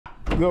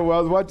No, well,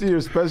 I was watching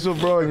your special,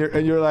 bro,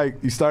 and you're like,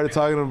 you started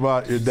talking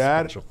about your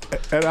dad,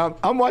 and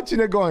I'm watching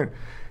it going,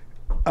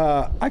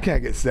 I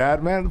can't get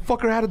sad, man. The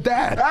fucker had a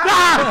dad.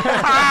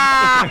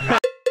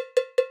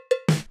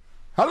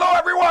 Hello,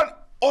 everyone.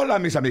 Hola,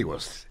 mis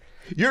amigos.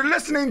 You're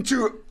listening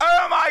to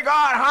Oh My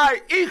God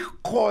Hi,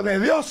 Hijo de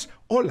Dios.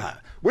 Hola.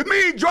 With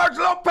me, George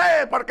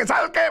Lopez. Porque,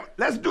 ¿sabes qué?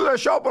 Let's do the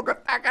show. Porque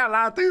I got a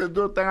lot of things to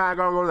do. I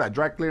gotta go to that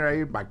dry cleaner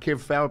ahí. My kid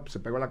fell. Se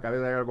pegó la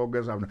cabeza. I gotta go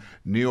get some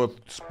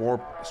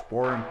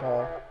Neosporin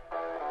Paul.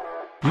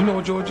 You know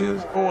what George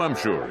is? Oh, I'm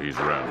sure he's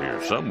around here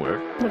somewhere.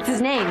 What's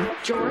his name?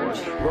 George?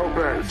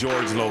 Lopez.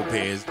 George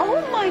Lopez.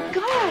 Oh my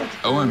God!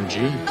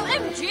 OMG.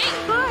 OMG!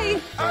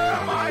 Hi!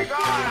 Oh my God,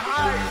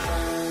 hi!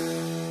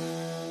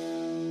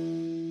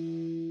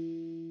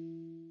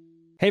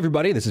 Hey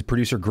everybody, this is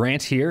producer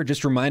Grant here.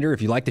 Just a reminder,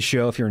 if you like the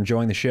show, if you're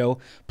enjoying the show,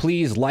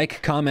 please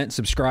like, comment,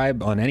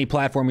 subscribe on any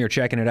platform you're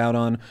checking it out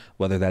on,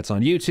 whether that's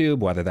on YouTube,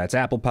 whether that's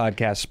Apple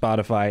Podcasts,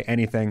 Spotify,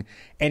 anything.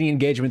 Any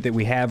engagement that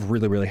we have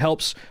really, really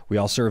helps. We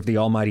all serve the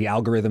almighty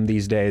algorithm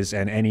these days,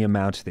 and any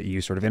amount that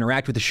you sort of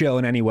interact with the show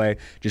in any way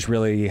just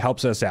really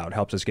helps us out,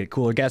 helps us get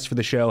cooler guests for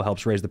the show,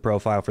 helps raise the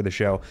profile for the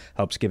show,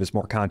 helps give us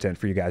more content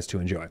for you guys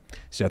to enjoy.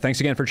 So thanks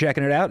again for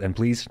checking it out, and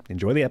please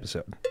enjoy the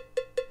episode.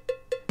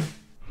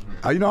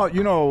 You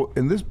know,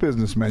 in this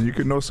business, man, you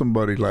could know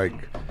somebody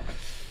like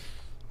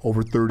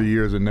over 30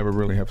 years and never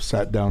really have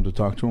sat down to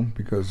talk to them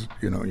because,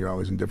 you know, you're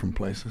always in different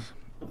places.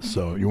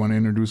 So you want to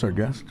introduce our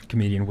guest?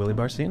 Comedian Willie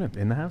Barcena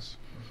in the house.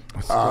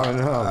 What's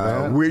going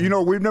on,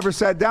 man? We've never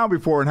sat down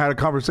before and had a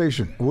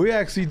conversation. We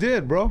actually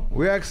did, bro.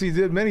 We actually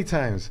did many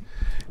times.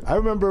 I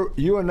remember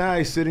you and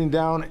I sitting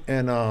down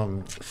in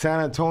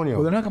San Antonio.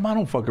 Well, then how come I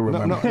don't fucking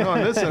remember? No,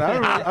 listen,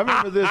 I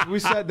remember this. We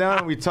sat down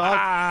and we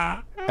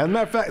talked. And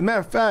matter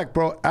of fact,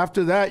 bro,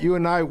 after that, you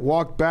and I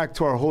walked back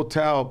to our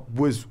hotel,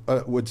 was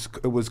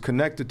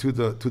connected to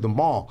the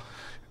mall.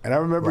 And I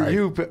remember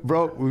you,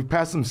 bro, we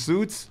passed some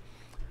suits,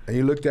 and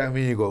you looked at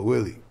me and you go,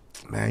 Willie,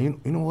 man,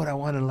 you know what I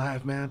want in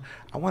life, man?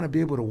 I want to be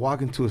able to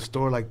walk into a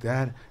store like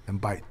that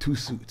and buy 2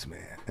 suits,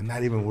 man, and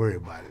not even worry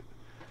about it.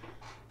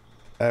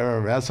 I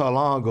remember, that's how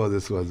long ago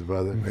this was,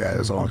 brother. Yeah,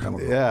 that's a long time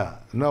ago. Yeah.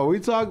 No, we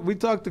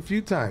talked a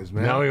few times,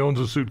 man. Now he owns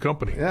a suit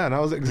company. Yeah, and I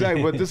was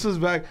exactly, but this was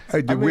back.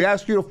 Hey, did we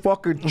ask you to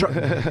fucking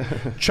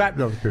chat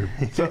them?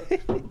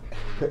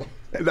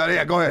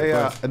 Yeah, go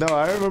ahead. Hey, no,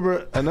 I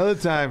remember another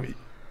time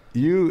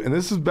you, and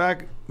this is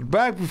back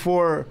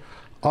before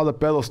all the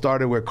pedo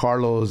started with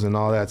Carlos and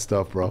all that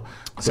stuff, bro.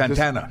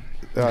 Santana.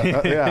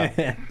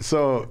 Yeah.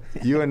 So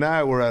you and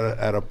I were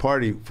at a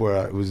party for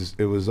it was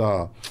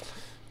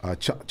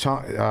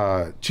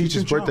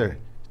Cheech's birthday.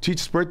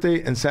 Cheech's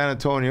birthday in San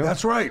Antonio.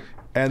 That's right.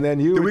 And then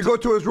you did we go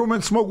to his room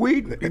and smoke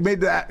weed? He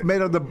made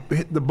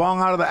the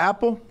bong out of the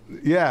apple.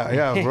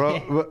 Yeah,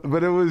 bro.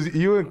 but it was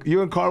you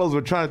and Carlos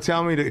were trying to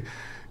tell me to.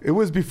 It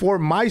was before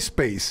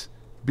MySpace,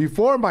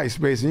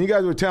 and you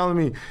guys were telling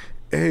me,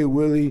 hey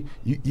Willie,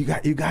 you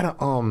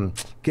gotta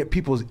get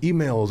people's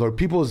emails or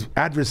people's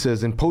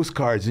addresses and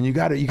postcards, and you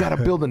gotta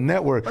build a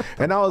network.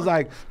 And I was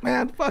like,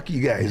 man, fuck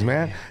you guys,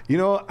 man. You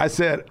know, I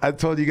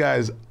told you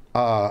guys,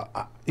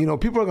 you know,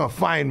 people are gonna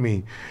find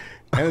me.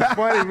 And it's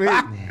funny, me.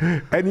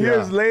 And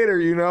years later,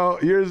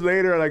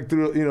 like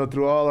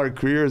through all our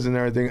careers and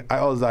everything,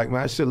 I was like,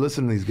 man, I should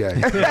listen to these guys.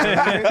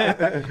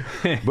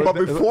 but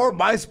before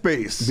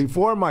MySpace.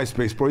 Before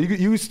MySpace, bro.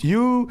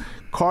 You,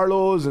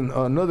 Carlos, and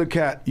another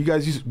cat, you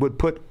guys would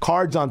put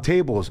cards on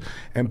tables,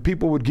 and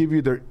people would give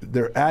you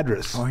their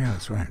address. Oh, yeah,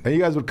 that's right. And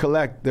you guys would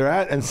collect their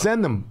and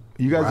send them.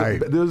 You guys,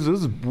 this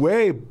was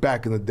way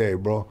back in the day,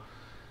 bro.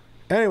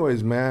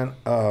 Anyways, man,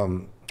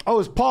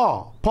 it's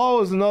Paul. Paul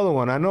was another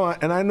one. I know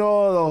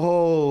the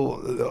whole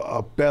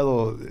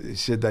pedo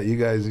shit that you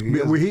guys.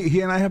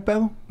 He and I have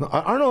pedo? No,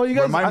 I don't know. You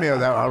guys remind me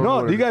of that. I don't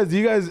know you guys.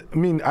 I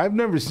mean, I've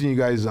never seen you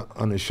guys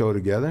on the show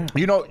together.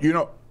 You know,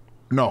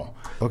 no.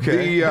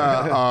 Okay.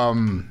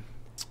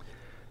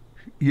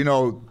 You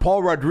know,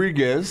 Paul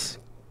Rodriguez.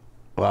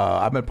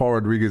 I met Paul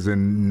Rodriguez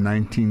in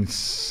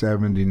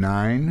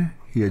 1979.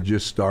 He had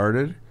just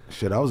started.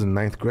 Shit, I was in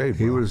 9th grade,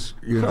 bro. He was,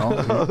 you know,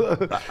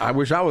 I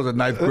wish I was in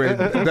 9th grade.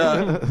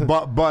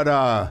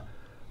 But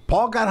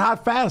Paul got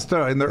hot fast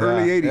in the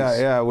early 80s.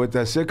 Yeah, with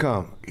that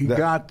sitcom.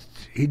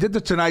 He did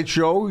the Tonight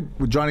Show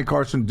with Johnny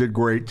Carson, did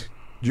great.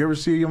 Did you ever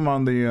see him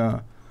on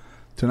the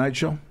Tonight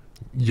Show?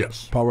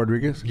 Yes. Paul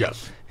Rodriguez?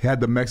 Yes. He had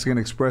the Mexican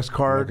Express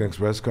card. Mexican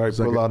Express card,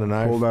 pulled out a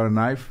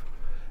knife.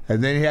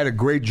 And then he had a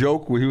great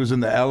joke where he was in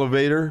the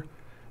elevator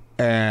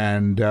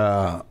and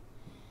were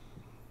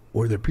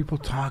there people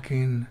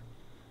talking?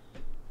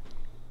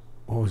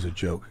 What was the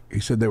joke? He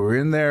said they were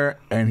in there,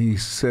 and he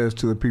says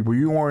to the people,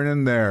 you weren't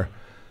in there.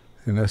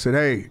 And I said,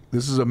 hey,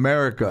 this is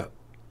America.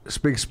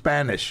 Speak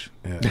Spanish.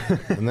 Yeah.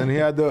 And then he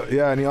had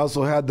and he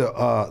also had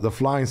the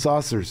flying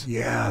saucers.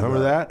 Yeah. Remember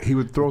that? He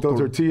would throw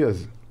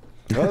tortillas.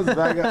 That was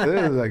back it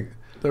was like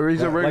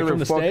he's a regular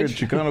like fucking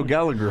stage? Chicano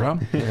Gallagher, huh?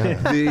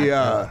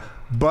 Yeah.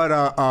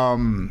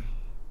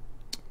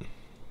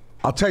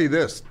 I'll tell you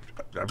this.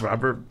 I've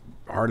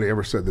hardly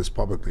ever said this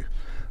publicly.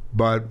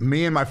 But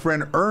me and my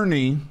friend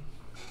Ernie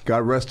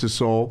God rest his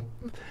soul,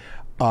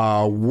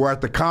 were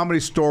at the Comedy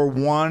Store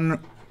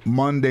one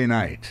Monday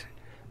night,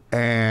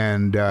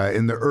 and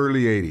in the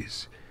early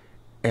 80s.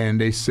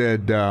 And they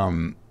said,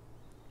 and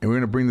we're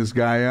going to bring this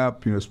guy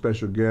up,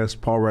 special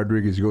guest, Paul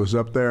Rodriguez. He goes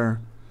up there,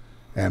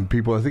 and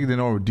people, I think they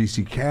know him,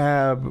 DC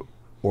Cab,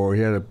 or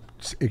he had a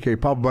AK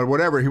Paul, but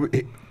whatever.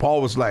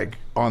 Paul was like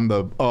on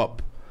the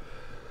up.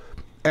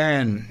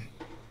 And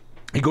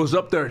he goes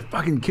up there and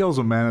fucking kills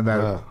him, man,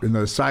 in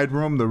the side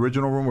room, the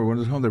original room, or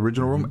the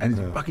original room, and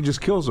he fucking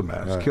just kills him,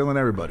 man. He's killing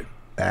everybody.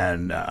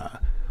 And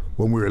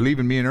when we were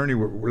leaving, me and Ernie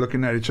were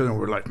looking at each other, and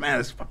we're like, man,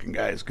 this fucking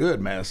guy is good,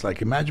 man. It's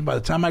like, imagine by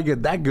the time I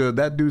get that good,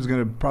 that dude's going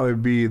to probably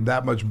be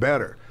that much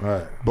better.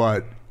 Right.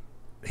 But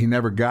he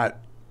never got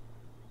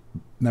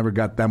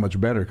that much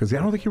better, because I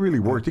don't think he really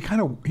worked. He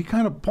kind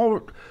of,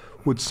 Paul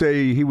would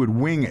say he would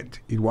wing it.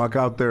 He'd walk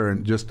out there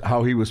and just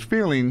how he was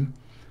feeling,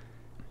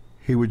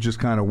 he would just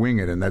kind of wing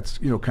it, and that's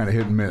kind of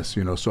hit and miss.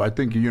 So I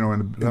think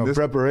in this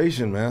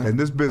preparation, man. In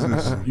this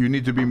business, you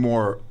need to be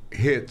more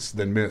hits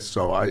than miss.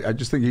 So I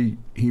just think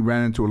he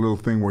ran into a little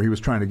thing where he was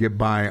trying to get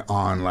by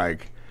on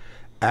like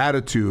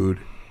attitude,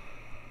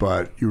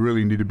 but you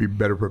really need to be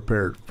better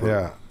prepared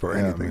for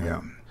anything.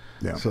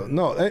 Yeah. So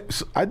no,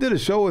 I did a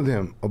show with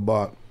him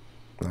about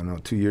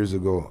 2 years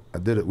ago.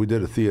 We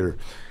did a theater,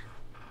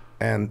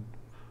 and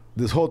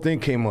this whole thing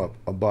came up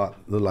about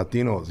the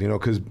Latinos,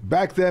 because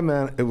back then,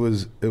 man, it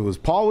was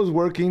Paul was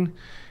working,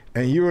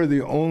 and you were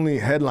the only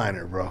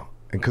headliner, bro.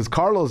 And because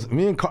Carlos, I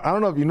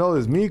don't know if you know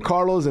this, me,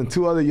 Carlos, and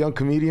two other young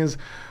comedians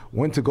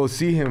went to go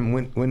see him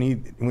when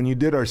you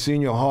did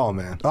Arsenio Hall,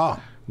 man.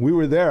 Oh, we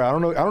were there. I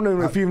don't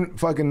know if you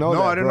fucking know that.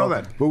 No, I didn't know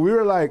that. But we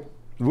were like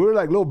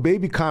little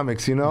baby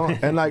comics,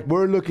 and like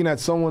we're looking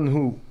at someone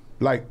who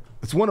like.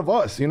 It's one of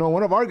us,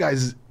 one of our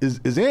guys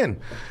is in,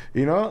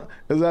 it's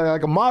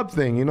like a mob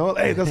thing,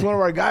 hey, that's one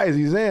of our guys,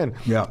 he's in.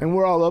 Yeah. And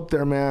we're all up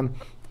there, man.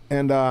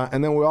 And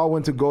then we all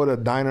went to go to a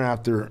diner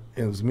after.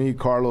 It was me,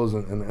 Carlos,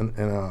 and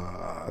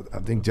I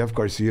think Jeff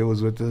Garcia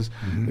was with us.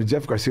 Mm-hmm.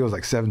 Jeff Garcia was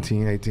like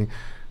 17, 18.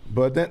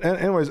 But then,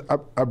 anyways,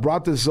 I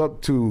brought this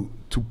up to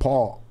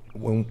Paul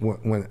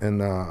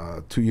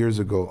when 2 years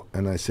ago,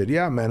 and I said,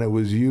 yeah, man, it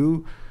was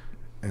you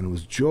and it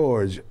was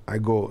George. I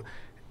go,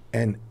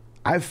 and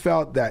I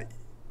felt that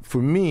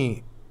for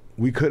me,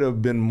 we could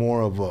have been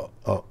more of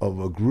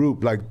a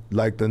group like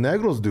the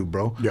Negros do,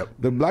 bro. Yep.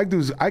 The black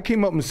dudes. I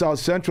came up in South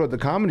Central at the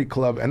Comedy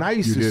Club, and I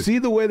used to see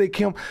the way they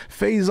came.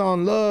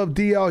 Faison Love,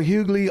 D.L.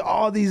 Hughley,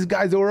 all these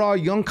guys. They were all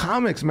young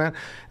comics, man.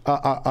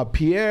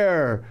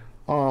 Pierre,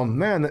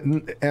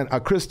 man,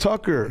 and Chris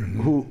Tucker,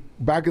 who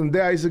back in the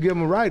day I used to give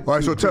him a ride. All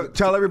right, so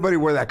tell everybody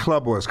where that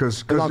club was,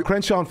 because on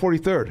Crenshaw and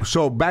 43rd.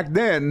 So back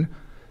then,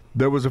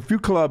 there was a few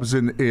clubs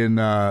in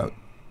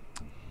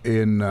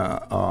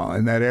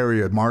that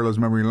area, Marla's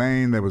Memory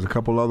Lane. There was a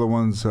couple other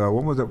ones.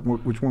 What was that?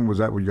 Which one was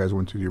that? Where you guys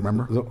went to? Do you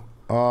remember?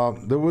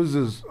 There was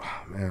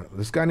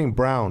this guy named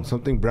Brown,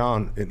 something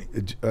Brown,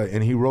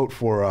 and he wrote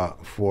for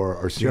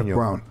Arsenio. Jeff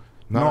Brown.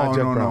 No.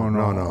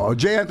 Oh,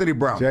 J. Anthony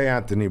Brown. J.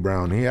 Anthony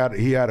Brown. He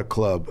had a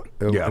club,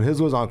 and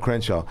his was on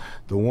Crenshaw.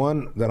 The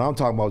one that I'm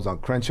talking about was on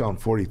Crenshaw and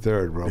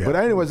 43rd, bro. Yeah. But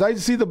anyways, I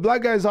see the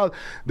black guys out.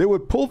 They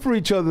would pull for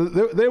each other.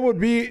 They would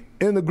be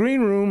in the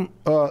green room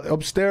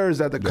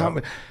upstairs at the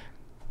comedy.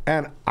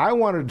 And I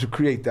wanted to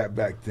create that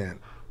back then,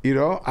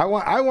 I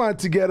wanted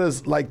to get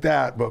us like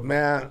that, but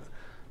man,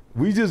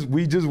 we just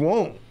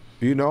won't,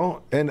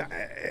 And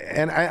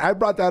I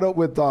brought that up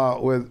with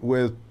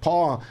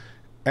Paul,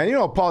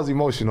 and Paul's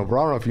emotional, bro.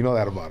 I don't know if you know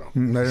that about him.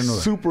 I didn't know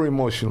that. Super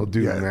emotional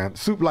dude, man.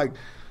 Super like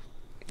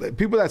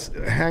people that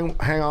hang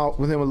out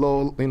with him a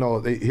little,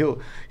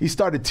 he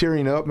started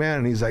tearing up, man,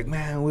 and he's like,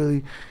 man,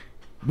 Willie,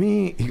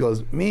 me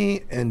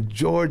and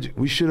George,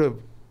 we should have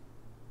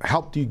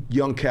helped you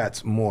young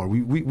cats more.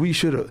 We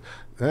should have.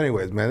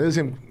 Anyways, man, there's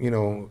him,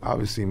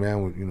 obviously,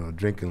 man,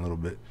 drinking a little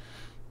bit.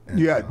 And,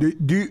 yeah.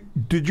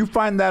 Did you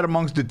find that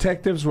amongst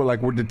detectives?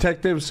 Were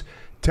detectives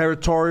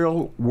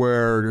territorial,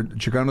 where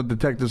Chicano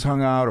detectives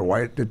hung out or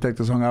white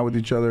detectives hung out with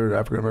each other,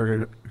 African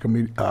American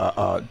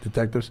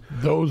detectives?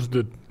 Those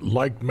that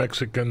liked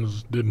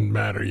Mexicans didn't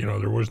matter.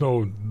 There was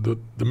no,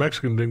 the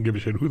Mexican didn't give a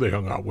shit who they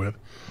hung out with.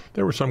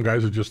 There were some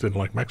guys that just didn't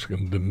like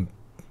Mexicans, didn't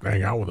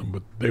hang out with them,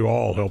 but they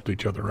all helped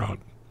each other out.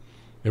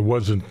 It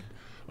wasn't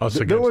us against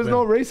them. There was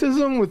no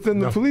racism within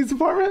the police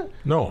department?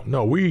 No.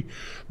 Gil.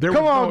 There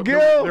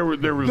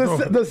was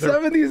the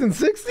 70s and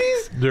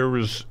 60s? There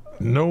was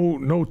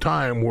no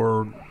time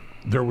where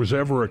there was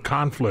ever a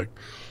conflict.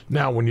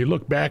 Now, when you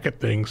look back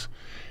at things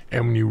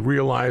and when you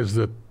realize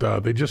that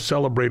they just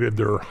celebrated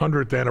their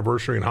 100th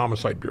anniversary in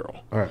Homicide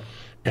Bureau. All right.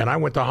 And I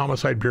went to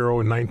Homicide Bureau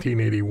in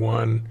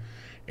 1981,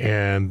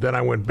 and then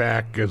I went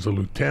back as a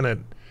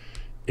lieutenant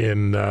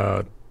in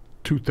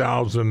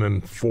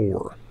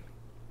 2004.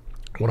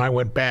 When I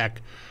went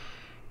back,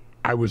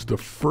 I was the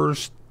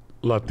first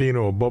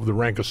Latino above the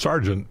rank of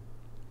sergeant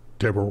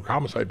to ever work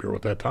Homicide Bureau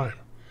at that time.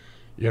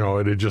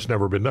 It had just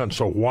never been done.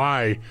 So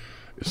why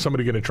is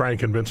somebody going to try and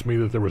convince me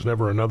that there was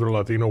never another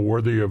Latino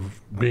worthy of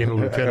being a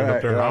lieutenant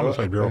up there in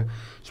Homicide Bureau?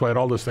 So I had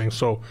all these things.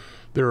 So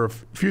there are a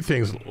few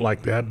things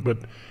like that,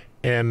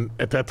 and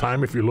at that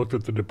time, if you looked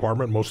at the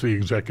department, most of the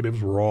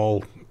executives were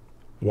all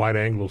white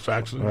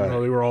Anglo-Saxons. Right. You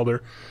know, they were all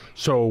there.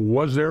 So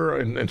was there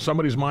in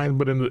somebody's mind,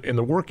 but in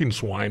the working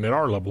swine at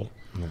our level,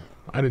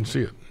 I didn't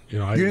see it. You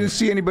know, You didn't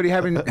see anybody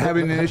having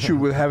an issue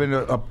with having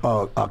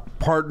a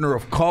partner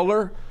of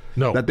color?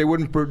 No. That they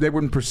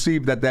wouldn't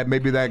perceive that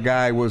maybe that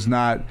guy was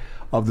not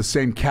of the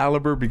same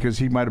caliber because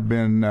he might have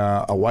been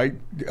a white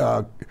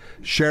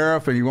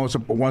sheriff and he wants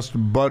to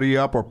buddy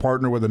up or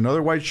partner with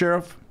another white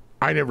sheriff?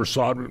 I never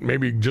saw it.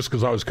 Maybe just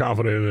because I was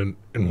confident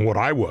in what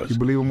I was. You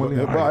believe him,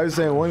 Willie? Bro, I was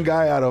saying one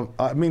guy out of.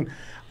 I mean,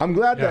 I'm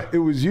glad that it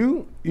was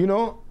you. You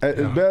know,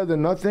 it's better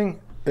than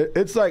nothing.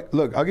 It's like,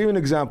 look, I'll give you an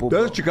example.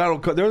 There's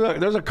Chicago.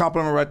 There's a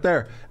compliment right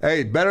there.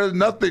 Hey, better than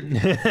nothing.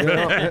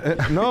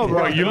 No,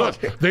 bro. Well, you look.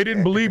 They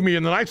didn't believe me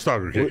in the Night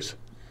Stalker case.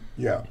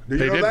 Yeah. Did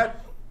They you know didn't.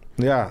 that?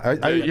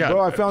 Yeah,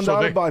 bro, I found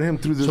out about him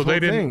through this whole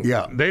thing.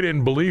 Yeah. They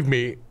didn't believe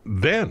me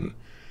then,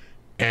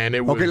 and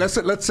it was Okay,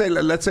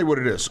 let's say what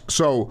it is.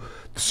 So,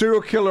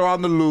 serial killer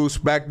on the loose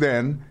back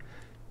then.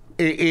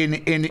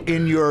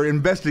 In your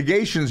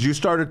investigations, you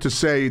started to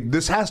say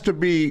this has to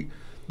be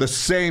the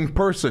same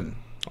person.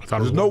 I thought it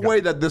There's was no one guy. way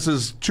that this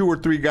is 2 or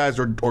 3 guys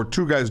or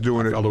 2 guys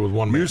doing it. felt it was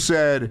one man. You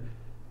said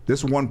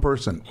this one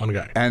person, One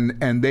guy. and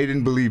they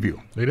didn't believe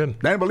you. They didn't.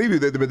 They didn't believe you.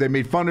 They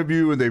made fun of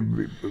you and they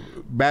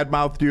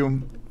badmouthed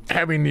you.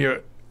 Having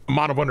the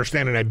amount of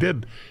understanding I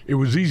did, it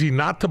was easy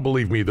not to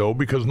believe me though,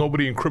 because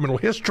nobody in criminal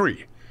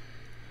history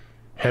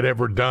had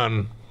ever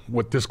done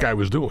what this guy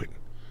was doing.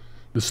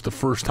 This is the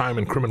first time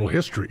in criminal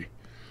history,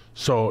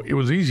 so it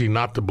was easy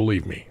not to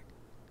believe me.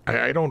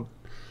 I don't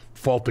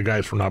fault the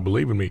guys for not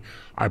believing me.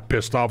 I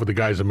pissed off at the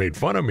guys that made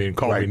fun of me and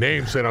called me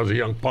names, said I was a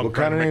young punk. What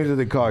kind of names did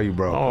they call you,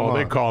 bro? Oh, Come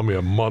they on. call me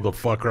a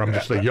motherfucker. I'm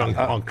just a young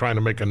punk trying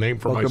to make a name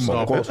for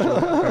myself.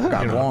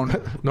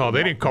 No,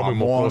 they didn't call me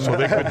Mocoso.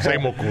 They couldn't say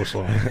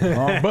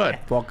Mocoso.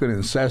 But Fucking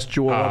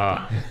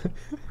incestual.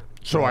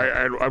 so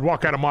I'd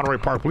walk out of Monterey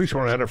Park Police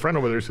when I had a friend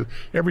over there. He said,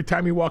 every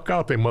time you walk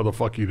out, they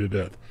motherfuck you to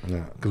death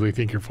because they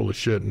think you're full of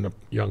shit and a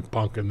young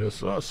punk and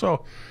this.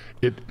 So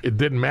it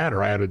didn't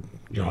matter. I had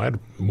to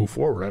move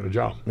forward. I had a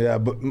job. Yeah,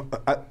 but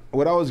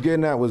what I was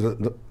getting at was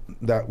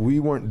that we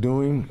weren't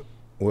doing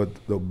what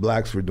the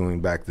blacks were doing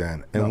back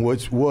then, and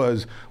which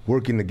was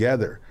working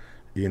together,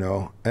 you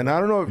know. And I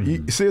don't know if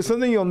you see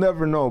something you'll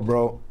never know,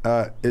 bro,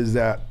 is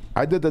that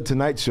I did the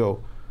Tonight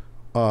Show,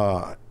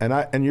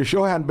 and your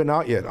show hadn't been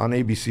out yet on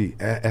ABC.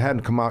 It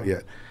hadn't come out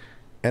yet,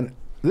 and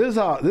this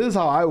is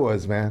how I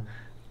was, man.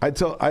 I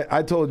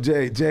told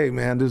Jay,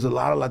 man, there's a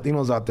lot of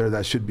Latinos out there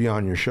that should be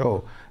on your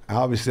show.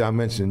 Obviously, I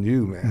mentioned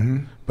you,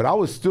 man, but I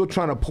was still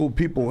trying to pull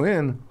people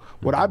in.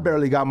 What I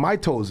barely got my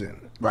toes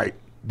in. Right.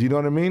 Do you know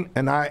what I mean?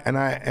 And I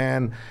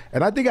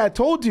think I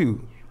told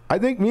you. I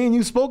think me and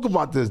you spoke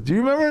about this. Do you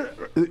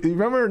remember? You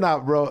remember or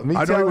not, bro?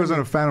 I know he wasn't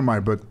a fan of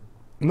mine, but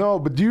no.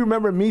 But do you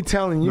remember me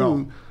telling you?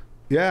 No.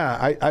 Yeah,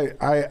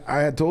 I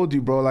had told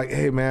you, bro. Like,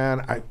 hey,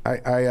 man,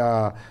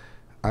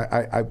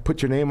 I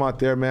put your name out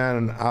there, man,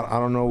 and I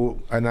don't know,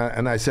 and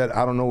I said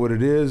I don't know what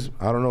it is.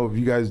 I don't know if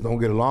you guys don't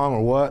get along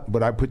or what,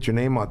 but I put your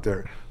name out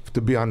there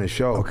to be on the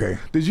show. Okay.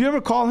 Did you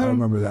ever call him? I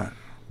remember that.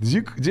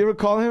 Did you ever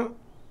call him?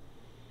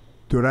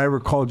 Did I ever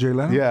call Jay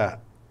Leno? Yeah.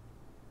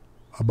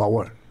 About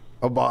what?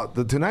 About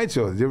the Tonight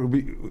Show.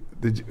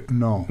 Did you?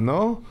 No.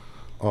 No?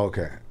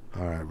 Okay.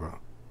 All right, bro.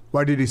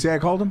 Why did he say I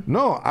called him?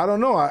 No, I don't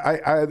know.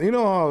 I you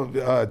know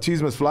how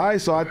cheese must fly,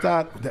 so I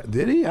thought,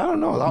 did he? I don't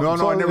know.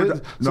 No, I never.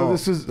 So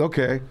this is,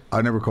 okay.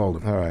 I never called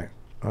him. All right.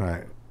 All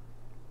right.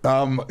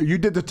 You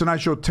did the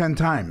Tonight Show 10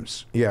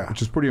 times. Yeah.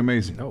 Which is pretty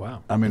amazing. Oh,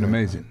 wow. I mean,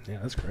 amazing. Yeah,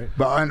 that's great.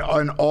 But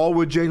and all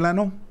with Jay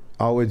Leno?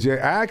 Oh, with Jay.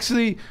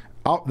 Actually,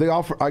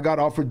 I got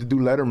offered to do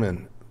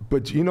Letterman,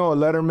 but you know,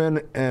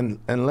 Letterman and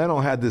Leno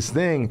had this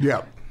thing.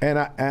 Yeah. And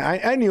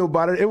I knew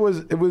about it. It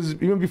was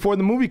even before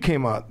the movie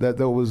came out that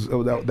there was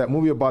that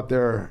movie about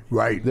their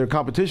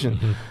competition.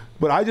 Mm-hmm.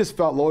 But I just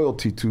felt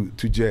loyalty to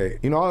Jay.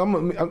 You know,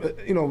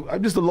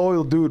 I'm just a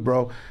loyal dude,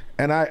 bro.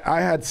 And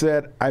I had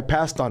said I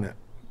passed on it.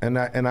 And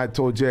I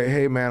told Jay,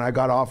 hey man, I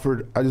got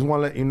offered. I just want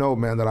to let you know,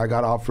 man, that I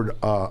got offered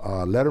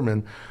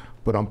Letterman,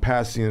 but I'm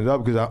passing it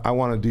up because I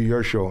want to do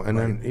your show. And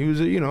then he was,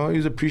 he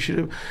was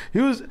appreciative.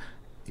 He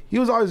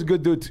was always a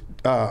good dude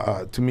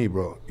to me,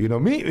 bro. You know,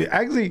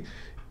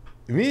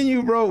 me and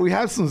you, bro, we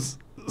have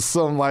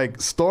some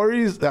like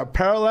stories that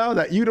parallel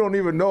that you don't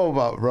even know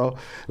about, bro.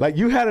 Like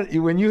you had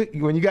when you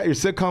got your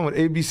sitcom with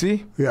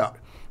ABC. Yeah.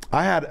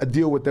 I had a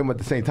deal with them at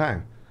the same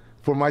time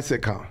for my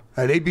sitcom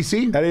at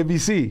ABC. At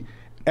ABC.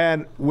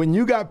 And when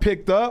you got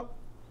picked up,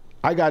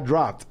 I got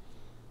dropped.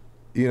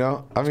 You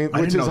know, I mean,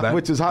 which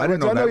is how. I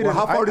didn't know that. Well,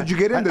 how far did you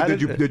get in?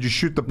 Did you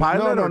shoot the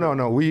pilot?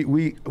 No.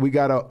 We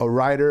got a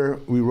writer.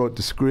 We wrote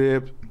the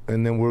script,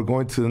 and then we're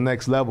going to the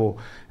next level.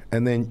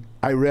 And then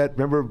I read.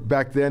 Remember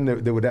back then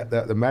there were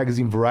the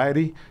magazine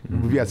Variety.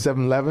 We had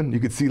 7-Eleven. You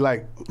could see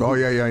like. Oh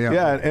yeah.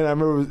 Yeah, and I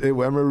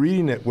remember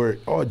reading it where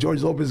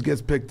George Lopez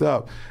gets picked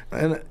up,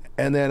 and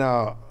then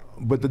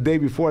but the day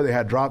before they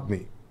had dropped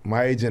me.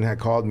 my agent had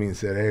called me and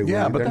said, "Hey,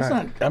 Yeah, Willie, but that's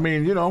not. I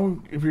mean, you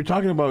know, if you're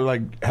talking about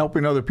like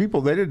helping other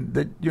people, they didn't.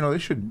 They, you know, they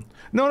should.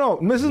 No.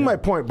 This is my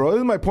point, bro. This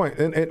is my point.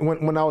 And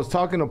when I was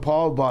talking to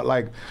Paul about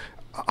like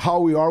how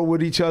we are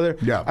with each other,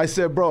 Yeah. I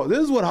said, bro, this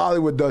is what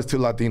Hollywood does to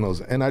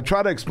Latinos, and I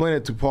try to explain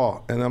it to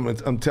Paul, and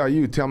I'm tell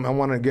me. I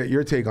want to get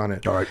your take on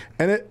it. All right.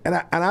 And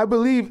I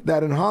believe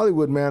that in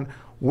Hollywood, man,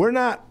 we're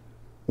not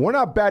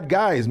bad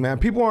guys, man.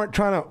 People aren't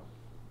trying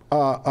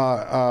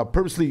to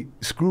purposely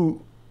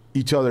screw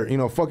each other, you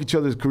know, fuck each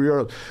other's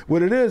career.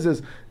 What it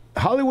is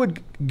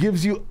Hollywood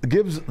gives the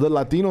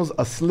Latinos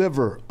a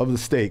sliver of the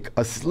steak,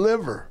 a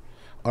sliver,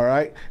 all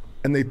right?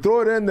 And they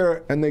throw it in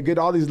there and they get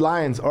all these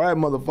lines. All right,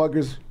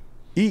 motherfuckers,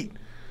 eat.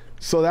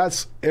 So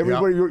that's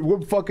everybody,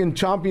 we're fucking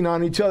chomping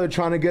on each other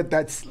trying to get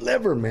that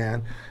sliver,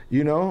 man,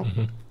 you know?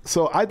 Mm-hmm.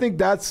 So I think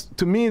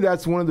to me,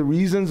 that's one of the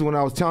reasons when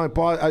I was telling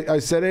Paul, I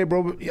said, hey,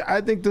 bro, I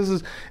think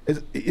this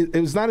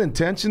it's not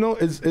intentional.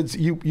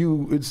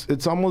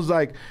 It's almost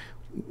like,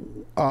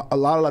 a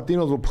lot of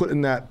Latinos were put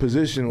in that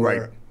position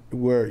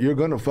where you're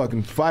gonna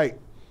fucking fight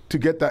to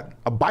get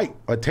a bite,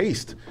 a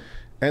taste,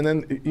 and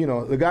then you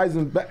know the guys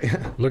in back.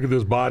 Look at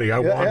this body.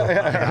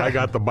 I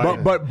got the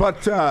bite. But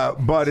what's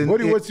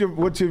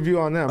your view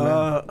on that,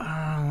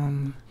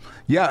 man?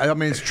 Yeah, I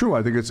mean it's true.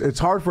 I think it's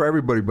hard for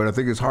everybody, but I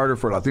think it's harder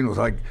for Latinos.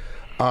 Like,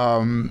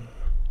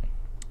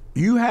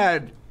 you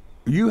had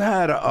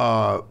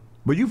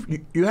But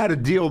you had a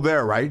deal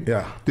there, right?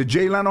 Yeah. Did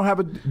Jay Leno have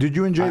a? Did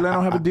you and Jay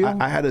Leno have a deal?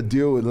 I had a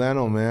deal with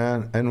Leno,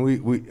 man, and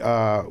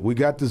we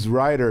got this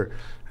writer,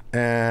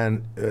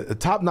 and a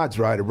top-notch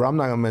writer, but I'm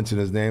not gonna mention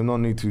his name. No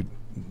need to,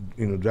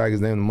 drag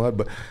his name in the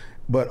mud.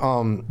 But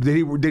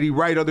did he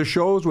write other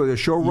shows? Was he a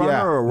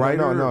showrunner or a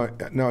writer?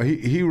 No.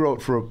 He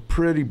wrote for a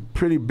pretty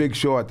big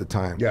show at the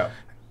time. Yeah.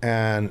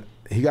 And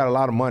he got a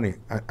lot of money.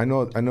 I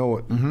know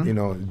what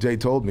Jay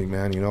told me,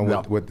 man.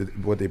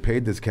 What they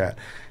paid this cat,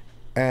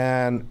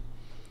 and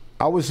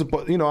I was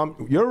supposed,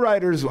 your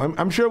writers,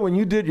 I'm sure when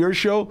you did your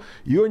show,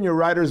 you and your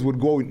writers would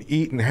go and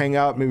eat and hang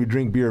out, maybe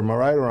drink beer. Am I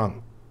right or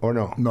wrong? Or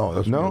no? No,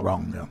 that's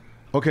wrong, yeah.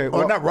 Okay.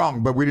 Well, not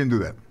wrong, but we didn't do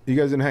that. You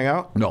guys didn't hang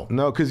out? No.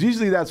 No, because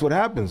usually that's what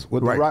happens.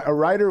 A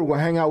writer will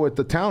hang out with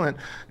the talent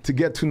to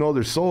get to know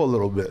their soul a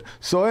little bit.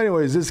 So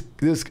anyways,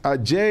 this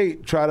Jay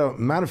tried to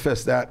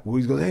manifest that.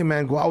 He goes, hey,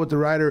 man, go out with the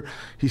writer.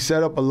 He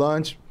set up a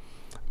lunch.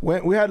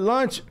 We had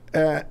lunch,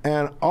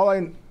 and all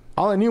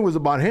I knew was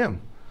about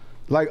him.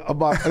 Like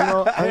about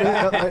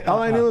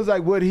all I knew was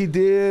like what he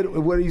did,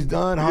 what he's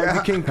done, how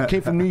he came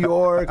from New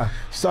York,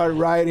 started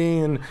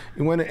writing, and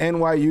he went to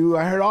NYU.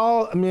 I heard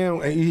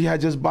he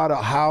had just bought a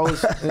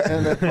house,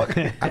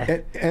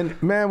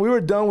 and man, we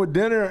were done with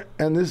dinner,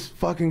 and this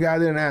fucking guy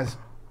didn't ask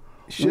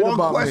shit One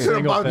about question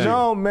me. about you.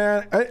 No,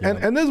 man,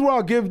 and this is where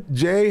I'll give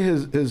Jay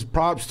his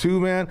props too,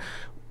 man.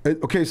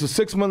 Okay, so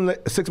 6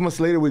 months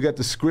later, we got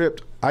the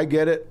script. I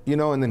get it,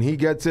 and then he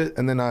gets it,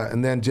 and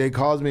then Jay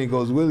calls me and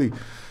goes, Willie,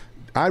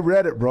 I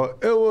read it, bro.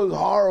 It was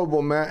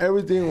horrible, man.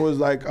 Everything was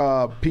like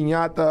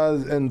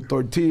piñatas and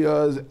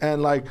tortillas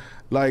and like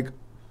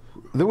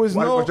there was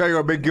no. Why you're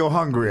a big Gil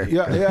hungry?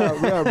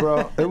 Yeah,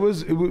 bro. It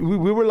was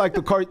we were like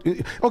the car.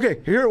 Okay,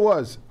 here it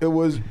was. It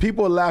was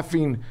people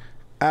laughing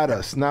at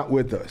us, not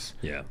with us.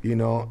 Yeah.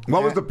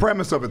 What was the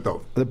premise of it,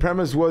 though? The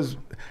premise was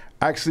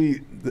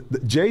actually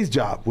Jay's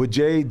job, what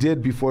Jay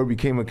did before he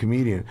became a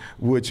comedian,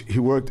 which he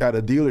worked at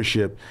a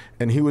dealership,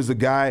 and he was the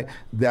guy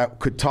that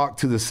could talk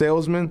to the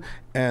salesman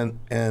and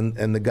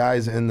the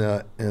guys in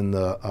the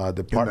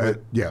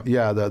department.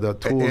 The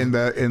tools, in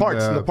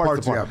the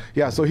parts department.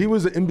 Yeah, so he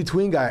was the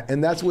in-between guy,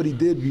 and that's what he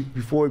did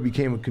before he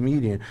became a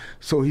comedian.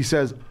 So he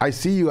says, I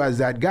see you as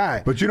that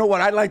guy. But you know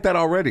what? I like that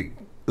already.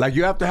 Like,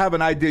 you have to have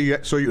an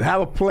idea. So you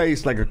have a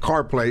place, like a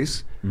car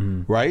place,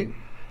 right?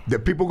 The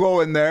people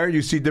go in there,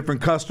 you see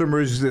different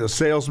customers, you see the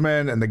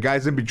salesman, and the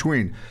guys in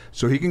between.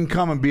 So he can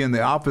come and be in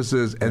the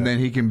offices, and then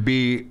he can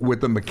be with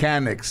the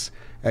mechanics,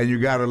 and you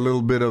got a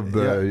little bit of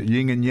the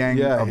yin and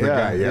yang of the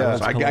guy. Yeah,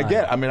 so I get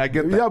that.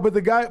 Yeah, but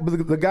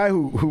the guy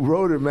who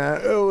wrote it,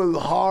 man, it was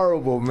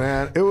horrible,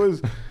 man. It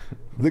was,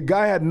 the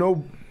guy had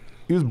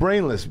he was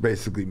brainless,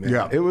 basically, man.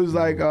 Yeah. It was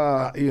like,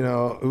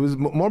 it was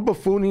more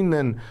buffooning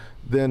than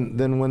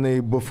when they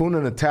buffoon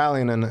an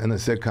Italian in a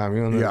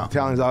sitcom. The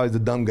Italian's always the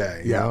dumb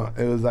guy. You know?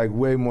 It was like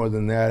way more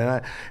than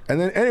that. And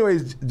then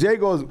anyways, Jay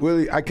goes,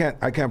 Willie, I can't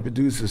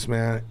produce this,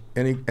 man.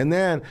 And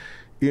then,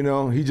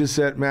 he just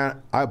said,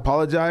 man, I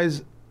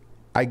apologize.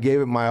 I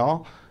gave it my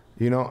all.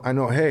 I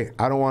know, hey,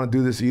 I don't want to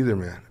do this either,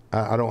 man.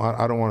 I don't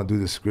want to do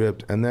the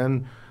script. And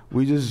then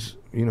we just,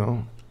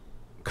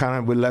 kind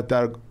of would let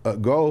that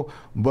go.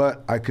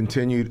 But I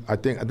continued. I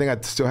think I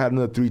still had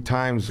another 3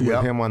 times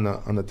with him on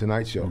the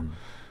Tonight Show.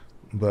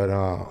 But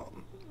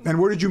and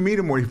where did you meet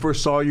him when he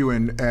first saw you?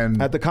 And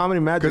at the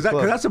Comedy Magic Club.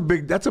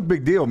 Because that's a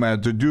big deal,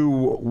 man. To do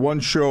one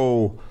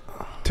show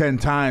 10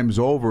 times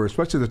over,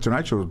 especially the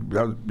Tonight Show.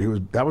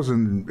 It was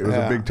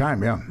a big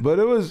time, yeah. But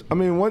it was. I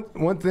mean,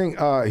 one thing.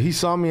 He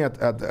saw me at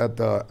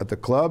the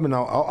club, and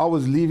I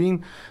was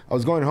leaving. I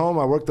was going home.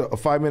 I worked a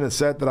 5-minute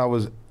set that I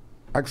was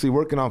actually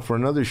working on for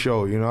another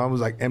show. You know, I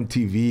was like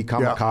MTV,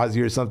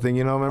 Kamikaze or something.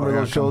 You know, remember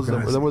those shows? There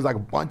was like a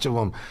bunch of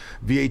them.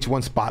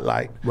 VH1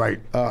 Spotlight. Right.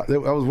 I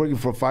was working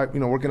for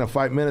working a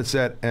 5-minute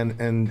set,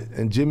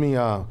 and Jimmy.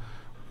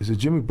 Is it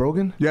Jimmy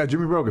Brogan? Yeah,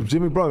 Jimmy Brogan.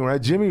 Jimmy Brogan, right?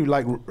 Jimmy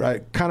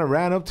kind of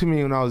ran up to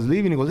me when I was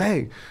leaving. He goes,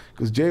 "Hey,"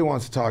 because Jay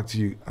wants to talk to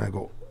you. And I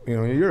go, "You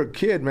know, you're a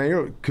kid, man.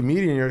 You're a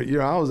comedian.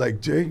 I was like,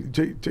 Jay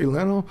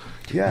Leno,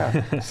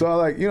 yeah." So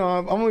like, you know,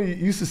 I'm only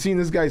used to seeing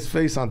this guy's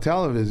face on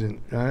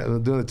television, right?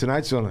 Doing the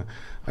Tonight Show. And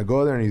I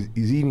go there and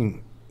he's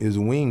eating his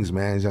wings,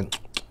 man. He's like,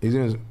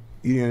 eating, and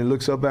he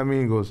looks up at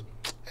me and goes,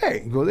 "Hey,"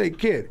 he goes, "Hey,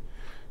 kid,"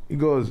 he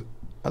goes,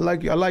 I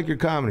like your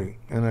comedy,"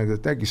 and I go,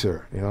 "Thank you,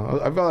 sir." You know,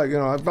 I felt like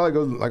it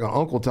was like an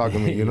uncle talking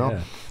to me. You know,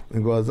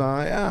 and goes,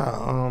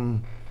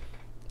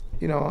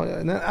 you know,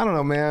 and then, I don't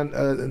know, man.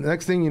 The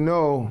next thing you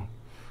know,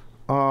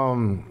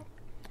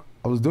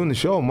 I was doing the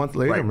show a month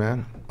later,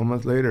 man. A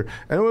month later,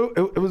 and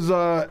it was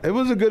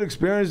a good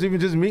experience, even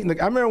just meeting.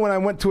 Like, I remember when I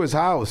went to his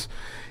house.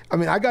 I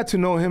mean, I got to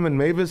know him and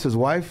Mavis, his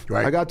wife.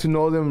 Right. I got to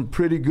know them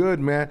pretty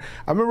good, man.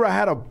 I remember I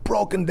had a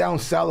broken down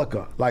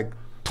Celica, like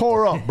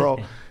tore up, bro.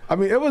 I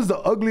mean, it was the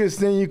ugliest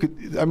thing you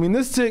could. I mean,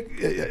 this chick,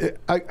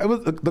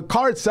 the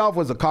car itself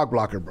was a cock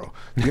blocker, bro.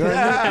 You know what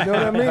I mean? You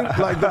know what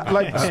I mean?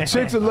 Like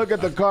chicks would look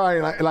at the car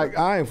and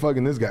I ain't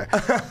fucking this guy.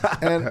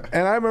 And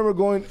I remember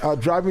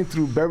driving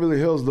through Beverly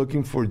Hills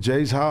looking for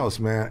Jay's house,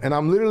 man. And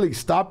I'm literally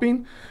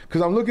stopping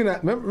because I'm looking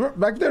at. Remember,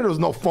 back then there was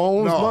no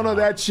phones, none of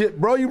that shit,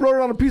 bro. You wrote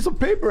it on a piece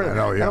of paper. And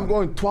I'm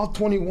going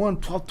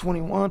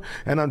 1221,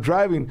 and I'm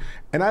driving,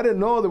 and I didn't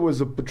know there was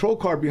a patrol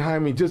car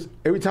behind me. Just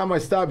every time I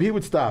stopped, he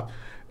would stop.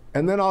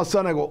 And then all of a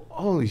sudden I go,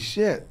 holy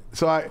shit.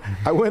 So I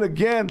went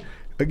again,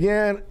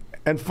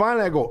 and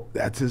finally I go,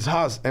 that's his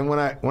house. And when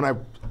I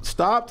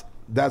stopped,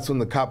 that's when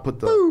the cop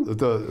put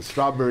the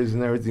strawberries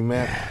and everything,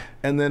 man.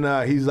 And then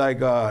he's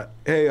like,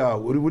 hey,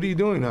 what are you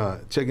doing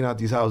checking out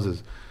these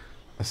houses?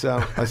 I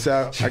said,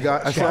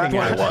 I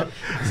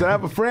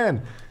have a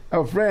friend.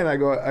 I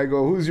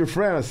go, who's your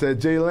friend? I said,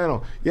 Jay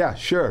Leno. Yeah,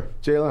 sure,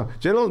 Jay Leno.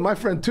 Jay Leno's my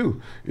friend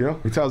too. You know,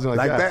 he tells me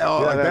like that.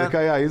 Oh, yeah, like that?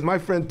 Yeah, he's my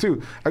friend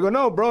too. I go,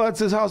 no, bro, that's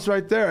his house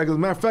right there. I go, as a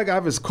matter of fact, I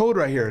have his code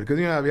right here. Because,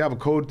 you know, you have a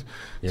code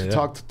to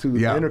talk to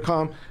the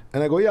intercom.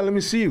 And I go, yeah, let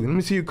me see you. Let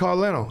me see you call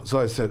Leno. So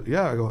I said,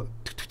 yeah. I go,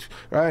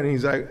 right. And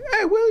he's like,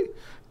 hey, Willie.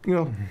 You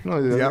know,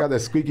 I got that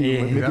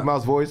squeaky Mickey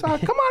Mouse voice. Oh,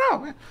 come on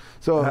out, man.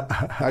 So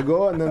I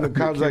go, and then the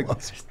cop's like,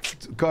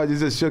 he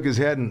just shook his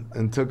head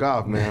and took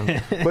off,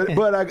 man.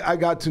 But I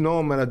got to know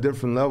him at a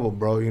different level,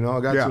 bro. You know, I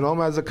got to know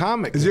him as a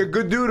comic. Is he a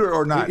good dude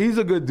or not? He's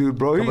a good dude,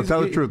 bro.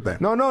 Tell the truth, then.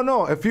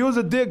 No. If he was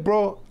a dick,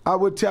 bro, I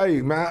would tell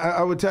you, man.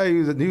 I would tell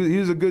you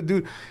he's a good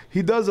dude.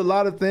 He does a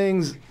lot of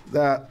things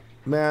that,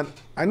 man,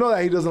 I know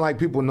that he doesn't like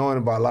people knowing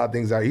about a lot of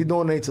things. He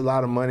donates a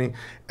lot of money,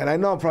 and I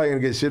know I'm probably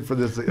gonna get shit for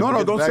this.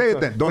 No, don't say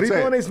it then. Don't say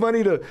it. He donates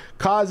money to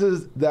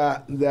causes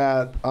that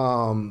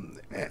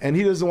and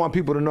he doesn't want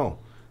people to know.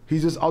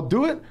 He's just, I'll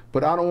do it,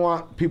 but I don't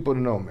want people to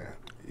know, man.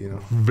 You know.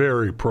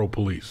 Very pro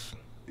police.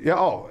 Yeah.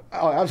 Oh,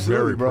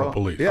 absolutely, very bro. Pro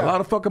police. Yeah. A lot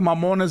of fucking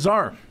mamones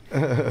are.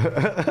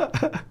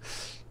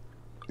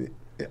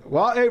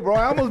 Well, hey, bro,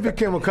 I almost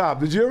became a cop.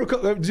 Did you ever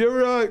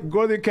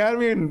go to the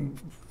academy and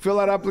fill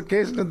out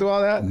applications and do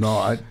all that?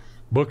 No,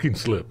 Booking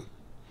slip.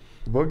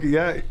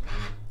 Yeah.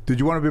 Did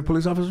you want to be a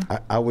police officer?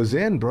 I was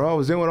in, bro. I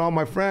was in with all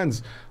my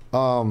friends.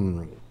 How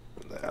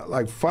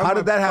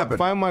did that happen?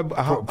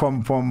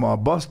 From a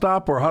bus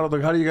stop, or how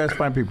do you guys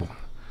find people?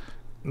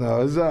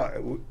 No, it's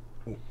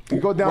you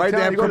go downtown. Right,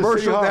 they have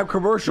commercials. They have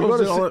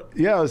commercials.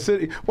 Yeah,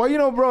 city. Well, you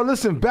know, bro.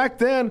 Listen, back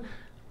then.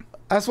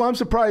 That's why I'm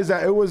surprised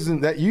that it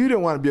wasn't that you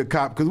didn't want to be a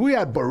cop, because we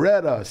had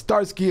Beretta,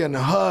 Starsky and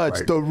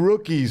Hutch, The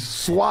Rookies,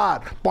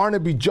 SWAT,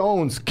 Barnaby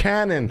Jones,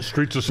 Cannon,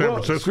 Streets of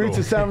San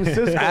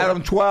Francisco,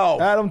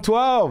 Adam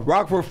 12,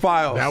 Rockford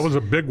Files. That was a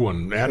big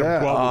one.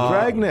 Adam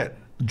 12.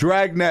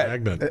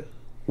 Dragnet.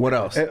 What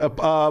else?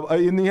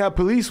 And you had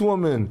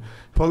Policewoman,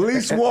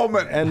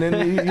 and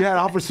then you had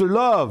Officer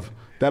Love,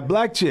 that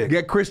black chick.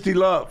 Get Christy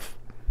Love.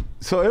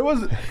 So it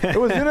was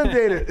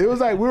inundated. It was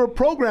like we were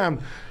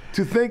programmed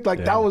to think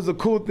like that was a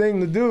cool thing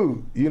to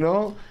do, you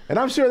know? And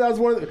I'm sure that's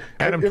one of the...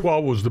 Adam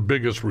 12 was the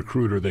biggest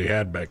recruiter they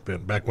had back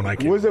then, back when I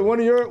came. Was that one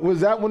of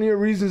your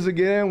reasons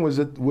again?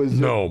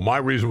 No, my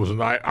reason was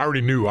I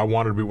already knew I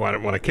wanted to be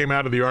one. When I came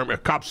out of the Army, a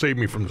cop saved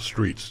me from the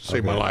streets,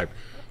 saved my life.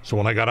 So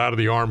when I got out of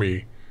the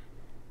Army,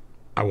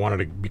 I wanted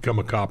to become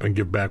a cop and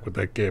give back what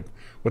that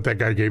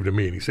guy gave to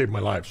me, and he saved my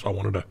life. So I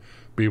wanted to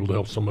be able to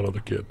help some other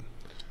kid.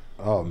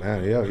 Oh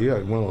man, yeah,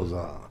 one of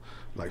those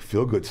like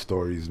feel-good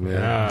stories,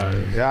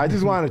 man. Yeah, I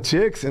just wanted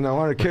chicks and I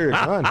wanted to carry a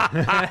gun.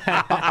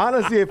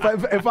 Honestly,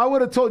 if I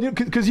would have told you,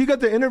 because you got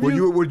the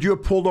interview. Would you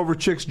have pulled over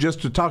chicks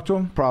just to talk to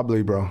them?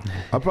 Probably, bro.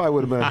 I probably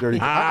would have been a dirty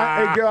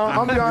cop. Hey, girl,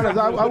 I'm be honest.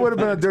 I would have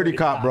been a dirty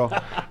cop, bro.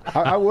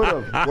 I would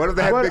have. What if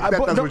they had big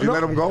tetas? Would you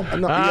let them go?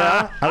 No,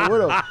 yeah, I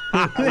would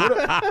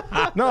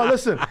have. No,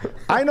 listen.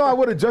 I know I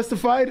would have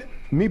justified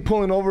me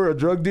pulling over a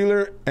drug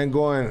dealer and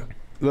going,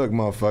 look,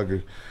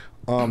 motherfucker.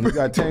 You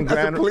got 10 grand.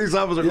 That's a police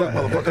officer.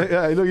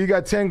 Yeah, look, you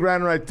got 10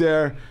 grand right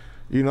there.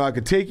 You know, I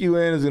could take you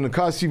in. It's going to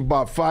cost you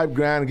about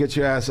 $5,000 to get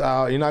your ass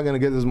out. You're not going to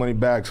get this money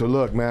back. So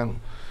look, man,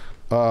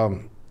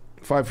 5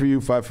 for you,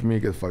 5 for me.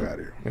 Get the fuck out of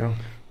here. You know.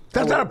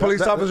 That's not a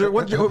police officer.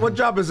 What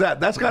job is that?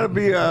 That's got to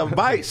be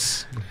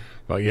vice.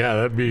 Well, yeah,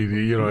 that'd be,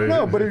 you know.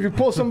 No, but if you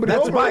pull somebody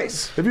That's over,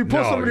 vice. if you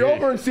pull somebody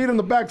over and seat in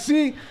the back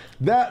seat,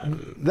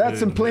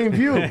 that's in plain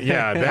view.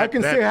 Yeah, I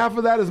can say half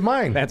of that is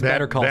mine. That's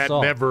Better Call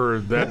Saul. That's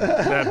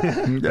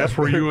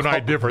where you and I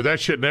differ. That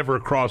shit never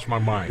crossed my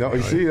mind. No,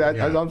 you see, that's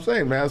what I'm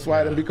saying, man. That's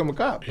why I didn't become a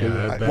cop.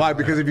 Yeah, Why?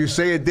 Because if you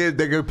say it did,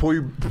 they're gonna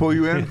pull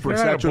you in for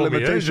statute of It's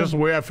limitations. just the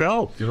way I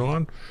felt. You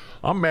know,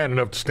 I'm man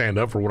enough to stand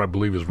up for what I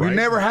believe is right. You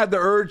never had the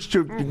urge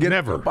to get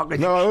Never.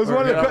 No, it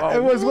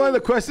was one of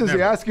the questions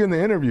they ask you in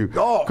the interview.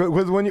 Oh.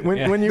 Because when you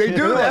They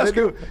do ask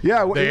you.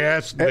 Yeah,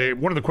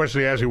 One of the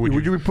questions they asked you,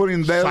 would you be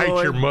putting that cite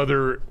on? your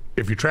mother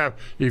if you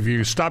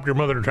stopped your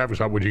mother in a traffic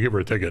stop? Would you give her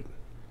a ticket?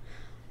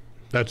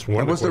 That's one.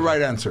 And what's the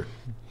right answer?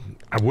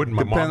 I wouldn't.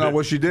 My Depending mom on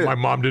what she did. My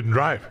mom didn't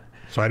drive,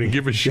 so I didn't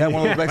give a shit. You had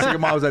one of those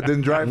Mexican moms that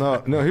didn't drive?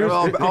 No, here's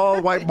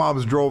all white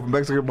moms drove.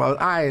 Mexican moms.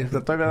 Ay, and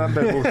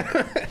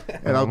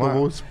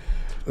autobus.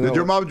 Did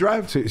your mom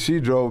drive? She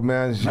drove,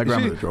 man. My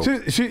grandmother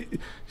drove. She,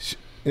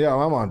 yeah,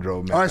 my mom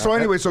drove, man. All right, so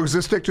anyway, so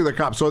just stick to the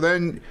cops. So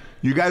then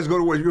you guys go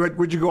to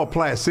where'd you go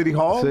apply at City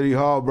Hall? City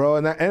Hall, bro.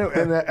 And I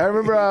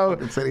remember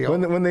City Hall.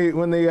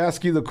 when they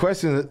ask you the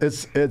question,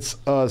 it's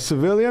a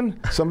civilian,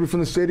 somebody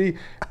from the city,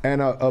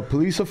 and a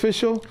police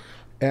official.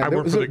 And I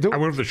worked for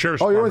the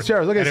sheriff's. Oh, you were in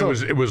sheriff's. Okay, and so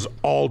it was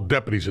all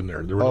deputies in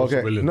there. There were no okay.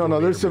 civilians.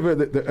 No, there's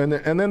civilian,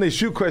 and then they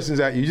shoot questions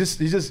at you.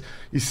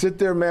 You sit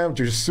there, man, with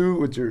your suit,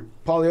 with your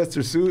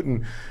polyester suit,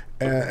 and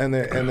I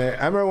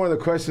remember one of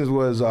the questions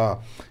was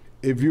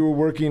if you were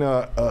working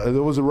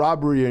there was a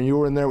robbery and you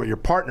were in there with your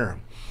partner,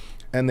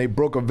 and they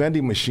broke a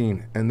vending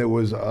machine and there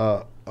was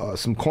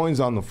some coins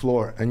on the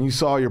floor, and you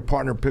saw your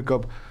partner pick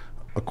up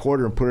a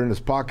quarter and put it in his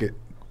pocket.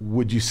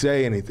 Would you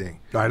say anything?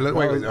 All right,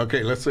 wait.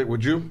 Okay, let's say,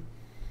 would you?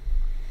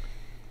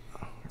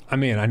 I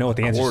mean, I know what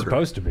the answer's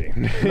supposed to be.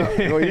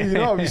 No, you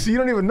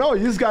don't even know.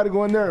 You just got to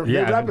go in there and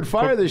rapid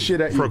fire this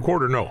shit at you. For a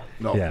quarter, no.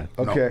 Yeah.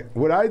 Okay.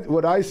 No.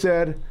 What I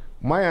said,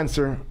 my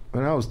answer,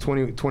 when I was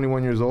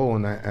 21 years old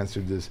when I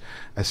answered this,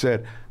 I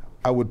said,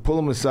 I would pull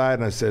him aside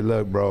and I said,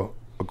 look, bro,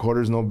 a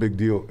quarter's no big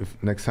deal. If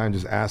next time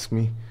just ask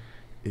me,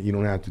 you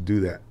don't have to do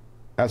that.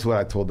 That's what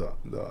I told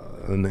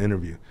in the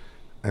interview.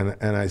 And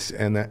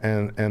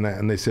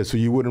they said, so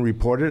you wouldn't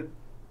report it?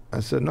 I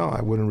said, no,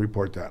 I wouldn't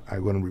report that. I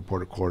wouldn't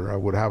report a quarter. I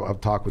would have a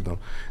talk with them.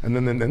 And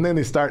then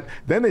they start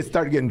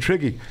getting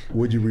tricky.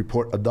 Would you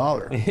report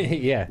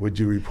 $1? Yeah. Would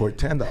you report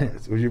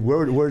 $10?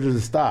 Where does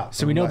it stop?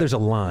 So we know there's a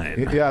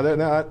line.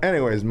 Yeah.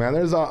 Anyways, man,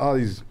 there's all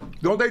these.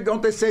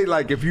 Don't they say,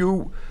 like,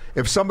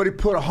 if somebody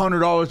put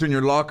 $100 in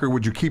your locker,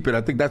 would you keep it?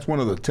 I think that's one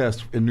of the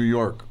tests in New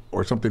York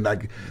or something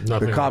like.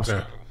 Nothing the cops.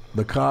 like that.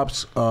 The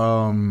cops.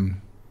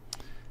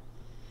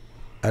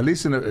 At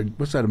least in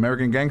what's that,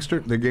 American Gangster?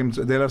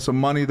 They have some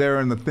money there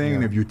in the thing,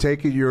 and if you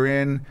take it, you're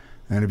in,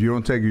 and if you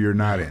don't take it, you're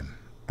not in.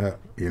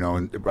 You know,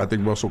 and I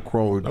think Russell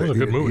Crowe. That was a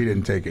good movie. He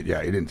didn't take it.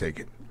 Yeah, he didn't take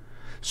it.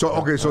 So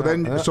okay, so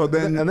then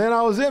and then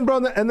I was in,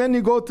 bro. And then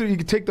you go through, you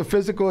can take the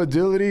physical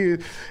agility,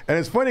 and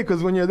it's funny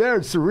because when you're there,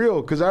 it's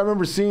surreal. Because I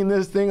remember seeing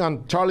this thing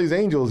on Charlie's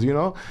Angels, you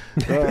know,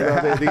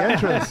 the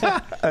entrance,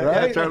 right?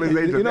 Yeah, Charlie's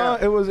Angels. You know,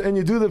 it was, and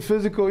you do the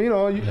physical, you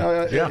know,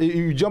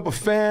 you jump a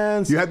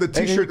fence. You had the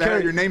T-shirt that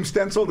had your name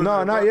stenciled.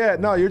 No, not yet.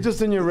 No, you're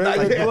just in your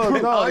regular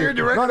clothes.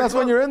 No, that's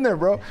when you're in there,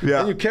 bro.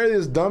 Yeah. And you carry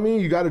this dummy.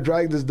 You got to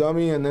drag this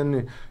dummy, and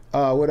then.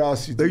 What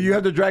else? You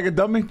have to drag a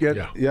dummy?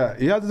 Yeah,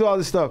 you have to do all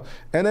this stuff.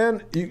 And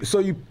then, you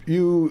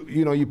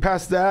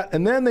pass that,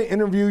 and then they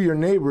interview your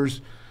neighbors.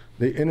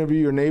 They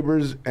interview your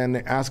neighbors, and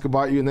they ask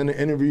about you, and then they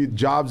interview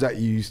jobs that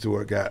you used to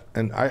work at.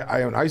 And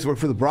I used to work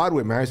for the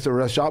Broadway, man. I used to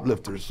arrest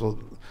shoplifters, so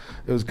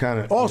it was kind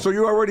of... Oh, so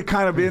you were already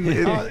kind of in...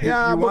 you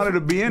wanted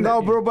to be in it.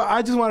 No, bro, but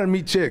I just wanted to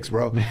meet chicks,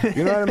 bro.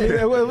 You know what I mean?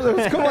 It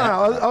was, come on,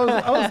 I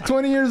was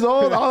 20 years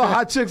old, all the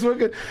hot chicks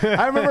working.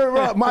 I remember,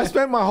 I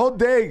spent my whole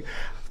day...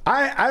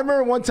 I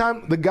remember one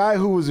time the guy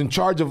who was in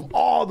charge of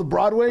all the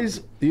Broadways,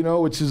 you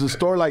know, which is a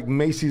store like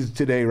Macy's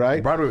today,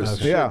 right? Broadway was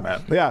shit,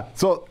 man. Yeah.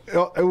 So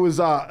it was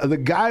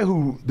the guy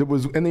that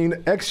was, and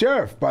the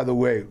ex-sheriff, by the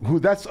way, who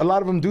that's a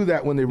lot of them do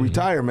that when they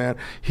retire, man.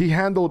 He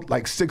handled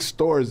like 6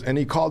 stores, and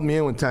he called me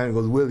in one time and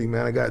goes, Willie,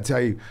 man, I got to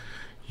tell you,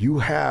 you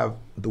have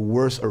the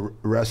worst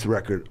arrest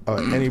record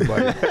of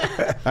anybody.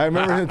 I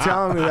remember him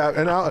telling me that,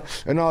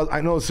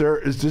 I know,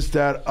 sir. It's just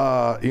that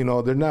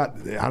they're not.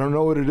 I don't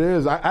know what it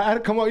is. I had to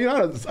come up. You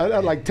know, I had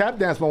to like tap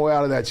dance my way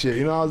out of that shit.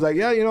 You know, I was like,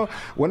 yeah, you know,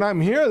 when I'm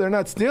here, they're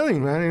not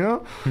stealing, man. You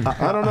know,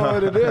 I don't know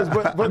what it is,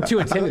 but I'm too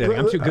intimidating.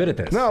 I'm too good at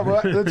this. No,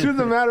 but the truth of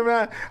the matter,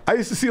 man, I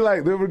used to see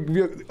like there would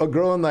be a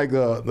girl in like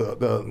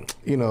the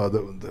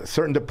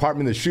certain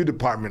department, the shoe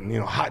department, you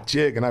know, hot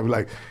chick, and I'd be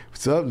like,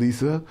 what's up,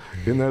 Lisa?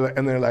 And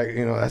they're like,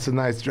 you know, that's a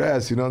nice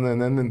dress. you know,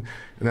 and then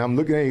I'm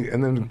looking at you,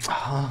 and then,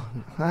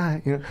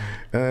 hi, you know,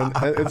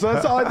 and so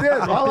that's all I did.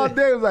 All I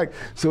did was like,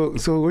 so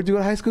where'd you go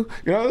to high school?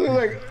 You know, it was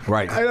like,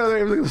 right. I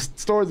know the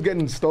store's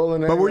getting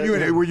stolen. But were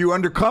you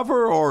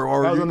undercover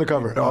or? I was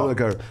undercover. I was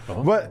undercover.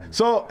 Oh. But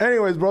so,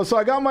 anyways, bro. So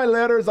I got my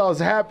letters. I was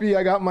happy.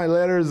 I got my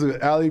letters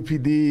with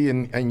LAPD,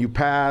 and you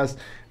passed,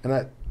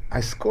 and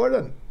I scored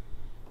an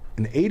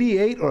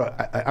 88 or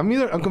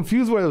I'm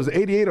confused whether it was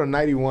 88 or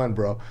 91,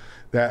 bro.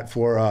 That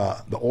for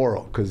the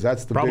oral, because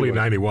that's the probably big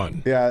one.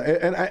 91. Yeah,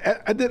 and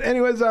I did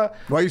anyways.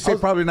 Why you say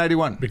probably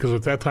 91? Because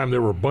at that time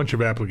there were a bunch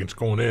of applicants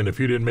going in. If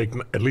you didn't make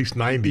at least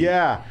 90,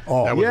 yeah,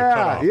 that was a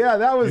cutoff. Yeah,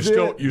 that was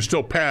it. You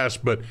still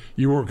passed, but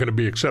you weren't going to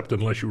be accepted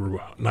unless you were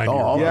 90.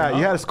 Yeah,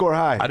 you had to score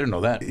high. I didn't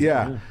know that.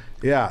 Yeah,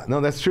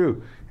 no, that's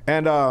true.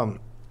 And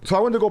so I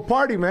went to go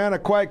party, man,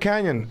 at Quiet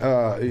Canyon.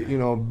 You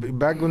know,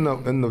 back in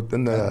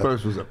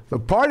the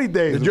party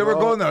days. Did you ever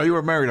go in there? You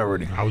were married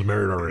already. I was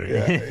married already.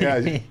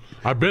 Yeah.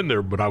 I've been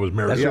there, but I was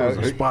married. That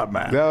was a spot,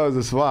 man. That was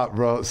a spot,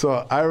 bro.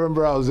 So I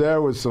remember I was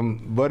there with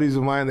some buddies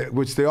of mine,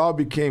 which they all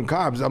became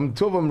cops. Two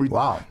of them.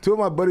 Two of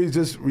my buddies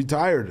just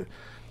retired.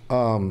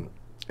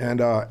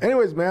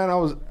 Anyways, man, I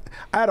was a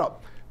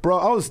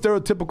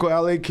stereotypical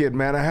LA kid,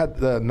 man. I had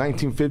the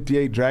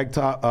 1958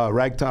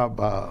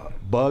 ragtop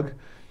bug.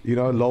 You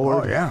know,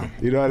 lowered. Oh yeah.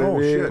 You know what I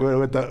mean? Shit.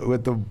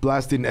 With the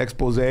blasting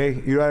expose.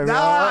 You know what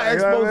I mean? Expose.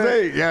 You know what I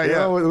mean? Yeah. You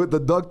know, with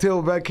the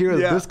ducktail back here,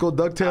 the disco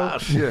ducktail.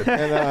 Shit.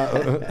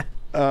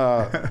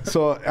 And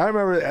so I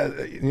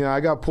remember, you know,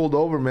 I got pulled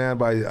over, man,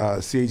 by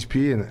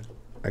CHP, and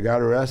I got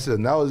arrested,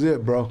 and that was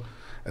it, bro.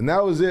 And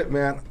that was it,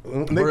 man.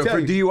 For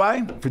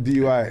DUI? For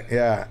DUI,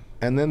 yeah.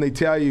 And then they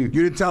tell you.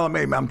 You didn't tell him,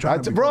 hey, man, I'm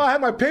trying to. Bro, I had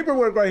my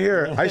paperwork right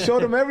here. I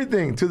showed him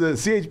everything to the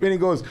CHP, and he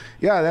goes,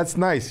 yeah, that's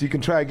nice. You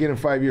can try again in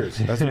 5 years.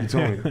 That's what he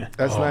told me.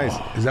 That's nice.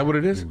 Is that what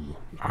it is?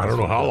 I don't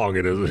know how long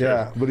it is.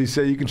 Yeah, but he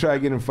said you can try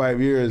again in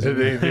 5 years.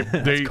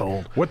 That's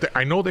cold.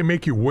 I know they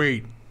make you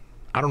wait.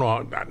 I don't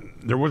know.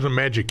 There was a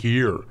magic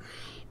year,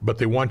 but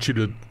they want you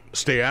to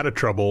stay out of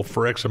trouble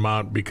for X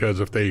amount,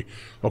 because if they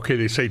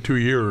say 2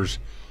 years,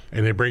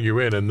 and they bring you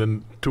in, and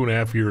then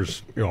 2.5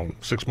 years,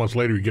 6 months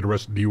later, you get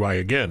arrested DUI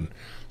again.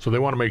 So they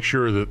want to make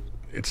sure that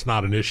it's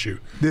not an issue,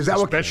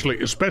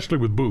 especially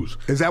with booze.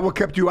 Is that what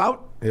kept you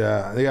out?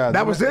 Yeah.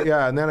 That was it?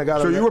 Yeah, and then I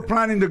got. So you were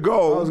planning to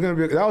go.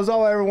 That was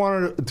all I ever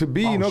wanted to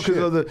be, because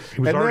of the. He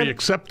was already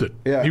accepted.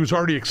 Yeah. He was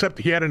already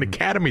accepted. He had an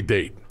academy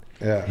date.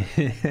 Yeah.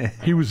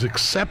 He was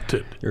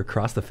accepted. You're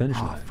across the finish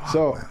line.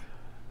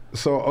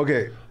 So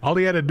okay. All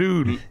he had to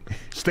do,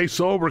 stay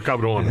sober,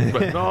 cabrón.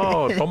 But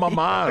no, toma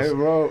más. Hey,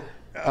 bro.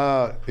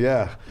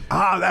 Yeah.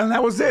 And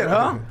that was it,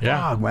 huh?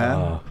 Yeah.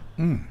 Man.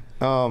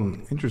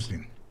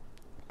 Interesting.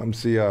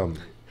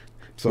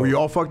 So were you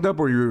all fucked up,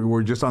 or you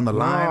were just on the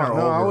line?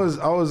 No, I was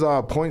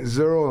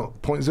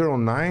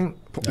 0.09.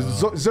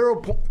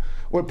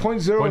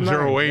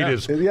 0.08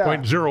 is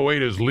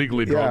 0.08 is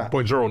legally drunk.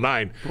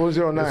 0.09.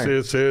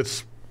 0.09.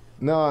 It's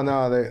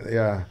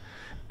yeah.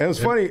 And it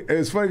was funny.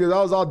 It's funny because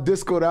I was all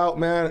discoed out,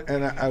 man,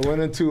 and I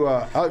went into.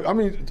 I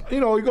mean,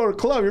 you go to the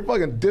club, you're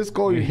fucking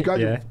disco. You got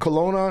your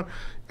cologne on.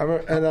 I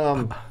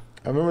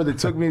remember they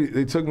took me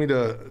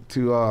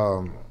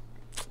to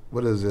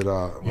what is it?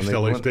 East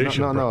LA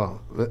Station.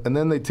 No. And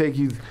then they take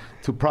you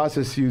to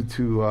process you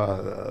to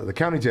the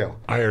county jail.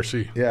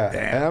 IRC. Yeah.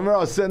 And I remember I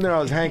was sitting there, I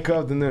was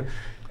handcuffed, and I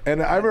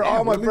remember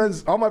all my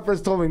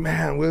friends told me,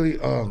 man, Willie,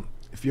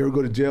 if you ever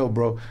go to jail,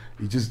 bro,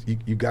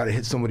 you gotta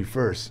hit somebody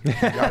first. You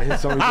gotta hit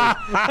somebody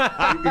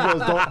first. He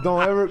goes,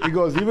 don't ever. He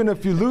goes, even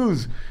if you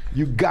lose,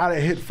 you gotta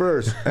hit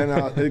first. And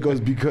it goes,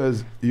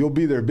 because you'll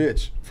be their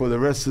bitch for the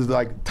rest of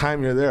the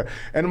time you're there.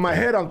 And in my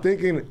head, I'm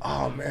thinking,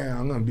 oh man,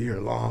 I'm gonna be here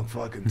a long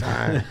fucking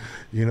time.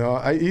 You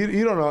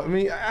don't know. I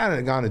mean, I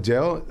hadn't gone to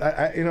jail.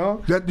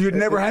 That you'd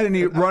never had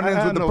any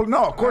run-ins with the police.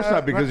 No, of course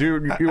not, because you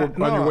were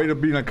on your way to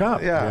being a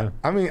cop. Yeah.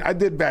 I mean, I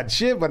did bad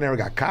shit, but I never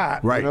got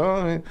caught. Right.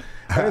 I mean,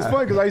 and it's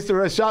funny because I used to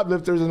arrest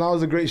shoplifters, and I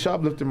was a great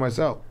shoplifter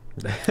myself.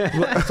 so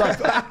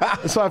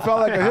I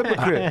felt like a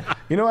hypocrite.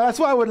 That's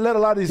why I would let a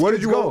lot of these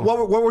kids go.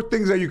 What were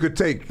things that you could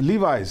take?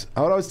 Levi's.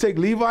 I would always take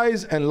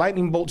Levi's and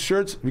Lightning Bolt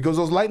shirts, because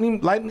those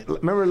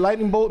remember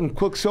Lightning Bolt and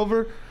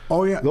Quicksilver?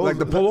 Oh yeah, like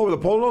the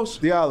polos?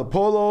 Yeah, the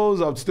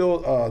polos. I would steal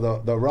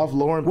the Ralph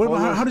Lauren polos.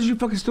 How did you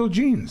fucking steal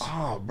jeans?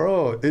 Oh,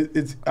 bro,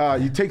 it's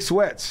you take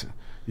sweats.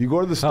 You go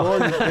to the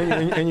store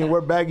and you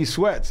wear baggy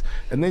sweats,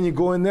 and then you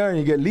go in there and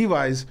you get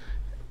Levi's,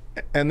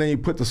 and then you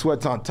put the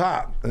sweats on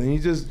top, and then you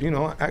just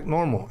act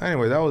normal.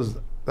 Anyway, that was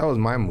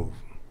my move.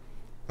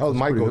 That was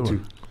my go-to.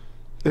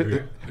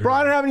 Bro,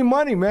 I didn't have any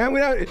money, man.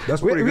 When you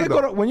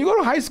go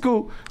to high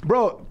school,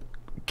 bro,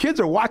 kids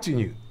are watching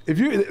you. If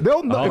you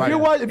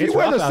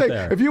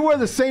wear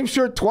the same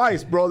shirt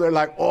twice, bro, they're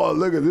like, oh,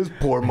 look at this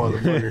poor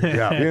motherfucker.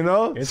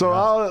 Yeah. So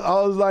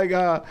I was like,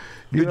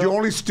 did you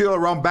only steal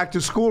around back to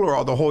school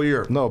or the whole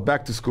year? No,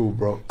 back to school,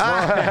 bro.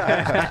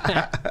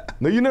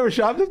 No, you never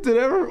shoplifted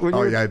ever?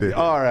 Yeah, I did.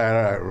 All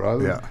right,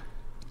 bro. Yeah.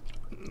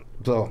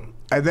 So.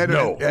 And then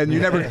and you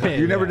never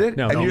did?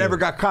 No, and you never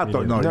got caught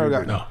though? No,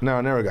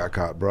 I never got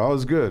caught, bro. I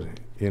was good,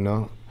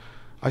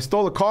 I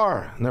stole a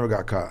car, never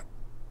got caught.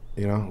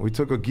 You know, we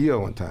took a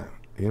Gil one time.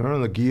 You know,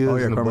 the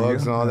Gils and the Carmen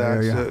bugs Gil? and all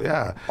that Yeah. shit.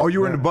 Yeah. Oh,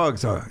 you were in the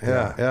bugs, huh?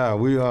 Yeah.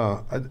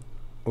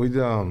 We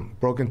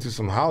broke into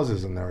some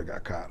houses and never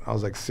got caught. I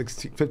was like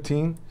 16,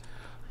 15.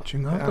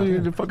 Chingato,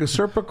 you the fucking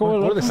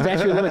Serpico. What are the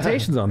statute of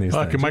limitations on these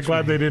Fuck, things? am I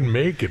glad they didn't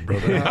make it,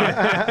 brother?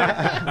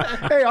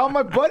 Hey, all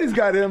my buddies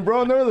got in,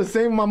 bro. And they were the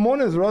same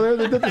mamones, bro.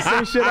 They did the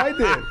same shit I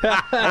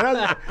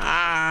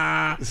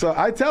did. So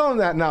I tell them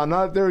that now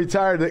that they're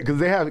retired, because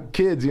they have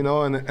kids, you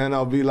know, and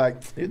I'll be like,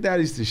 your dad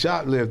used to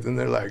shoplift. And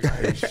they're like,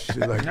 hey, shit,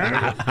 like,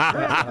 shut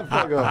the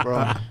fuck up,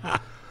 bro.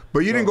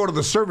 But you didn't go to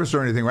the service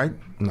or anything, right?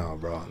 No,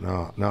 bro,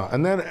 no.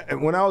 And then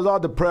when I was all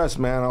depressed,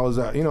 man, I was,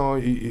 you know,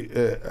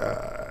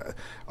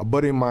 a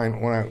buddy of mine,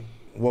 when I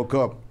woke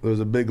up, there was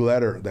a big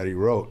letter that he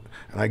wrote.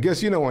 And I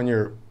guess, you know, when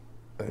you're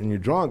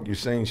drunk, you're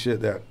saying shit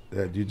that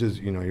you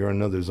just, you know, you're in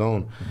another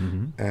zone.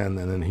 Mm-hmm. And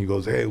then he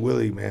goes, hey,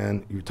 Willie,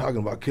 man, you're talking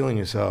about killing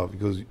yourself. He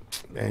goes,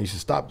 man, you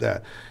should stop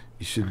that.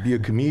 You should be a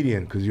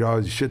comedian because you're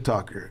always a shit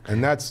talker.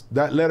 And that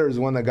letter is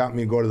the one that got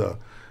me to go to the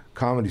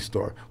Comedy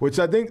Store, which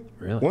I think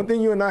one thing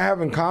you and I have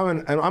in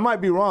common, and I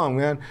might be wrong,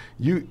 man.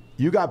 You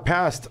got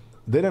passed.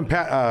 They didn't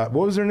pass.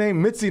 What was her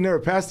name? Mitzi never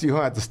passed you,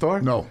 huh, at the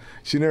store? No,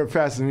 she never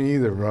passed me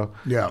either, bro.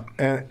 Yeah.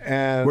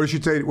 And what did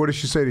she say? What did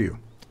she say to you?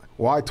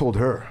 Well, I told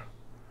her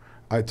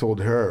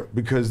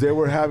because they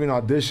were having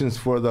auditions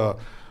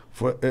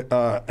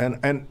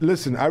and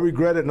listen, I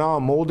regret it now.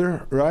 I'm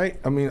older, right?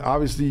 I mean,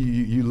 obviously,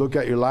 you look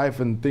at your life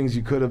and things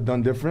you could have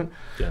done different.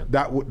 Yeah.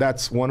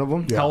 That's one of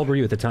them. How old were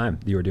you at the time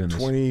you were doing this?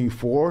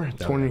 24,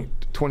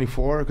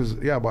 24, because,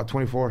 about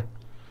 24.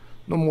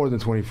 No more than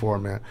 24,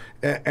 man.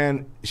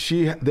 And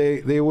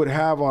they would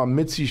have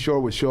Mitzi Shore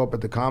would show up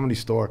at the Comedy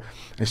Store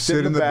and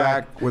sit in the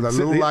back with a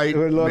little light,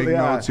 make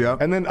notes,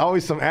 And then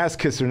always some ass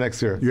kisser next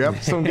to her.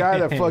 Yep. Some guy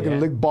that fucking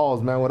licked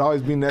balls, man, would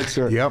always be next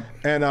to her. Yep.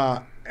 And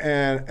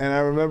I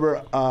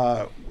remember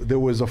there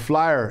was a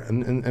flyer,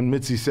 and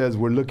Mitzi says,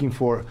 we're looking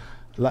for,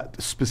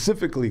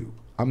 specifically,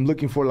 I'm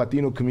looking for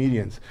Latino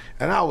comedians.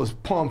 And I was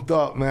pumped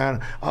up,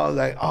 man. I was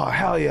like, oh,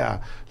 hell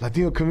yeah,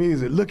 Latino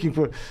comedians are looking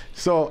for.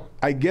 So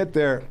I get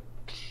there,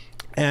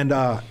 and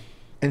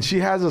she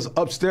has us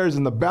upstairs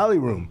in the belly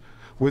room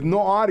with no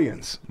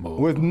audience.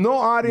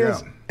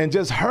 And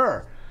just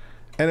her.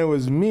 And it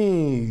was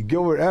me,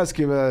 Gilbert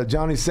Esquivel,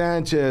 Johnny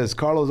Sanchez,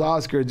 Carlos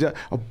Oscar,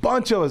 a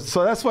bunch of us.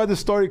 So that's why the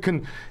story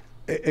can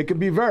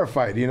be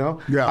verified, you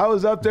know? Yeah. I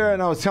was up there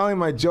and I was telling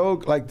my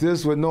joke like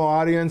this with no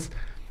audience.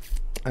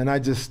 And I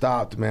just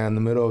stopped, man, in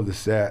the middle of the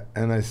set.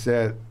 And I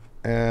said,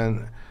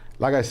 and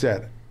like I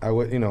said,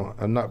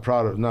 I'm not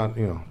proud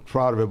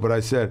of it, but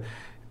I said,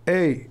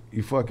 hey,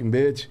 you fucking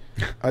bitch.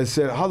 I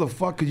said, how the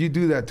fuck could you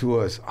do that to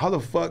us? How the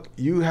fuck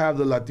you have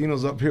the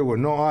Latinos up here with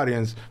no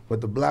audience,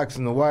 but the blacks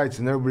and the whites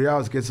and everybody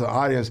else gets an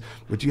audience,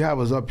 but you have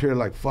us up here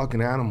like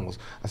fucking animals.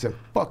 I said,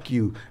 fuck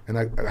you. And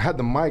I had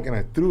the mic and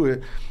I threw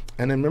it.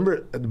 And then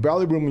remember, at the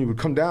belly room, you would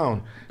come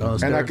down,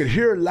 and I could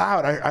hear her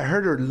loud. I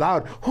heard her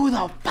loud, who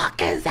the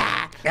fuck is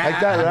that? Like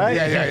that, right?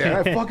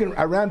 Yeah. And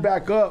I ran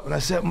back up, and I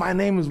said, my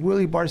name is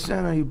Willie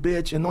Barcena, you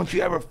bitch, and don't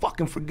you ever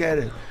fucking forget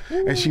it.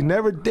 And she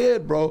never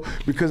did, bro,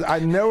 because I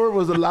never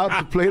was allowed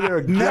to play there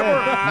again.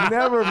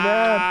 Never,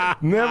 man.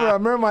 Never. I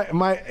remember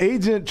my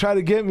agent tried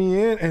to get me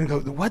in, and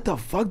go, what the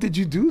fuck did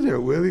you do there,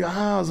 Willie? It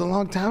was a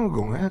long time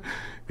ago, man.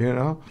 You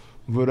know?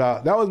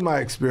 But that was my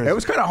experience. It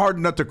was kind of hard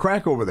nut to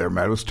crack over there,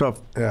 man. It was tough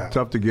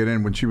to get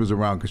in when she was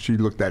around because she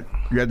looked at,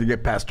 you had to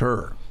get past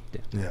her.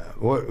 Yeah.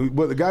 Well,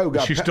 the guy who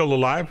got Is she still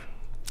alive?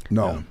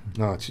 No.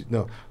 No.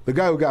 The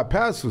guy who got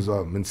past was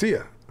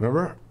Mencia.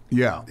 Remember?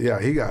 Yeah. Yeah,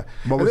 he got.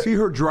 But was he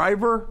her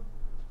driver?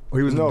 Or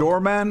he was the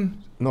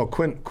doorman? No,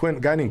 Quinn, a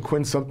guy named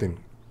Quinn something.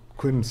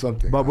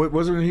 But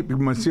wasn't he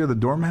Mencia the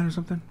doorman or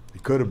something? He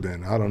could have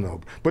been. I don't know.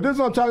 But this is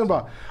what I'm talking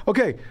about.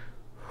 Okay.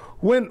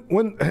 When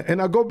and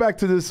I'll go back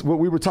to this what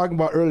we were talking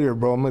about earlier,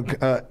 bro.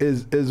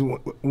 Is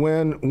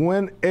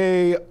when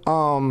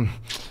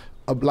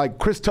like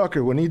Chris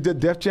Tucker when he did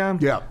Def Jam.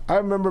 Yeah, I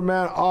remember,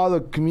 man. All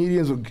the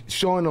comedians were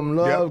showing him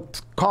love,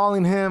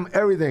 calling him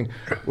everything.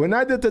 When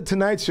I did the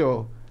Tonight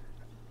Show,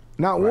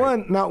 not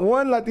one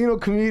Latino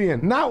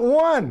comedian, not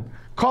one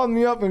called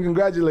me up and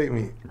congratulate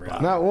me.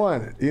 Right. Not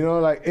one. You know,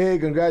 like, hey,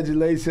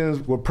 congratulations,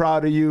 we're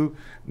proud of you.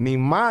 Ni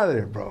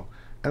madre, bro.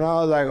 And I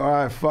was like, all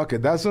right, fuck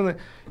it. That's when,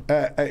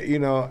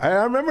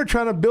 I remember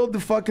trying to build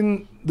the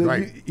fucking,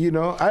 I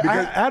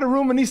had a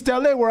room in East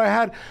LA where I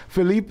had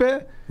Felipe.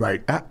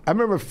 Right. I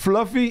remember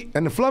Fluffy,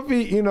 and the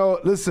Fluffy,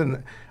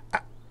 listen,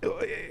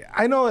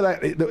 I know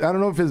that, I don't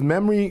know if his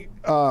memory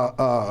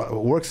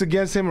works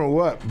against him or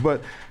what,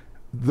 but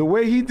the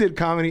way he did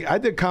comedy, I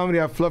did comedy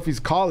at Fluffy's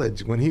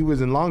college when he was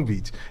in Long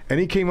Beach. And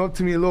he came up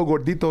to me, a little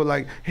gordito,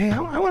 like, hey,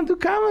 I want to do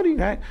comedy,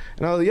 right?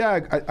 And I was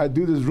like, I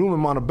do this room in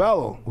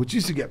Montebello, which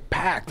used to get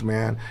packed,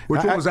 man.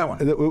 Which one was that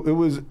one? It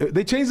was,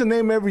 they changed the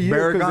name every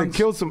year because they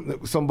killed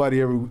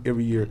somebody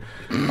every year.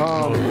 It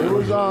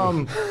was,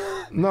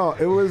 no,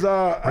 it was...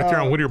 right there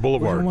on Whittier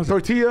Boulevard.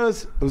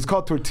 Tortillas. It was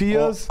called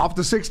Tortillas. Off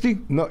the 60?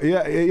 No,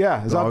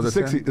 yeah. It's off the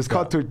 60. It's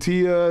called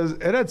Tortillas.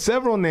 It had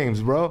several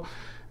names, bro.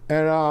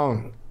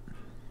 And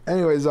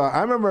anyways,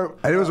 I remember.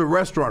 And it was a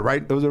restaurant,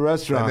 right? It was a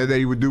restaurant. And then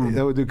they would do.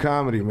 They would do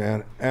comedy,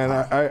 man. And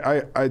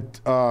I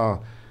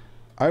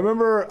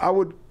remember I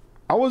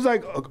was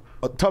like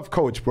a tough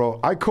coach, bro.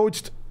 I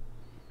coached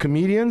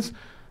comedians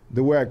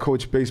the way I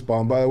coach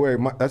baseball. And by the way,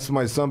 that's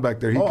my son back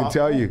there. He can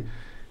tell you.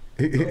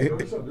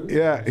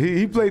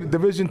 He played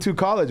Division II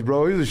college,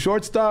 bro. He was a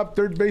shortstop,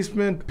 third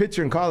baseman,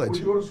 pitcher in college. Where'd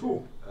you go to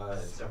school?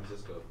 San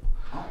Francisco.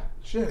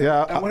 Shit.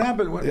 Yeah. And what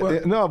happened?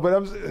 What?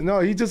 No,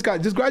 he just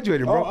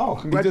graduated, bro. Oh,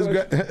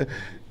 congratulations.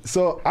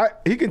 So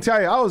he can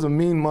tell you I was a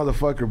mean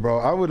motherfucker, bro.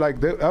 I would like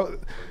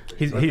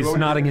He's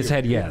nodding his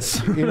head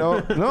yes. you know,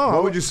 no.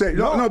 What would you say?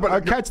 No, but I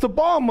catch the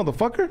ball,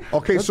 motherfucker.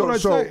 Okay, That's what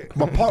I'd say.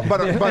 but part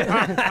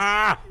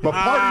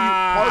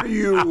of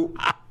you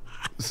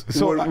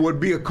would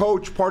be a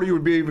coach. Part of you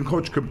would be even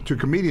coach to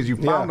comedians. You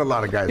found a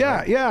lot of guys. Yeah,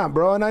 right? yeah,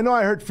 bro. And I know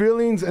I hurt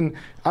feelings. And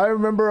I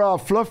remember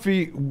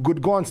Fluffy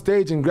would go on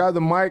stage and grab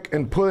the mic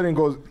and pull it and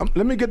goes,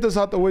 "Let me get this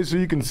out the way so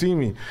you can see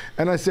me."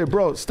 And I said,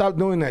 "Bro, stop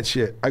doing that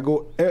shit." I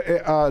go,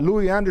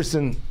 Louis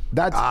Anderson,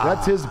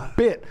 that's his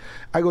bit.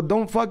 I go,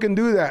 "Don't fucking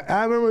do that."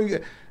 I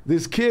remember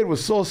this kid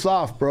was so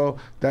soft, bro,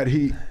 that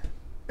it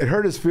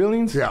hurt his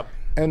feelings. Yeah.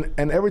 And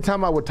every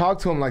time I would talk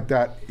to him like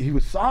that, he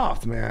was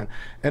soft, man.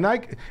 And I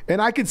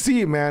could see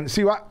it, man.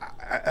 See,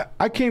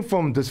 I came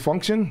from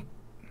dysfunction.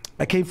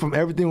 I came from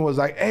everything was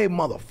like, "Hey,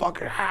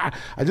 motherfucker!" I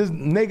just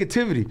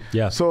negativity.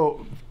 Yeah.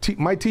 So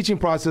my teaching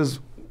process,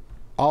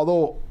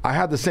 although I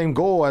had the same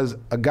goal as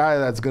a guy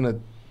that's gonna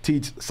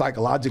teach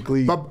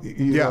psychologically,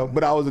 you know,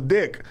 but I was a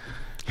dick.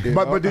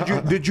 But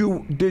did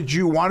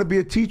you want to be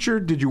a teacher?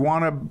 Did you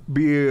want to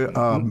be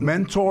a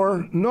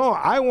mentor? No,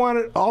 I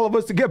wanted all of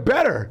us to get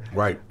better.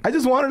 Right. I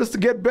just wanted us to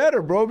get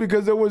better, bro,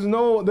 because there was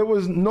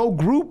no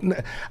group.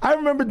 I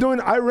remember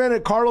I ran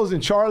at Carlos and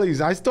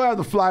Charlie's. I still have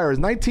the flyers,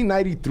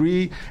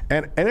 1993,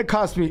 and it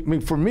cost me. I mean,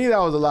 for me that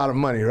was a lot of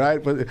money,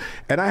 right?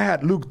 And I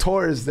had Luke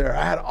Torres there.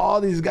 I had all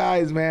these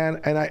guys,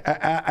 man, and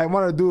I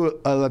wanted to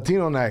do a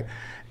Latino night,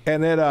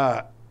 and then.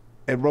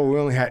 And bro, we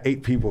only had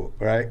 8 people,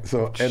 right?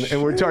 So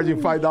and we're charging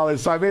 $5,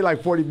 so I made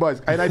like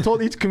 $40. And I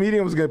told each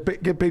comedian was gonna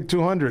get paid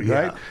 $200,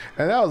 right?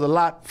 And that was a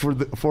lot for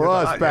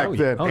us back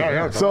then.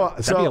 So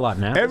that'd be a lot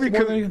now. I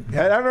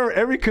remember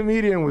every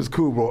comedian was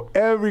cool, bro.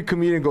 Every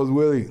comedian goes,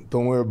 "Willie,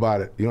 don't worry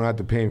about it. You don't have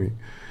to pay me."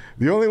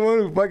 The only one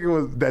who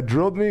fucking that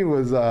drilled me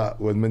was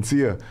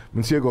Mencia.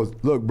 Mencia goes,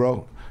 "Look,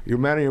 bro, you're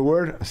a man of your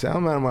word." I said,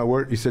 "I'm a man of my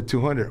word." He said,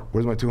 "200.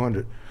 Where's my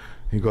 200?"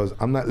 He goes,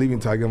 "I'm not leaving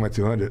until I get my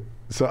 200.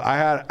 So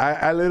I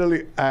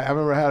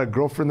remember I had a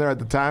girlfriend there at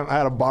the time. I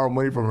had to borrow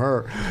money from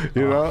her,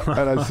 you know.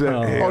 And I said,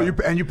 hey,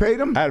 you paid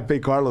him? I had to pay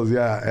Carlos.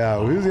 Yeah.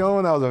 He was the only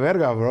one that was a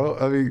verga, bro.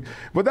 I mean,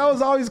 but that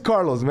was always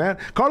Carlos, man.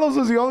 Carlos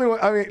was the only one.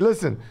 I mean,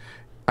 listen,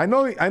 I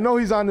know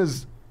he's on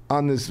this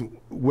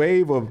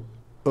wave of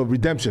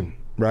redemption,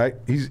 right?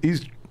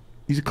 He's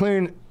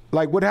clearing,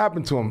 like, what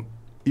happened to him.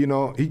 You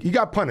know, he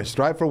got punished,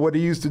 right, for what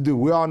he used to do.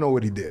 We all know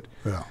what he did,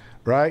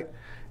 right?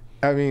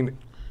 I mean.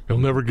 He'll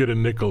never get a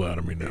nickel out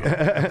of me now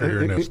after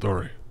hearing that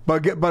story.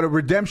 But a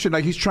redemption,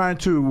 like he's trying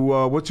to.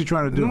 What's he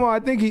trying to do? No, I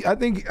think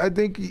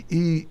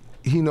he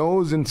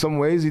knows in some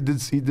ways he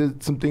did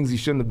some things he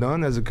shouldn't have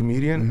done as a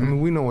comedian. I mean,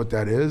 we know what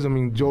that is. I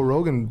mean, Joe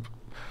Rogan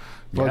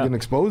fucking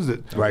exposed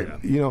it, right?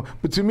 You know,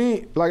 but to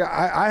me, like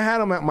I had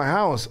him at my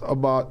house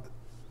about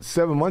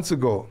 7 months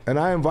ago, and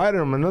I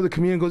invited him. Another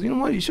comedian goes, "You know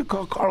what? You should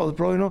call Carlos,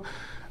 bro." You know,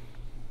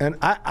 and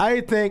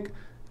I think.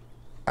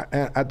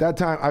 At that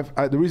time,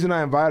 the reason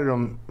I invited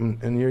him,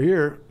 and you're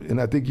here, and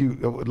I think you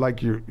would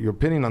like your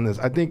opinion on this.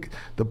 I think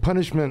the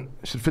punishment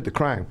should fit the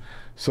crime.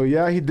 So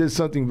yeah, he did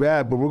something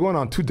bad, but we're going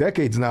on 2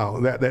 decades now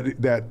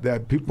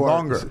that people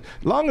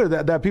longer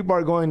that people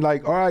are going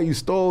like, all right, you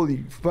stole,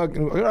 you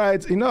fucking, all right,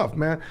 it's enough,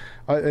 man.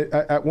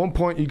 At one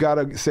point, you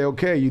gotta say,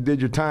 okay, you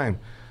did your time,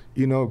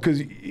 you know, because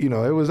you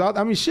know it was out.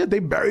 I mean, shit, they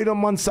buried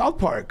him on South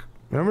Park.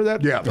 Remember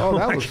that? Yeah. Oh,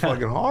 that was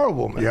fucking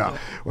horrible, man. Yeah.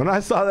 When I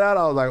saw that,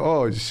 I was like,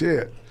 oh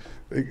shit.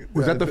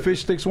 Was that the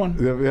fish sticks one?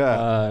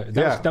 Yeah.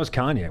 That was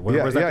Kanye. Was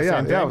that the same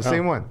thing? Yeah, it was the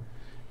same one.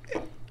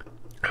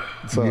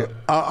 So,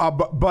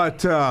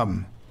 but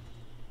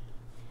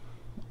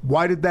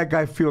why did that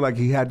guy feel like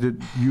he had to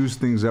use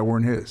things that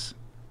weren't his?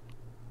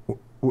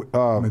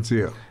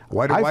 Mencia.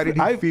 Why did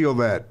he feel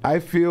that? I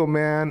feel,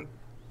 man,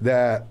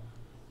 that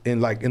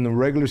in the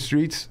regular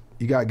streets,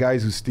 you got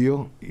guys who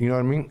steal. You know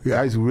what I mean? Yeah.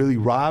 Guys who really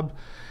rob,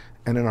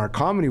 and in our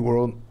comedy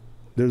world,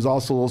 there's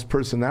also those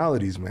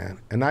personalities, man.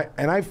 And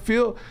I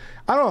feel.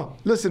 I don't know.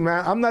 Listen,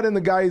 man, I'm not in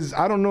the guys.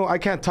 I don't know. I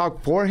can't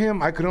talk for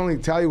him. I could only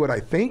tell you what I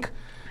think.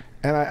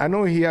 And I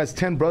know he has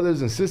 10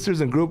 brothers and sisters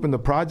and grew up in the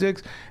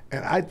projects.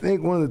 And I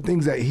think one of the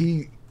things that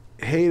he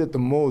hated the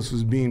most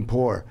was being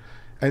poor.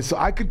 And so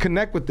I could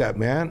connect with that,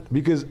 man,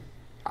 because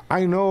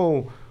I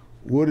know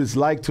what it's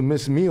like to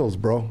miss meals,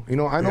 bro. You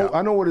know, I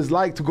know what it's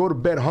like to go to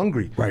bed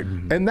hungry. Right.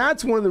 And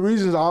that's one of the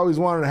reasons I always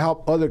wanted to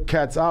help other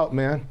cats out,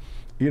 man.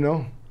 You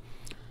know.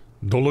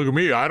 Don't look at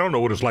me. I don't know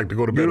what it's like to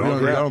go to bed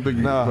hungry. I don't think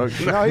you. No, no,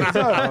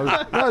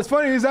 it's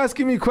funny. He's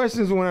asking me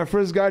questions when I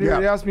first got here. Yeah.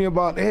 He asked me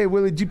about, hey,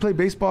 Willie, did you play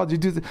baseball?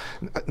 Did you do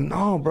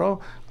No,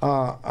 bro.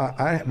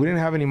 We didn't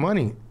have any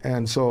money.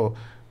 And so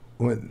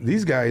when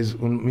these guys,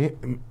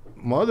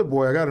 my other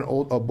boy, I got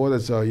a boy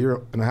that's a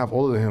year and a half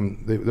older than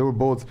him. They were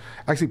both,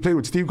 actually played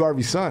with Steve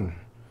Garvey's son.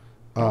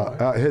 My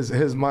Was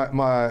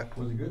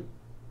he good?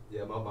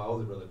 Yeah, my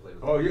older brother played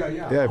with him. Oh yeah,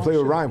 yeah. Yeah, he played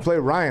with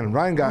Ryan.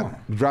 Ryan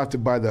got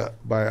drafted by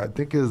I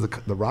think it was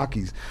the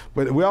Rockies.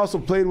 But we also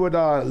played with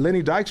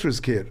Lenny Dykstra's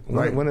kid.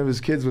 Right. One of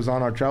his kids was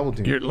on our travel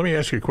team. Here, let me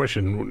ask you a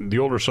question. The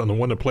older son, the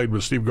one that played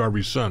with Steve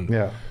Garvey's son.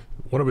 Yeah.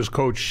 One of his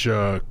coach,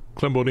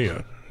 Clem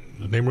Bonilla. Does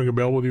the name ring a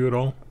bell with you at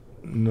all?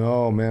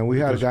 No, man. We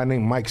had a guy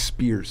named Mike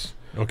Spears.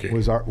 Okay.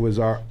 Was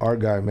our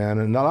guy, man.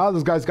 And a lot of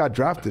those guys got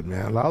drafted,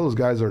 man. A lot of those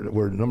guys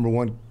were number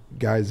one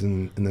guys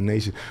in the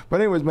nation.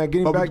 But anyways, man,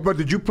 getting back. But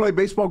did you play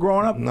baseball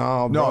growing up?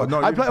 No, bro.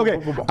 No. I play.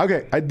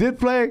 Okay. I did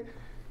play.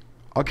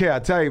 Okay,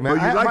 I'll tell you, man.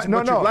 But you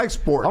like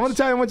sports. I'm gonna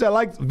tell you how much I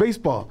liked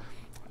baseball.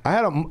 I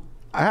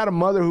had a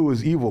mother who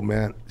was evil,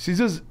 man. She's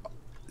just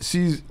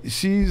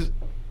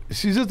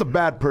a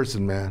bad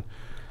person, man.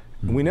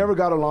 We never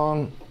got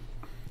along.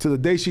 To the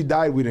day she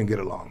died, we didn't get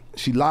along.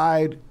 She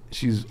lied.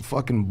 She's a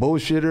fucking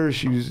bullshitter.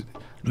 She was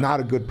not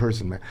a good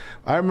person, man.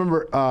 I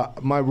remember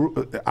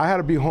I had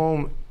to be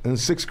home in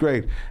 6th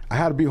grade. I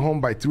had to be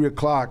home by 3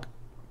 o'clock.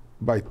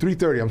 By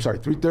 3:30,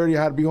 3:30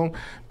 I had to be home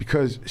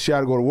because she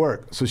had to go to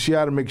work. So she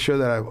had to make sure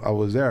that I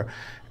was there.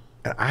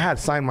 And I had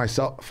signed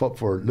myself up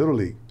for Little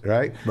League,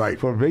 right? Right.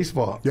 For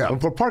baseball. Yeah.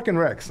 For Park and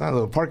Recs, not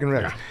Little, Park and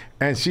Recs. Yeah.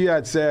 And she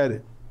had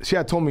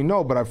told me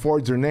no, but I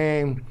forged her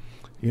name,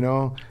 you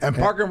know. And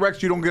Park and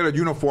Recs, you don't get a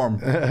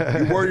uniform.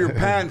 You wear your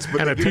pants,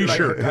 but And they a give you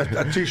T-shirt.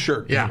 a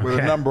T-shirt Yeah. with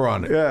a number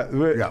on it. Yeah,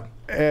 Yeah.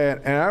 And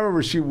I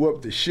remember she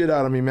whooped the shit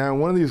out of me, man.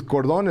 One of these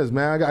cordones,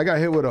 man. I got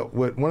hit with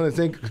one of the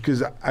things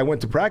because I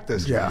went to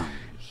practice. Yeah.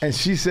 And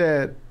she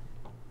said,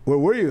 "Where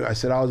were you?" I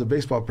said, "I was at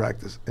baseball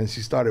practice." And she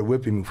started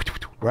whipping me,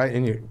 right?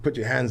 And you put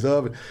your hands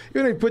up.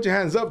 Even if you put your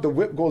hands up, the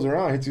whip goes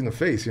around, hits you in the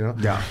face, you know.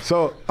 Yeah.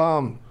 So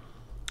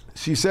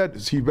she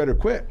said, "So you better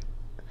quit."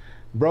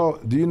 Bro,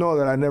 do you know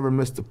that I never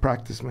missed a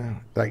practice, man?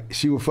 Like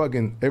she would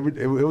fucking I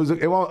was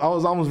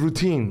almost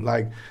routine,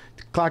 like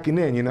clocking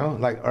in, you know,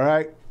 like all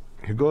right,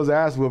 here goes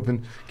ass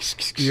whooping.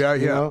 Yeah,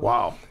 you yeah. know?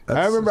 Wow.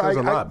 I remember That's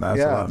a lot, man.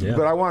 That's a lot. Yeah.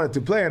 But I wanted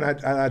to play, and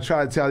I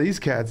tried to tell these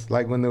cats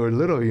like when they were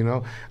little, you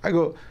know, I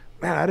go,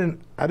 man,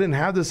 I didn't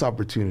have this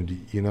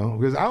opportunity, you know,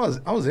 because I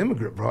was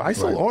immigrant, bro. I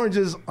sold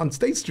oranges on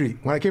State Street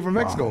when I came from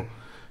Mexico. Wow.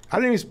 I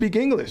didn't even speak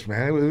English,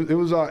 man.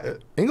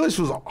 English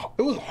was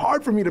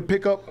hard for me to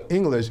pick up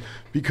English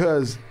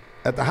because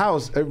at the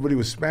house everybody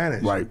was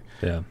Spanish. Right.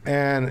 Yeah.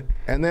 And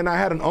then I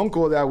had an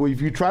uncle that if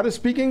you try to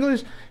speak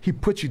English, he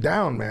put you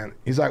down, man.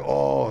 He's like,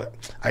 oh,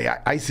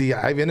 I see,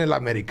 I viene el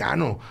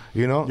americano,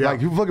 you know, Yeah.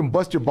 like he would fucking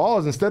bust your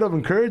balls instead of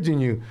encouraging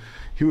you,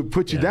 he would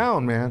put you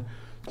down, man.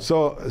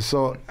 So,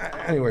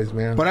 anyways,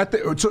 man. But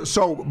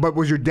but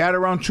was your dad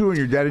around too, and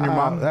your dad and your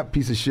mom? That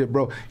piece of shit,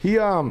 bro. He he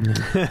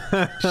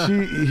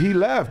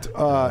left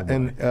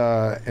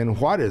in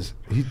Juarez.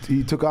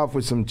 He took off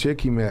with some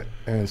chick he met,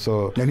 and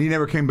so And he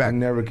never came back.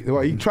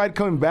 he tried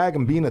coming back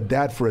and being a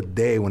dad for a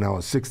day when I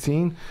was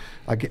 16.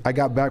 I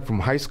got back from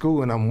high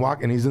school and I'm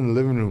walking. He's in the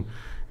living room,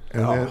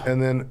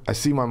 and then I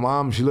see my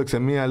mom. She looks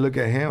at me. I look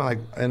at him.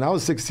 And I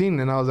was 16,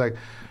 and I was like,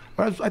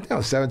 I think I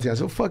was 17. I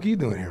said, "What the fuck are you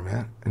doing here,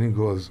 man?" And he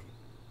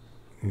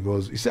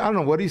said, I don't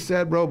know what he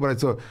said, bro, but I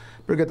said,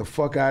 better get the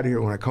fuck out of here.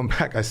 When I come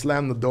back, I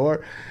slammed the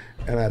door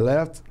and I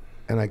left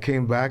and I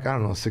came back, I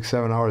don't know,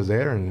 6-7 hours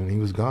later and he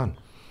was gone.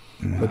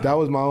 But that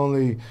was my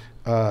only,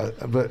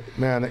 but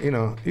man, you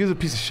know, he was a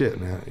piece of shit,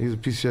 man. He was a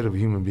piece of shit of a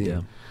human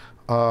being.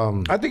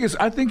 Yeah. I think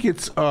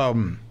it's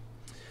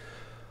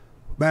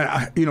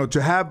man, you know,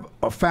 to have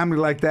a family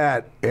like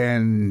that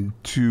and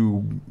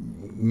to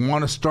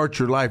want to start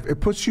your life, it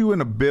puts you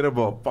in a bit of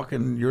a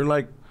fucking, you're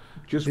like,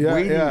 just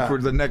waiting for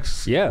the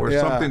next or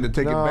something to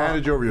take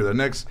advantage over you, the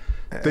next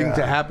thing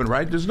to happen,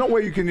 right? There's no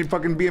way you can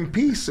fucking be in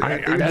peace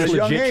at That's a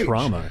young legit age.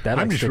 trauma.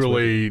 I'm just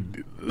really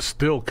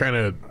still kind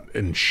of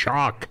in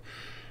shock.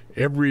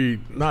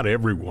 Not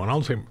everyone,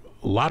 I'll say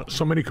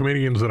so many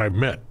comedians that I've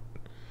met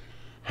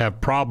have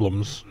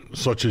problems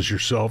such as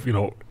yourself, you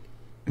know,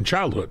 in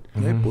childhood.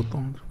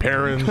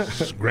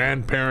 Parents,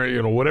 grandparents,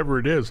 you know, whatever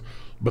it is,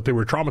 but they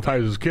were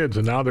traumatized as kids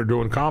and now they're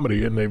doing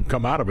comedy and they've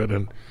come out of it.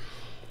 And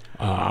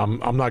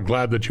I'm not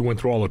glad that you went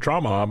through all the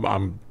trauma.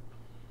 I'm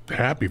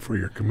happy for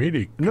your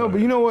comedic. No, but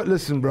you know what?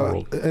 Listen,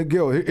 bro,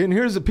 Gil. And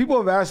here's the people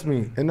have asked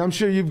me, and I'm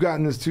sure you've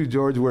gotten this too,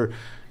 George. Where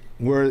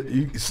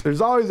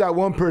there's always that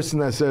one person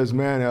that says,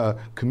 "Man,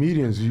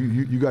 comedians,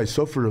 you guys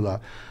suffer a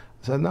lot."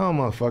 I said, "No,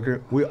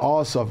 motherfucker. We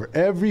all suffer.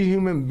 Every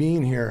human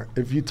being here.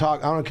 If you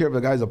talk, I don't care if the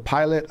guy's a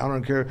pilot. I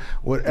don't care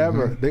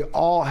whatever. They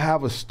all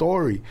have a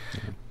story.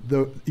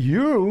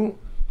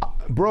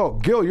 Bro,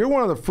 Gil, you're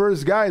one of the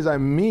first guys I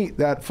meet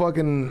that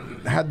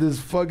fucking had this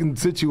fucking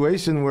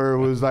situation where it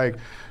was like,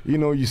 you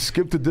know, you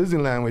skipped to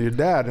Disneyland with your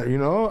dad, you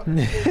know?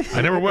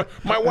 I never went.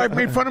 My wife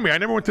made fun of me. I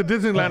never went to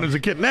Disneyland as a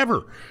kid.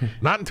 Never.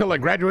 Not until I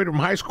graduated from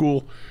high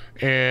school,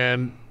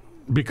 and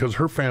because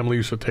her family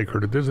used to take her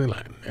to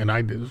Disneyland, and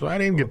I did. So I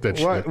didn't get that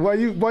shit.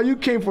 Why you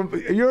came from,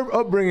 your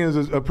upbringing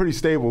is pretty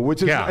stable,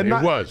 which is Yeah,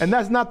 not, it was. and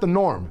that's not the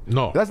norm.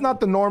 No. That's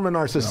not the norm in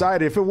our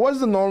society. If it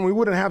was the norm, we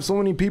wouldn't have so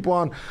many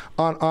people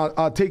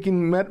on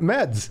taking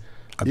meds.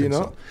 You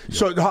know?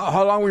 So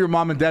how long were your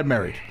mom and dad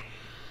married?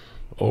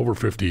 Over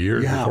 50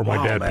 years Yeah, before my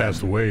wow, dad man.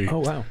 passed away. Oh,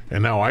 wow.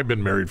 And now I've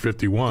been married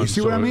 51. You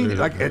see what I mean?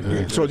 Like,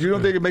 so you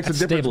don't think it makes a That's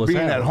difference stable as being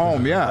hell. at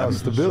home? Yeah,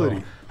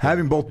 Stability. So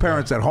having both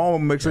parents at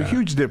home makes a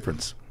huge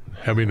difference.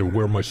 Having to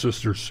wear my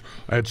sisters,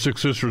 I had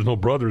 6 sisters, no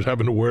brothers,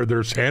 having to wear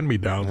their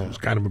hand-me-downs was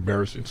kind of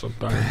embarrassing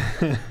sometimes.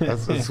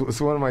 That's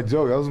one of my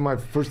jokes. That was my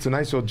first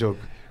Tonight Show joke.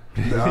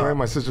 I was wearing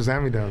my sister's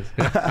hand-me-downs.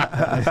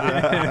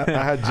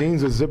 I had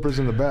jeans with zippers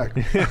in the back.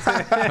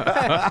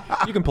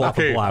 You can pull off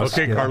a blouse.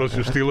 Okay, Yeah. Carlos,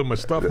 you're stealing my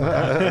stuff.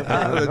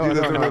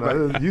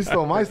 No. You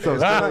stole my stuff.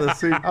 That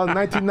was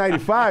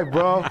 1995,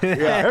 bro.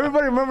 Yeah.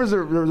 Everybody remembers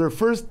their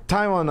first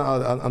time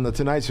on the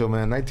Tonight Show,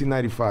 man.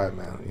 1995,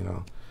 man. You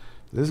know,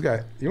 this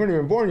guy. You weren't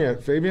even born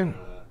yet, Fabian.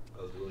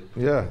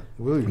 Yeah,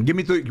 Willie.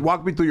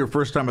 Walk me through your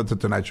first time at the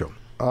Tonight Show.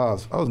 I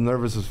was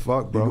nervous as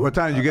fuck, bro. What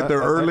time did you get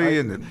there early?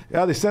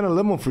 Yeah, they sent a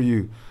limo for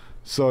you,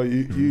 so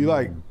you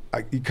like.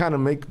 You kind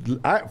of make,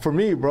 for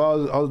me,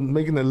 bro, I was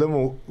making the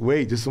limo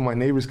wait just so my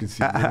neighbors could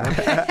see. You know, you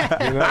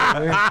know what I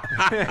mean?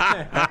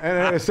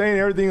 And saying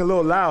everything a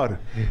little loud.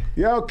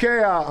 Yeah,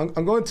 okay,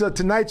 I'm going to a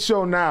Tonight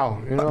Show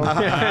now. You know,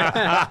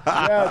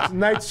 yeah,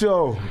 Tonight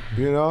Show.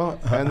 You know,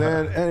 and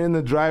then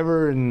the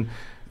driver and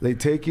they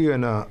take you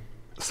and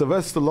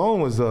Sylvester Stallone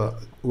was the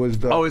is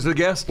the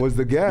guest? Was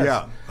the guest?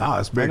 Yeah. Oh,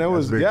 that's big. And it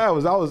was big. I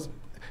was.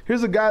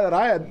 Here's a guy that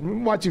I had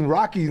watching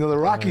Rocky, you know, the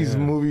Rockies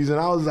movies, and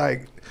I was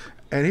like.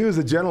 And he was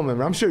a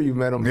gentleman. I'm sure you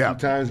met him a few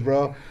times,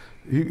 bro.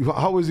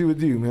 How was he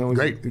with you, man?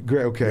 Great.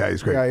 Great, okay. Yeah,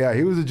 he's great. Yeah.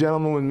 He was a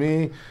gentleman with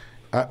me,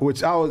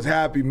 which I was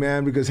happy,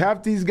 man, because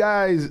half these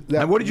guys...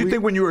 And what did you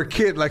think when you were a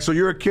kid? Like, so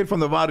you're a kid from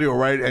the barrio,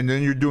 right? And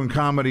then you're doing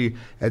comedy,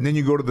 and then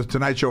you go to the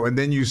Tonight Show, and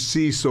then you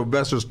see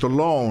Sylvester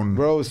Stallone.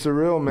 Bro, it's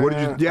surreal, man. What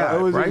did you... Yeah, it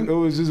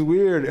was just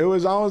weird. It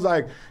was almost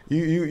like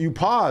you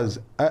pause.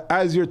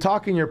 As you're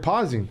talking, you're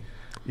pausing.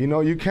 You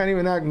know, you can't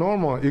even act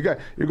normal. You're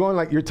going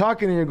like you're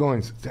talking and you're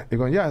going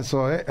yeah.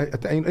 So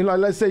you know,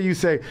 let's say you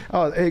say,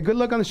 oh, hey, good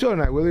luck on the show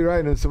tonight, Willie,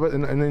 right? And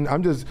then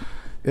I'm just,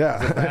 yeah.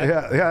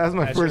 That's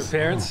my first.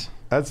 Your parents?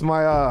 That's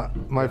my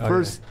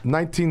first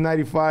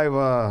 1995.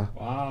 Wow.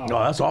 Oh,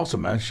 that's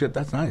awesome, man. Shit,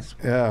 that's nice.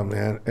 Yeah,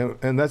 man,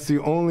 and that's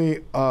the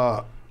only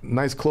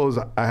nice clothes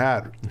I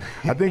had.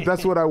 I think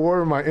that's what I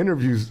wore in my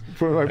interviews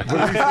for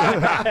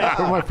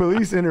my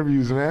police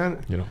interviews,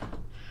 man.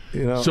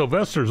 You know,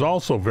 Sylvester's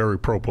also very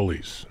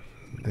pro-police.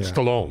 Yeah.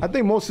 Stallone. I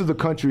think most of the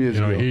country is.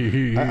 You know,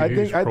 I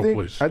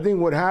think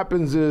what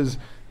happens is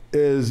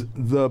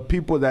the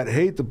people that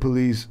hate the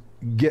police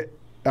get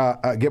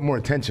more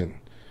attention.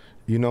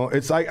 You know,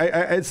 it's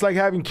like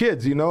having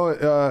kids. You know,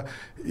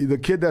 the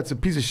kid that's a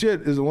piece of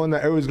shit is the one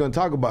that everyone's going to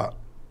talk about,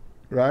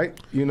 right?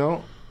 You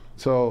know,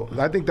 so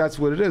I think that's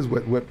what it is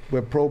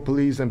with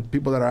pro-police and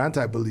people that are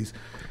anti-police.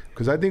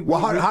 Because I think. Well,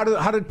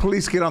 how did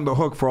police get on the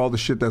hook for all the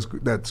shit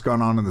that's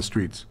gone on in the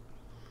streets?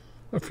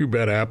 A few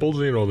bad apples,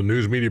 you know, the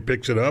news media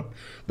picks it up,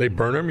 they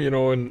burn them, you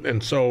know,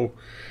 and so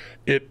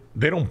they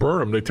don't burn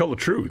them, they tell the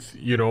truth,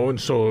 you know, and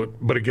so,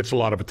 but it gets a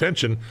lot of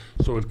attention,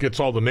 so it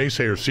gets all the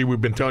naysayers, see, we've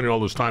been telling you all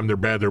this time they're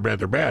bad,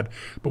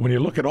 but when you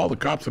look at all the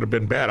cops that have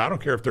been bad, I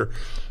don't care if they're,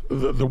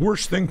 the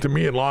worst thing to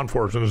me in law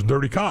enforcement is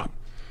dirty cop,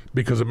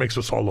 because it makes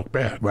us all look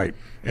bad. Right.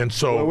 And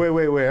so. Wait,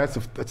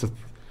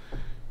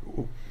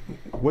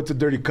 what's a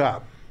dirty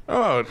cop?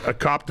 Oh, a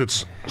cop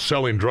that's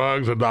selling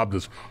drugs, a cop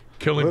that's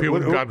killing people, a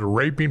cop that's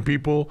raping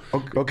people.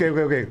 Okay.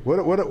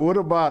 What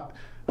about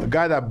a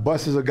guy that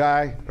busts a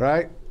guy,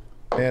 right?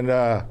 And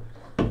a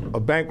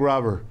bank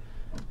robber,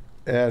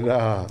 and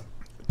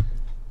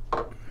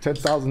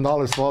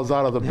 $10,000 falls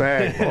out of the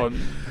bag.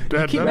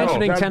 Keep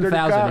mentioning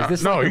 10,000. Is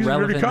this no, like he's a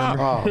dirty cop.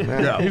 Oh,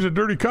 man. Yeah. He's a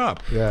dirty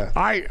cop. Yeah.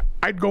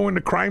 I'd go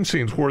into crime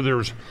scenes where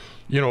there's,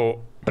 you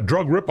know, a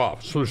drug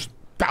ripoff. So there's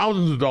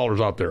thousands of dollars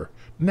out there.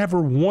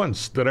 Never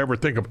once did I ever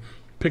think of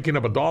picking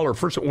up $1.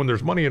 First, when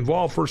there's money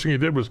involved, first thing he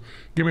did was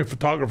give me a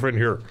photographer in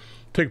here,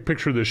 take a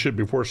picture of this shit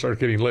before it starts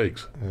getting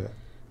legs. Yeah.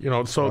 You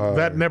know, so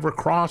that never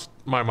crossed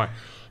my mind.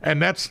 And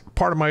that's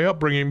part of my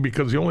upbringing,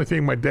 because the only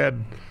thing my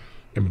dad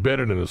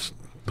embedded in us,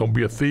 don't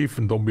be a thief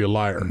and don't be a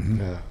liar.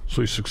 Yeah.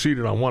 So he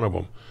succeeded on one of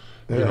them.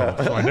 You know,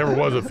 so I never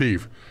was a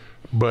thief.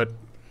 But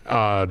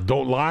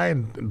don't lie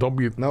and don't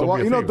be a thief.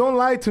 Don't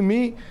lie to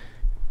me.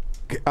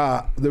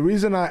 The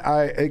reason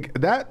I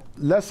that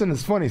lesson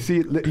is funny.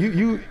 See,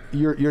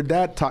 your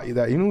dad taught you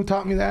that. You know who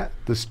taught me that?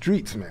 The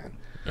streets, man.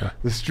 Yeah.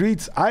 The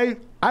streets. I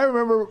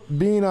remember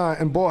being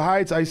in Boyle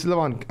Heights. I used to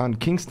live on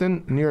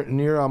Kingston near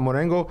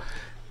Marengo,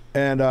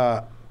 and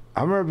I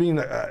remember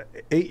being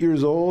 8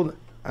 years old,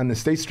 on the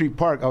State Street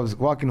Park. I was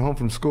walking home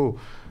from school.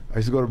 I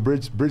used to go to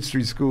Bridge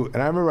Street School, and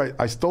I remember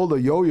I stole a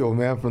yo-yo,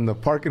 man, from the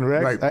park and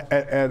rec. Right.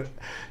 And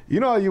you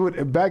know, you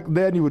would back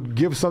then you would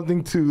give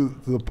something to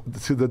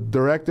the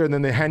director, and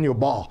then they hand you a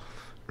ball,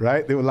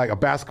 right? They were like a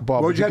basketball.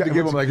 What would you have to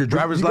give them, like your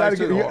driver's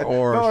license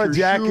or no, a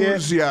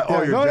jacket? Shoes? Yeah.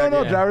 Oh, your jacket.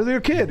 No, driver's. You're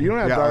a kid. You don't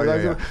have driver's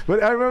license. Yeah.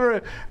 But I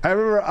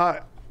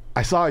remember.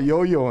 I saw a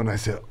yo-yo and I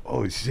said,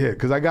 "Oh shit!"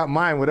 Because I got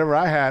mine, whatever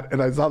I had,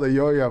 and I saw the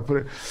yo-yo. I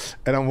put it,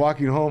 and I'm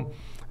walking home.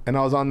 And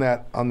I was on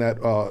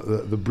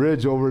the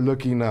bridge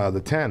overlooking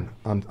the 10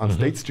 on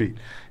State Street,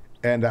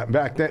 and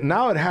back then,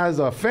 now it has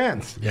a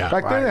fence. Yeah,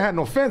 back then it had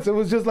no fence. It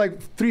was just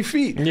like 3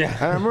 feet. Yeah.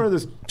 And I remember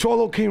this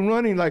cholo came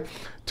running. Like,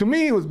 to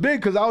me, it was big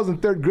because I was in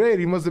 3rd grade.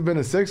 He must have been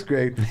in 6th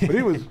grade, but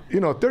he was,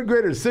 3rd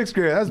grader to 6th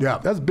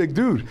grade. That's a big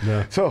dude.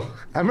 Yeah. So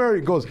I remember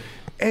he goes,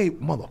 "Hey,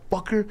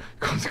 motherfucker,"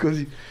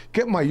 goes,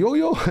 "Get my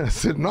yo-yo?" And I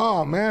said,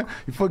 "Nah, man,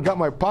 you fucking got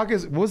my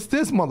pockets. What's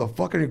this,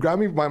 motherfucker?" And he grabbed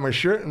me by my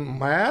shirt and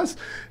my ass,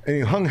 and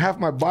he hung half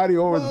my body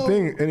over the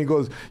thing, and he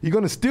goes, "You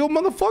gonna steal,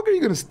 motherfucker?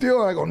 You gonna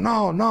steal?" And I go,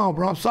 No,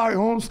 bro, I'm sorry,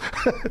 Holmes.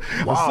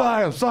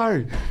 I'm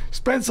sorry,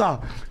 Spencer.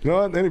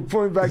 And then he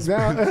put me back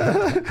down.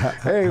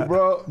 Hey,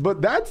 bro,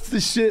 but that's the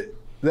shit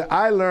that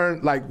I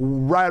learned, like,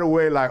 right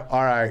away, like,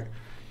 all right,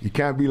 you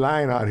can't be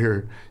lying out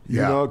here,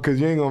 you know, because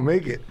you ain't gonna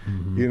make it,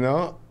 you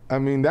know? I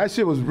mean, that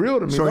shit was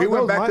real to me. So he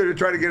went back there to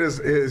try to get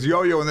his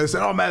yo-yo, and they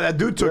said, "Oh man, that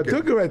dude took it."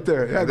 Took it right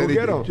there. Yeah, go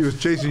get him. He was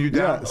chasing you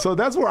down. Yeah, so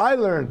that's where I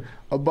learned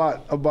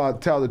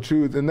about tell the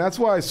truth, and that's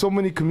why so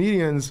many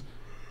comedians,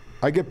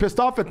 I get pissed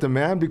off at them,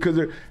 man, because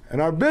in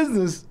our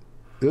business,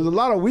 there's a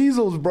lot of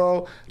weasels,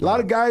 bro. A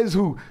lot of guys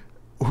who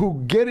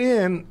get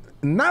in.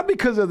 Not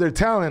because of their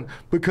talent,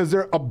 because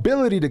their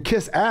ability to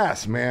kiss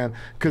ass, man.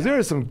 Because there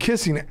is some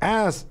kissing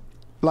ass,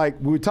 like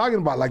we were talking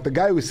about, like the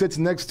guy who sits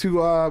next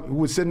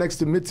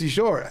to Mitzi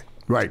Shore.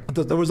 Right.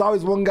 There was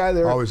always one guy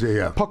there, always,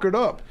 yeah, puckered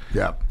up.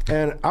 Yeah.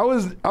 And I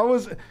was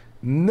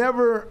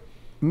never,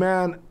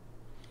 man,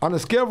 on a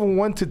scale from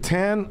 1 to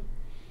 10,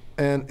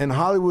 and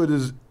Hollywood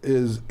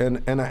is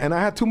and I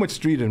had too much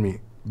street in me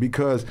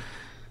because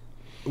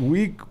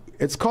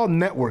it's called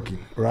networking,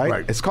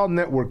 right? It's called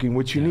networking,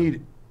 which you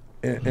need.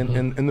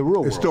 In the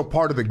real world. It's still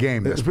part of the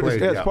game that's played.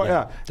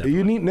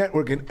 You need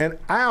networking. And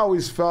I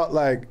always felt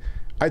like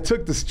I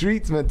took the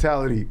streets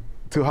mentality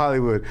to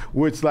Hollywood,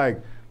 which,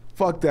 like,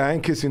 fuck that, I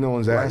ain't kissing no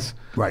one's ass.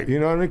 Right. You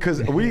know what I mean?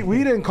 Because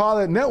we didn't call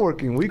it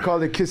networking, we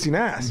called it kissing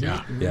ass.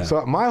 Yeah.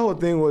 So my whole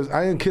thing was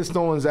I didn't kiss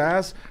no one's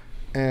ass,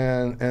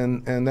 and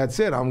that's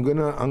it. I'm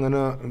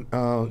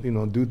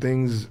gonna do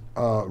things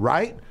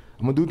right.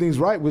 I'm gonna do things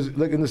right.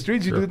 Like in the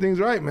streets, you do things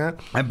right, man.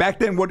 And back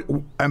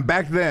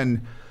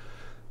then,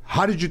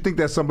 how did you think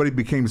that somebody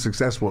became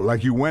successful?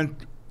 Like you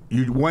went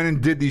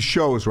and did these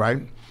shows,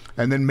 right?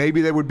 And then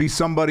maybe there would be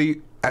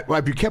somebody.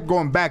 If you kept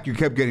going back, you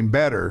kept getting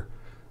better,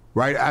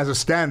 right? As a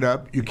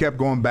stand-up, you kept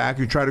going back.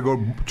 You try to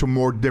go to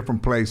more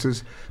different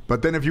places.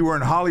 But then if you were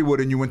in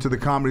Hollywood and you went to the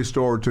Comedy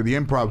Store or to the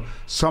Improv,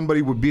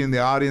 somebody would be in the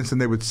audience and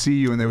they would see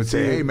you and they would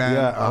say, "Hey,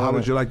 man, how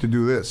would you like to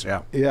do this?"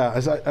 Yeah. Yeah.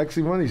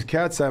 Actually, one of these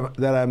cats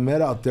that I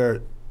met out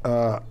there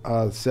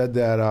said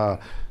that.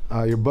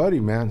 Your buddy,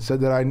 man,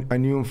 said that I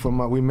knew him from,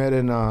 we met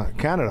in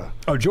Canada.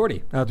 Oh,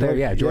 Jordy out there,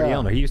 yeah, Jordy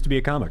Elmer. He used to be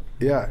a comic.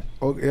 Yeah,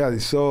 yeah.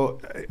 So,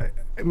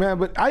 man,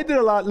 but I did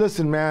a lot.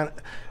 Listen, man,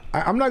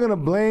 I'm not gonna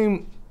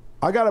blame.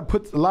 I gotta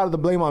put a lot of the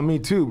blame on me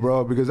too,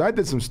 bro, because I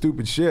did some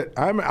stupid shit.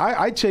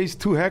 I chased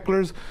 2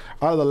 hecklers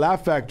out of the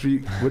Laugh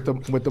Factory with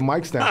the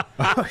mic stand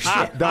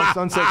down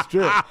Sunset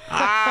Strip.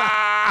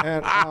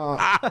 And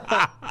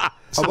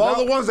of all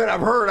the ones that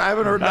I've heard, I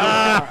haven't heard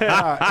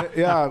that.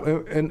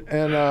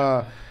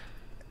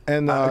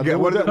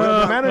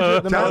 The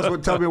manager.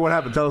 Tell me what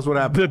happened. Tell us what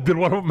happened. Did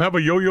one of them have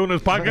a yo-yo in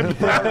his pocket? It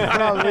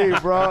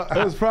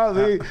was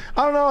probably,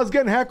 I don't know, I was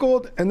getting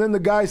heckled, and then the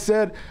guy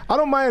said, "I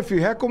don't mind if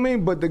you heckle me,"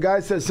 but the guy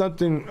said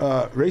something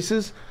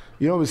racist,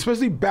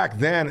 especially back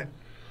then.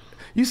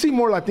 You see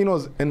more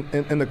Latinos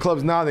in the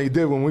clubs now than you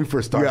did when we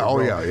first started.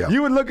 Yeah, yeah.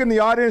 You would look in the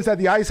audience at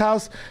the Ice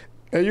House,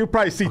 and you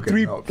probably see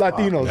 3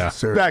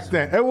 Latinos back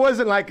then. It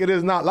wasn't like it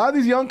is now. A lot of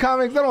these young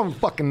comics, they don't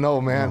fucking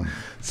know, man.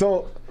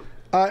 So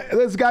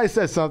this guy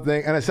said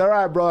something, and I said, "All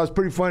right, bro, that's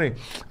pretty funny."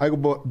 I go,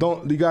 "But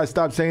don't you guys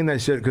stop saying that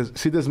shit, because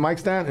see this mic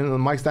stand, and the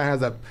mic stand has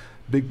that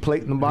big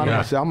plate in the bottom."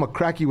 I said, "I'm gonna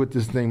crack you with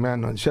this thing,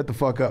 man. No, shut the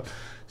fuck up."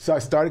 So I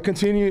started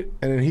continuing,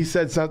 and then he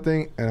said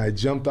something, and I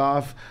jumped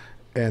off,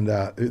 and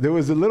there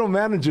was a little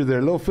manager there,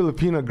 a little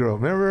Filipino girl.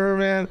 Remember her,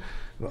 man?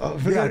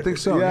 Yeah, I think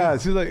so. Yeah,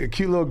 she's like a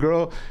cute little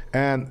girl,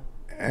 and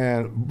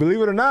believe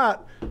it or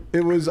not,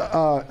 it was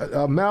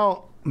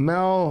Mel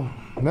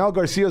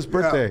Garcia's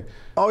birthday. Yeah.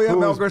 Oh yeah,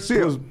 Mel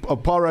Garcia. It was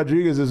Paul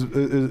Rodriguez is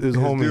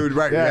homie. Dude,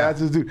 right? Yeah,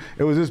 that's his dude.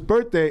 It was his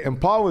birthday, and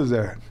Paul was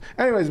there.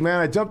 Anyways, man,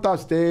 I jumped off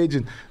stage,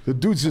 and the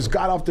dudes just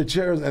got off their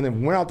chairs and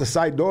then went out the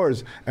side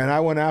doors, and I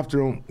went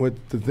after him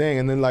with the thing,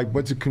 and then like a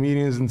bunch of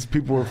comedians and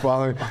people were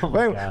following.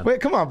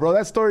 Wait, come on, bro,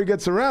 that story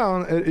gets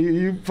around.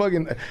 You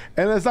fucking,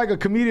 and it's like a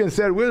comedian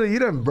said, "Willie, you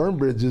didn't burn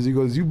bridges." He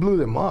goes, "You blew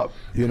them up,"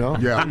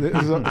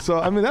 Yeah. So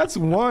I mean, that's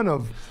one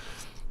of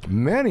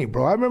Many,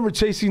 bro. I remember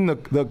chasing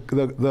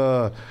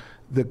the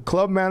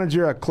club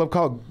manager at a club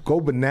called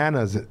Go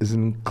Bananas. Is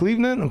in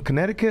Cleveland, in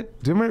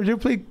Connecticut. Do you remember? Did you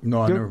play?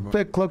 No, I did you never.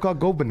 play a club called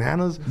Go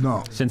Bananas?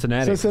 No.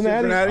 Cincinnati.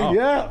 Cincinnati? Oh,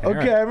 Yeah. Okay.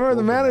 right. I remember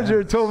the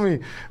manager told me.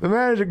 The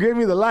manager gave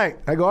me the light.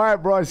 I go, all right,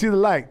 bro. I see the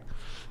light.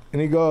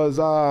 And he goes,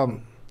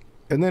 and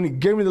then he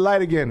gave me the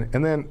light again.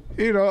 And then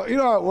you know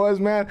how it was,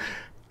 man.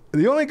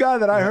 The only guy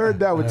that I heard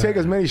that would take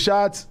as many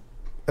shots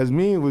as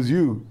me was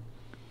you.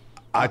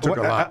 I took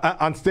a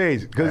lot. On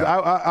stage, because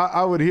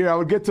I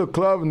would get to a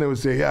club and they would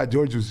say, yeah,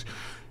 George was,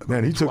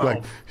 man, he took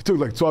like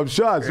 12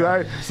 shots,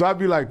 right? So I'd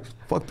be like,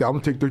 fuck that, I'm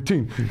gonna take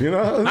 13, you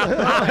know?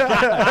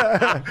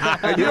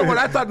 And you know what?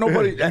 I thought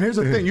nobody. And here's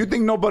the thing: you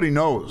think nobody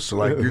knows.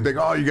 Like you think,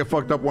 oh, you get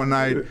fucked up one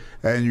night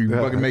and you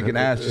fucking make an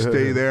ass to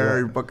stay there,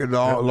 you fucking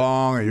all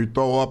long, and you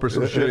throw up or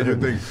some shit. And you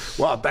think,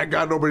 well, thank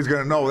God nobody's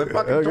gonna know. They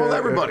fucking told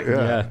everybody.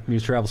 Yeah,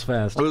 news travels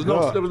fast. There was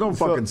no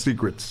fucking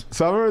secrets.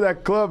 So I remember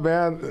that club,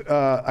 man.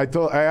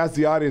 I asked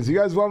the audience, you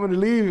guys want me to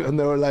leave? And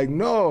they were like,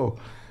 no.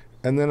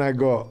 And then I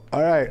go,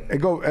 all right. I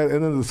go,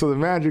 and then so the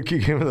manager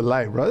gave me the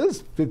light, bro. This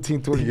is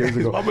 15, 20 years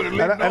ago.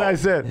 And I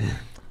said,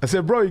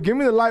 bro, you give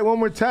me the light one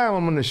more time,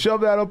 I'm gonna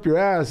shove that up your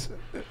ass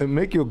and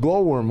make you a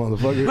glowworm,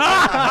 motherfucker.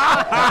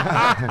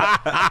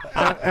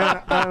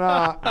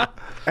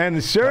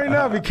 and sure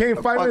enough, he came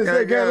 5 minutes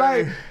later, get a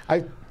light.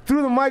 I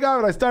threw the mic out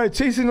and I started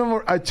chasing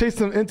him. I chased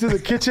him into the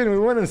kitchen and we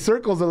went in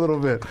circles a little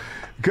bit.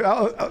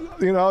 I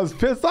was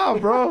pissed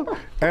off, bro.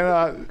 And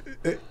I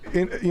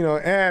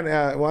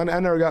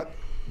never got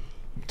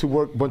to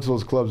work a bunch of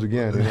those clubs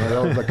again.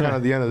 That was like kind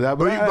of the end of that.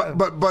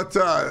 But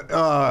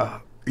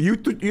you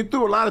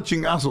threw a lot of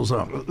chingazos,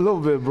 huh? A little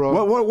bit,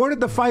 bro. Where did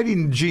the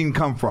fighting gene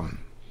come from?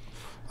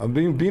 I'm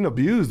being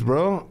abused,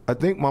 bro. I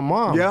think my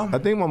mom. Yeah. I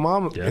think my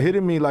mom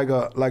hitting me like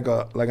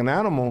an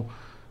animal.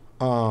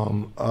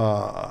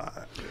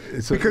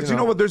 Because you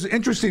know what? There's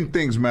interesting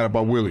things, man,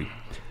 about Willie.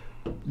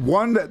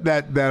 One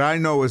that I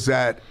know is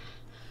that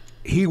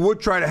he would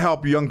try to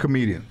help young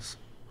comedians,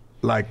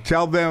 like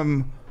tell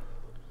them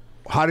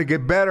how to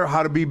get better,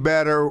 how to be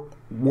better,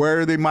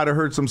 where they might have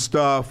heard some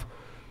stuff,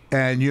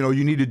 and you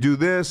need to do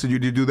this and you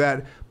need to do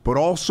that. But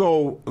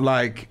also,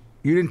 like,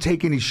 you didn't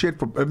take any shit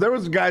from. If there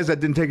was guys that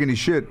didn't take any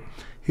shit,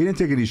 he didn't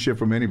take any shit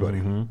from anybody.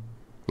 Mm-hmm.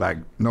 Like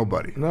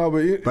nobody. No,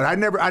 but I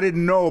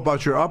didn't know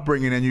about your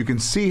upbringing, and you can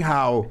see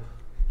how,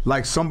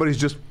 like, somebody's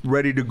just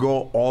ready to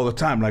go all the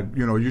time. Like,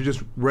 you're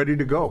just ready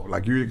to go.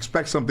 Like, you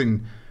expect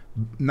something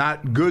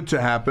not good to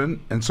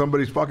happen, and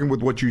somebody's fucking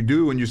with what you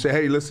do, and you say,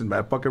 hey, listen,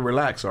 man, fucking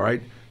relax, all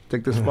right?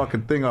 Take this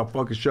fucking thing, I'll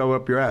fucking shove it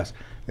up your ass.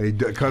 And he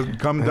does it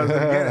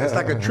again. It's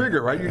like a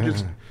trigger, right?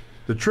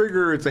 The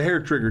trigger, it's a hair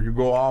trigger. You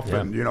go off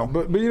and,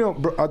 But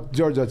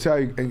George, I'll tell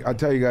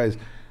you guys,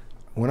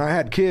 when I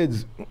had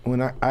kids,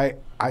 when I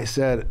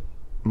said,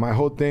 my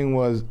whole thing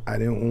was I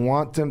didn't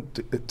want them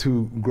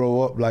to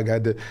grow up like I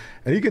did.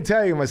 And he can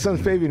tell you, my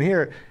son's Fabian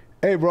here,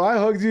 hey, bro, I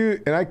hugged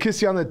you and I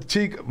kissed you on the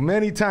cheek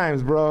many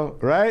times, bro,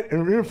 right?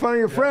 And in front of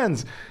your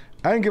friends.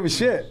 I didn't give a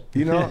shit,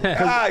 he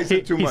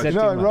said too much.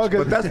 Bro,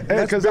 but that's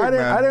because big,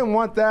 I didn't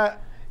want that.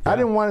 Yeah. I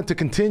didn't want it to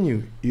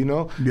continue,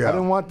 Yeah. I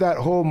didn't want that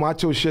whole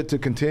macho shit to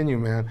continue,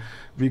 man.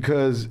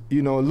 Because,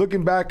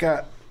 looking back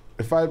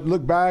if I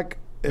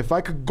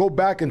could go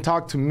back and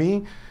talk to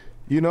me,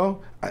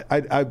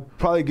 I'd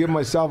probably give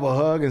myself a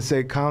hug and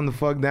say, calm the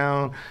fuck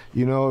down.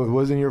 It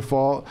wasn't your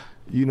fault.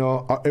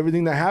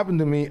 Everything that happened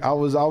to me, I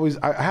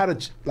had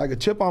a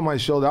chip on my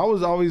shoulder. I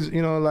was always,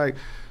 I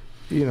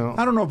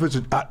don't know if it's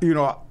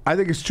I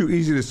think it's too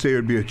easy to say it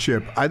would be a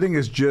chip. I think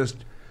it's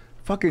just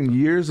fucking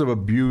years of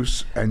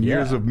abuse and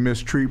years of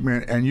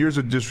mistreatment and years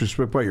of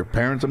disrespect by your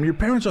parents. I mean, your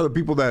parents are the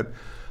people that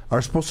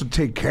are supposed to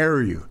take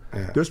care of you.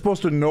 Yeah. They're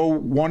supposed to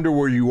wonder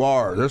where you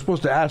are. They're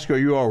supposed to ask you, are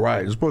you all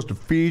right? They're supposed to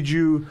feed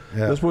you.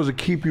 Yeah. They're supposed to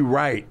keep you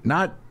right,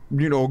 not,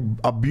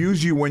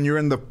 abuse you when you're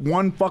in the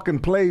one fucking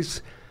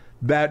place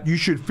that you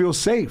should feel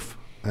safe.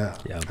 Yeah.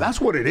 That's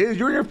what it is.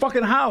 You're in your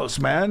fucking house,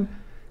 man.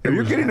 If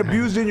you're getting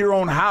abused in your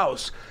own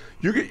house,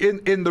 you're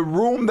in the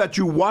room that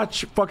you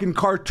watch fucking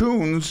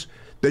cartoons,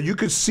 that you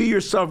could see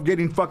yourself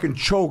getting fucking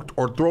choked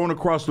or thrown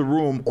across the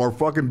room or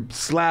fucking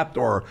slapped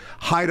or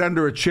hide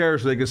under a chair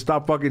so they can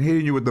stop fucking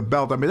hitting you with the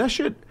belt. I mean, that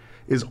shit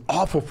is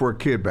awful for a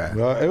kid, man.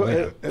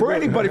 For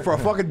anybody, for a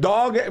fucking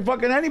dog,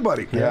 fucking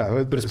anybody.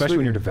 Yeah, but especially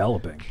when you're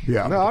developing.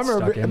 Yeah. No, I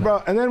remember,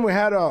 bro. And then we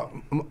had an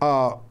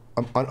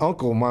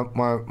uncle, my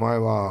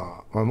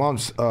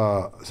mom's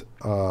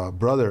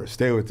brother,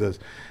 stay with us.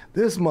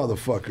 This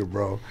motherfucker,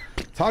 bro.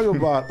 Talk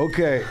about,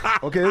 okay,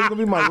 this is gonna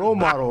be my role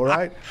model,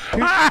 right?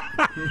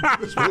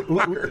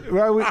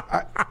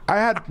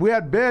 We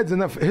had beds,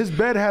 and his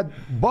bed had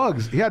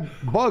bugs. He had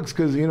bugs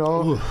because he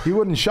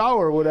wouldn't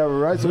shower or whatever,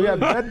 right? So he had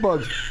bed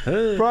bugs.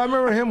 Bro, I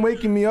remember him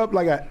waking me up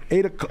like at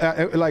 8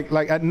 o'clock,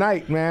 like at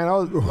night, man. I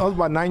was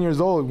about 9 years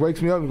old. He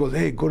wakes me up and goes,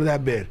 "Hey, go to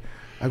that bed."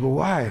 I go,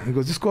 why? He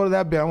goes, just go to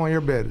that bed. I want your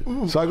bed.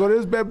 So I go to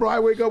this bed, bro. I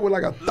wake up with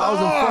like 1,000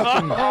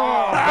 fucking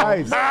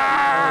bites.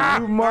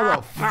 You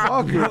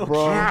motherfucker,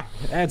 bro.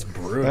 That's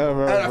brutal.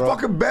 Yeah, And a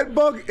fucking bed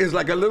bug is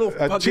like a little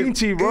fucking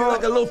chinchi, bro.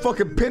 Like a little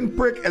fucking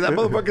pinprick, and that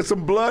motherfucker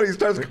some blood. He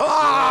starts.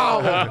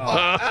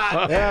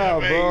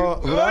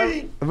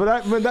 Yeah,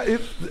 bro.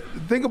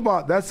 Think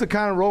about that's the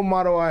kind of role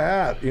model I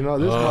had. You know,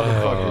 this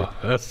motherfucker.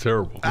 That's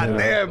terrible. God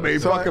damn, man.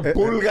 Fucking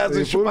pulgas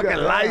and shit, fucking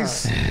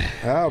lice.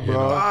 Yeah,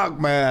 bro. Fuck,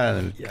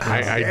 man.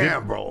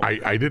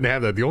 I didn't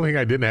have that. The only thing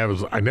I didn't have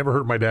is I never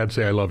heard my dad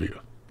say I love you.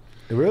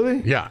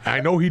 Really? Yeah, I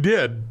know he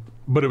did,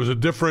 but it was a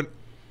different,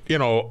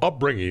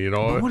 upbringing. It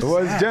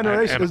was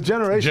generation. It's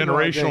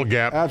generational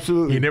gap.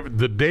 Absolutely. He never.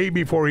 The day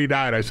before he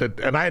died, I said,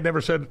 and I had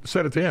never said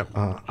it to him.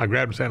 I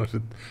grabbed his hand. I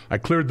said, I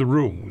cleared the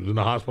room. He was in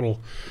the hospital,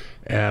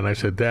 and I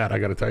said, Dad, I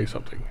got to tell you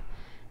something.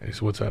 And he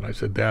said, what's that? And I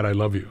said, Dad, I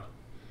love you.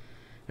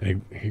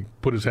 And he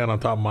put his hand on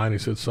top of mine. He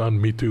said, Son,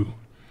 me too.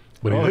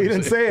 But he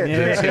didn't say it. He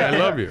didn't say I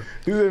love you.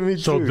 He said, me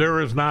too. So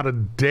there is not a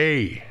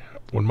day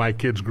when my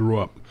kids grew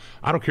up.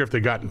 I don't care if they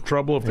got in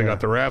trouble, if they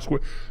got their ass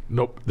whipped.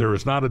 Nope. There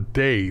is not a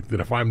day that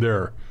if I'm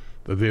there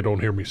that they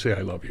don't hear me say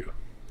I love you.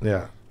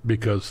 Yeah.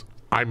 Because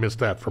I missed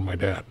that from my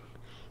dad.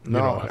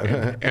 No.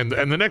 And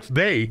the next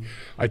day,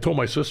 I told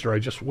my sister, I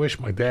just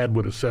wish my dad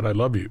would have said I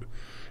love you.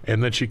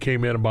 And then she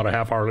came in about a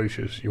half hour later.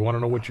 She says, you want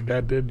to know what your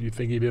dad did? You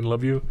think he didn't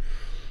love you?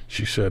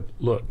 She said,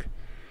 look,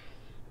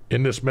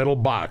 in this metal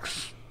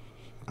box,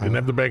 didn't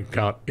have the bank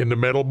account, in the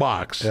metal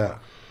box,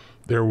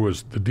 there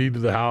was the deed to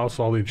the house,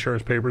 all the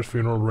insurance papers,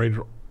 funeral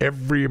arrangement,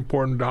 every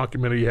important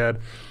document he had,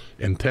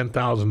 and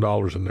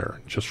 $10,000 in there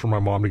just for my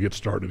mom to get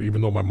started.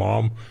 Even though my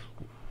mom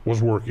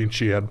was working,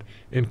 she had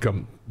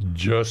income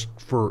just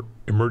for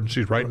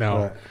emergencies right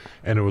now,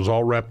 and it was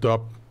all wrapped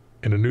up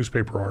in a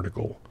newspaper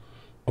article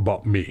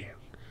about me,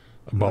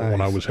 about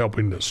when I was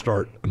helping to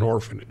start an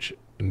orphanage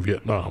in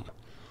Vietnam.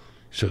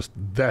 He says,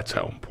 that's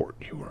how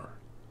important you are.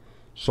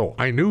 So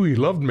I knew he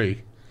loved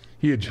me.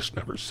 He had just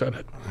never said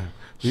it.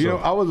 You know,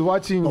 I was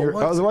watching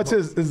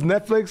his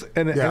Netflix,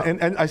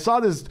 and I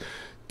saw this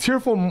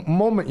tearful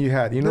moment you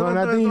had. You know, and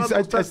I think What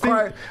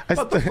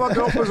the fuck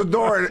opens a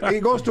door? And he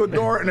goes to a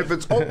door, and if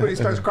it's open, he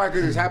starts crying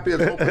because he's happy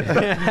it's open.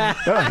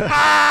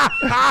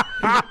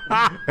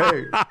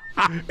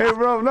 Hey,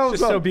 bro, no,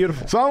 so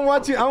beautiful. So I'm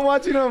watching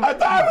him. I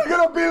thought it was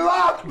gonna be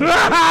locked.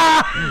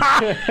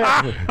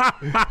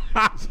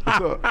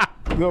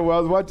 No, I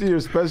was watching your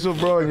special,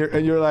 bro,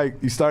 and you're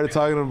like, you started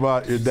talking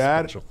about your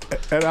dad,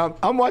 and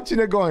I'm watching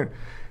it going,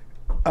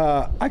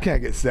 I can't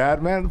get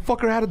sad, man. The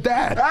fucker had a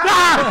dad.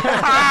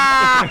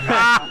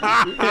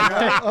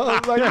 I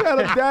was like, you had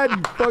a dad,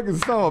 you fucking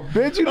son of a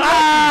bitch. You know?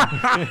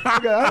 I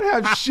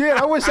didn't have shit.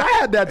 I wish I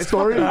had that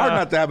story. It's hard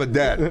not to have a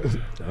dad.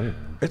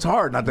 It's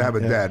hard not to have a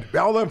dad.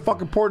 All that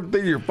fucking important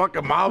thing, your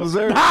fucking mom's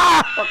there,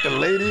 fucking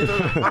lady,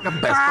 fucking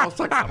best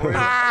fucking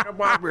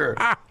mom here.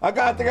 I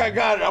think I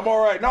got it. I'm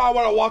all right. No, I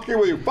want to walk in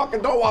with you.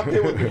 Fucking don't walk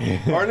in with me.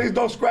 Or at least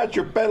don't scratch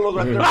your pedals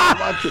right there.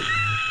 Watch it.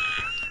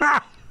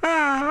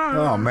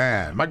 Oh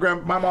man, my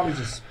mom is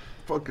just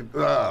fucking.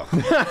 Yes.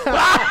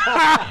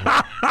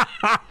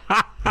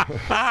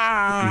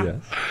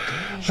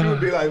 She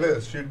would be like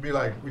this. She'd be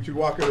like, we should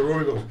walk in the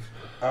room. She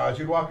goes,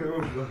 she'd walk in the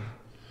room. She goes,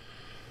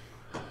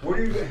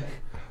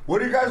 what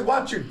are you guys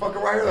watching?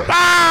 Fucking right here.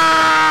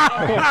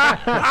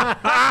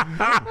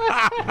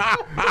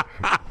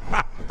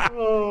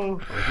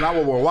 It's not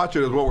what we're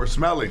watching, it's what we're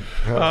smelling.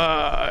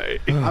 I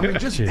mean,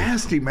 just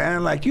nasty,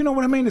 man. Like, you know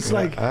what I mean? It's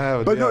like,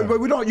 but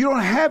we don't. You don't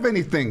have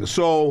anything.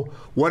 So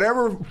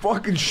whatever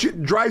fucking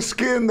shit, dry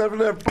skin, that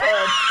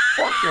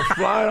fucking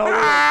flying all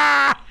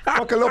over.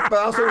 Fucking little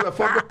pedazos of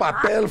fucking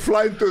papel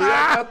flying through the air.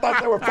 I thought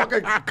they were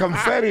fucking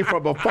confetti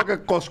from a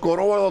fucking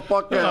Coscoro,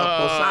 fucking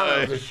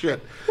posadas and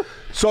shit.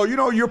 So, you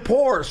know, you're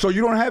poor, so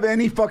you don't have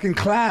any fucking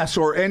class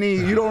or any,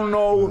 you don't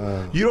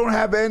know, you don't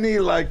have any,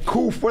 like,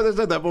 coof. What is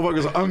that? That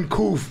motherfucker's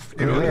uncoof.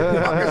 You know, you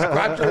fucking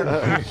scratcher. You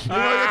know,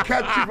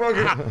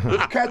 they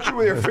catch you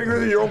with your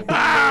fingers in your own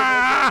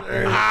pocket.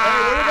 Hey, what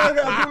are you guys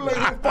gonna do? Like,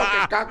 you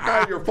fucking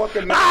caca in your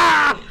fucking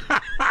nose.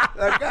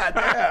 Like,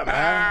 goddamn,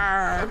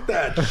 man. Fuck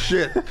that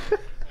shit.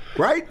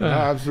 Right?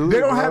 Absolutely. They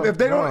don't have if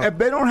they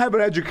don't have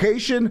an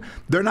education,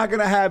 they're not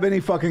gonna have any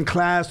fucking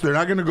class. They're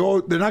not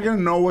gonna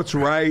know what's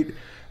right.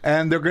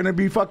 And they're gonna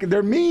be fucking.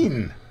 They're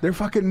mean. They're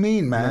fucking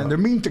mean, man. They're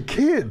mean to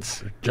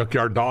kids.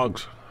 Junkyard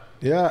dogs.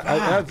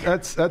 Yeah,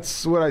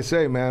 that's what I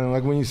say, man.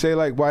 Like when you say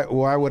like,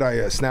 why would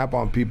I snap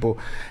on people?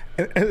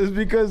 And it's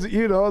because,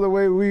 you know, the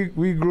way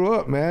we grew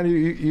up, man.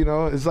 You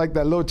know, it's like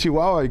that little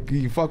chihuahua.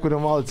 You fuck with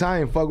him all the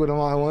time. Fuck with him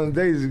all one of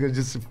the days. You can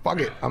just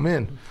fuck it. I'm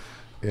in.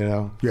 You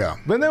know. Yeah.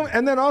 But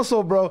then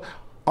also, bro,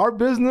 our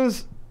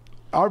business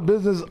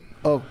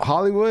of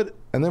Hollywood,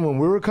 and then when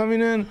we were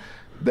coming in.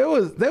 There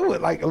was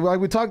like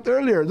we talked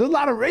earlier. There's a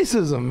lot of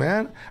racism,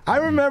 man. I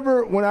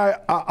remember when I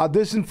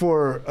auditioned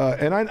for,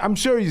 and I'm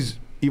sure he's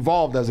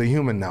evolved as a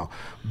human now,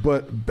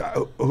 but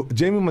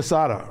Jamie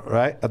Masada,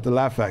 right, at the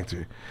Laugh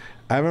Factory.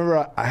 I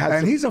remember I had,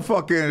 and he's a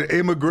fucking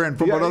immigrant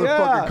from another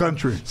fucking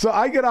country. So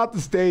I get out the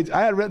stage.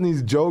 I had written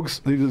these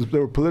jokes. They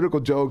were political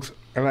jokes.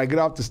 And I get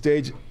off the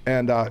stage,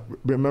 and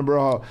remember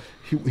how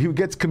he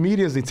gets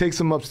comedians, he takes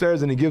them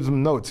upstairs, and he gives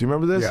them notes. You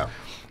remember this? Yeah.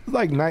 It's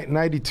like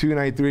 92,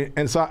 93.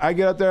 And so I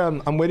get up there,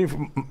 I'm waiting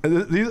for,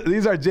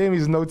 these are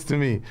Jamie's notes to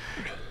me.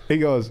 He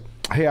goes,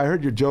 hey, I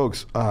heard your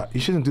jokes. You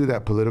shouldn't do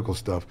that political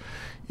stuff.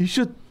 You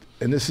should,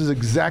 and this is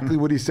exactly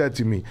what he said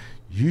to me,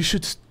 you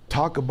should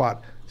talk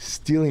about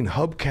stealing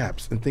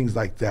hubcaps and things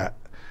like that.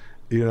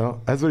 You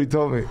know, that's what he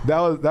told me. That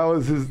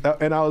was his,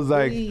 and I was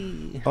like,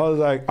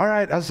 all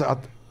right,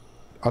 I'll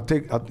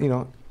take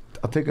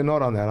a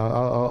note on that.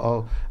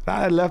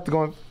 I left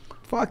going,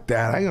 fuck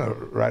that. I ain't gonna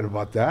write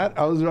about that.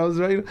 I was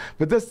writing,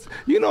 but this,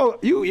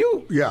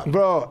 Yeah.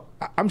 bro.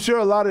 I'm sure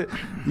a lot of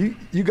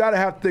you gotta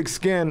have thick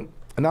skin,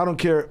 and I don't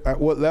care at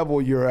what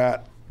level you're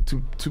at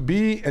to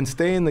be and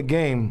stay in the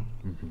game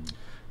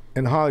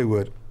in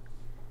Hollywood,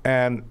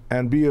 and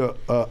be a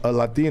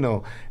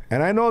Latino.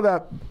 And I know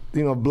that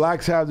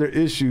blacks have their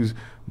issues,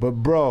 but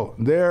bro,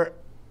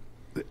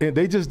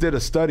 they just did a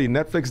study.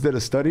 Netflix did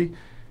a study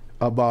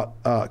about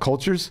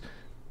cultures.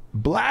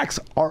 Blacks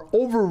are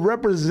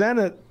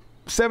overrepresented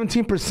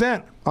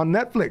 17% on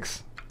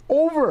Netflix.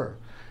 Over.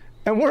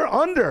 And we're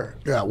under.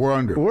 Yeah, we're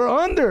under. We're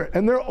under.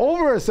 And they're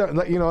over.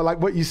 Like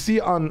what you see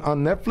on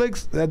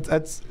Netflix,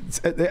 that's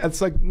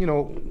like,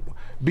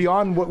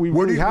 beyond what we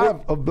really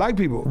have of black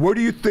people. Where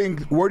do you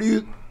think,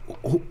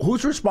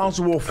 who's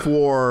responsible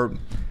for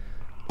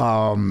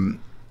the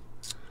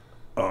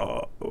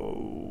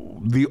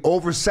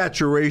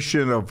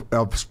oversaturation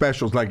of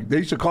specials? Like, they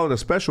used to call it a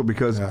special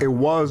because it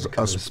was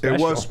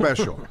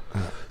special.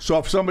 So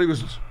if somebody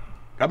was,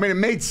 it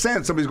made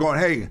sense. Somebody's going,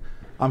 hey,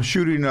 I'm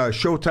shooting a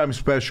Showtime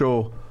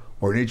special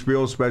or an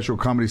HBO special,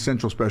 Comedy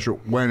Central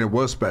special, when it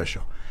was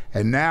special.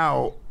 And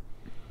now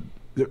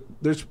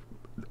there's,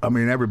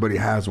 everybody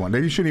has one.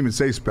 You shouldn't even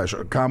say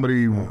special.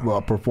 Comedy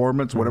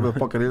performance, whatever the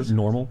fuck it is.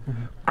 Normal.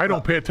 I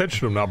don't pay attention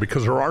to them now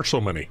because there are so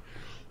many.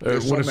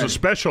 When it's a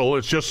special,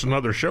 it's just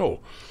another show.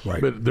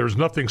 Right. But there's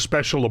nothing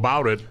special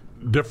about it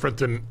different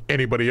than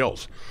anybody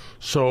else.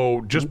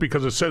 So just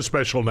because it says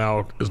special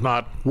now is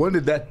not. When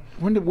did that's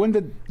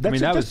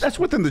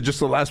within just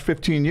the last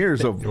 15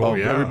 years of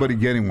everybody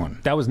getting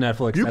one. That was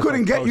Netflix. You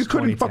couldn't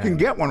fucking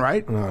get one,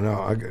 right?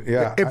 No.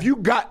 If you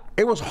got,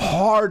 it was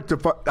hard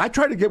to. I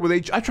tried to get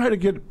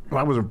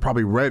I wasn't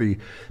probably ready,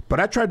 but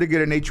I tried to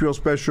get an HBO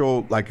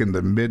special like in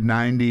the mid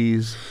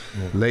 90s,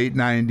 late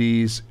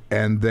 90s,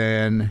 and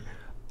then.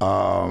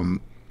 I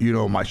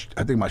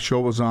think my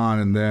show was on,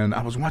 and then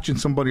I was watching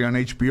somebody on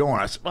HBO,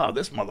 and I said, "Oh,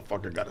 this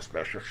motherfucker got a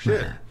special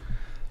shit."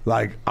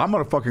 Like, I'm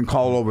gonna fucking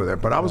call over there.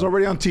 But I was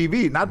already on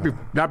TV.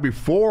 Not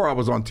before I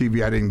was on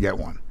TV. I didn't get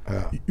one.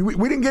 I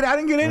didn't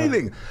get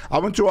anything. I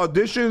went to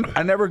audition.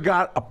 I never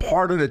got a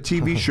part of the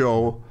TV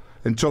show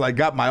until I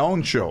got my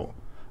own show.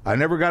 I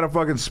never got a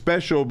fucking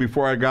special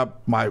before I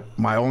got my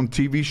own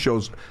TV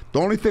shows. The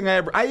only thing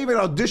I even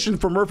auditioned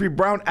for Murphy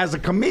Brown as a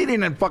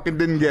comedian and fucking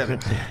didn't get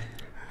it.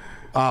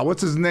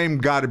 What's his name?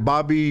 Got it,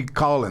 Bobby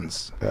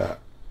Collins. Yeah.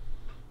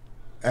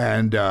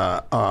 And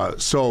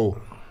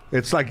so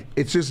it's like,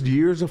 it's just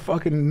years of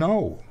fucking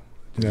no.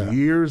 Yeah.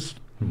 Years,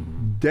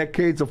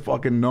 decades of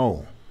fucking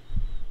no.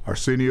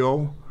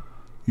 Arsenio,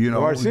 Jay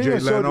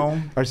Leno.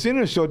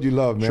 Arsenio showed you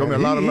love, man. Showed me a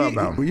lot of love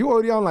now. You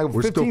already on like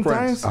We're 15 still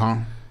friends.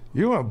 times?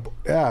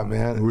 Yeah,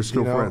 man. We're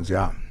still friends,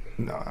 yeah.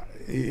 No,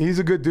 he's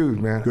a good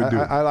dude, man. Good dude.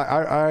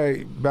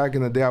 I back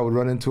in the day, I would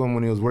run into him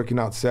when he was working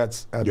out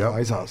sets at the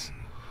Ice House.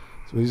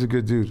 So he's a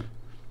good dude.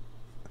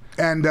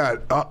 And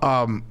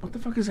what the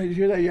fuck is that? You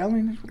hear that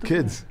yelling?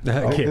 Kids.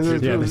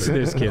 Kids. Yeah,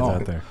 there's kids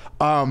out there.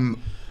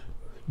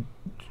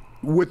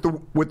 With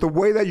the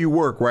way that you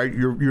work, right?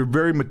 You're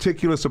very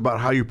meticulous about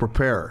how you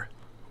prepare.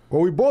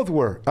 Well, we both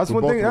were. That's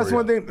one thing. That's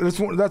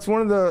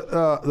one of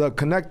the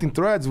connecting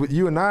threads with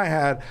you and I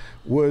had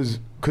was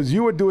because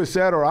you would do a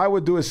set or I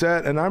would do a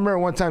set, and I remember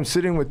one time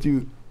sitting with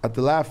you at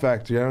the Laugh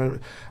Factory. I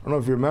don't know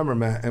if you remember,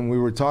 man. And we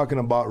were talking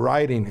about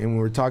writing, and we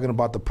were talking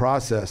about the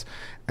process.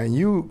 And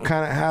you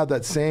kind of had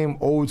that same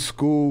old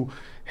school,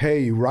 hey,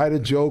 you write a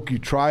joke, you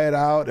try it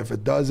out. If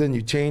it doesn't,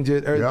 you change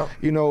it.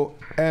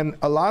 And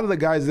a lot of the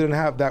guys didn't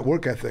have that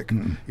work ethic,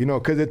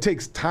 because it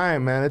takes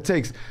time, man. It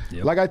takes,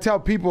 like I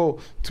tell people,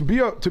 to be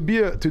a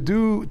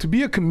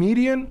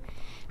comedian,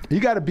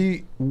 you got to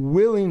be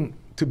willing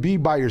to be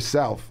by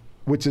yourself,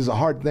 which is a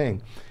hard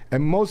thing.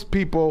 And most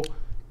people,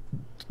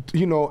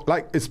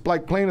 like it's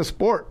like playing a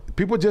sport.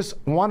 People just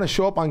want to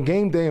show up on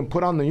game day and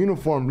put on the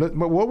uniform.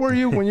 But what were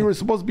you when you were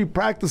supposed to be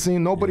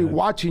practicing? Nobody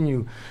watching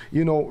you,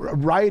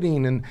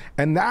 writing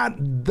and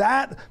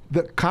that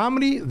the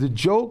comedy, the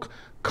joke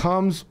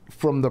comes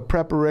from the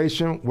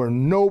preparation where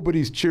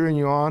nobody's cheering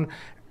you on,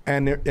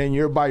 and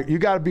you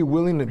got to be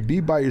willing to be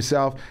by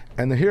yourself.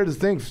 And here's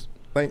the thing,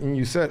 like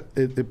you said,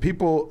 the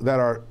people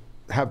that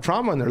have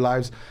trauma in their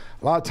lives.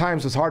 A lot of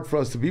times it's hard for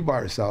us to be by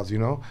ourselves,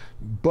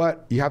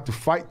 but you have to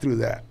fight through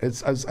that.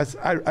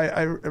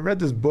 I read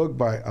this book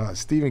by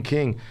Stephen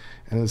King,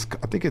 and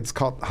I think it's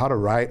called How to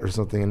Write or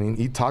something. And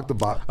he talked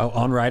about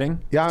On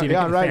writing. on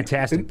writing.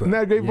 Fantastic book. Isn't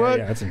that a great book?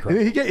 Yeah, that's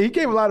incredible. He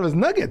gave a lot of his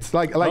nuggets,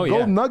 like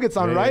gold nuggets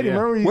on writing.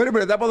 Remember? Wait a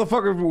minute, that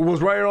motherfucker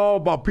was writing all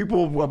about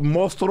people,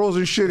 monstros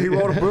and shit. He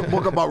wrote a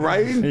book about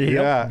writing?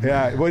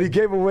 Yeah. Well, he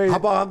gave away.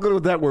 How good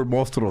was that word,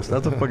 monstros?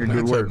 That's a fucking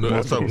good word.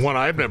 That's a one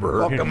I've never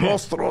heard. Fucking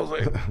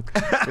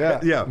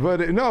monstros. Yeah.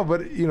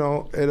 But you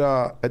know,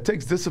 it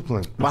takes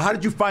discipline. But how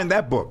did you find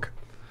that book?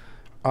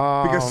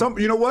 Because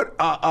you know what?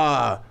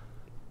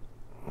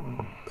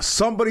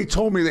 Somebody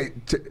told me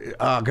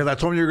because I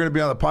told me you were going to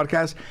be on the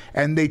podcast,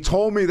 and they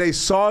told me they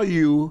saw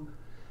you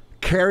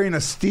carrying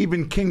a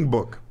Stephen King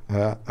book.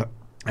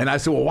 And I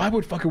said, well, why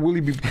would fucking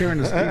Willie be carrying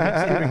a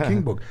Stephen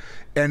King book?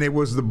 And it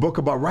was the book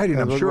about writing.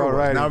 I'm sure it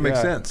was. Now it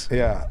makes sense.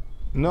 Yeah.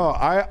 No,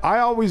 I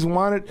always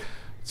wanted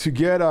to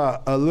get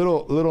a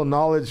little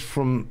knowledge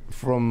from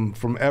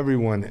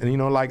everyone, and you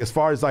know, like as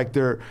far as like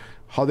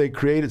how they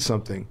created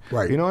something,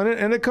 right? You know,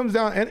 and it comes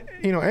down, and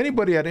you know,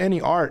 anybody at any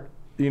art,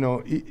 you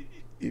know.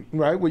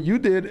 Right, what you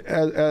did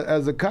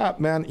as a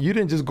cop, man, you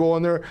didn't just go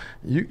in there.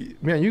 You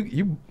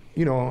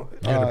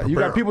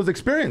got people's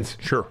experience.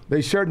 Sure,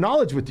 they shared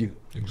knowledge with you,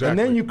 exactly, and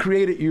then you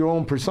created your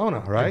own persona,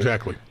 right?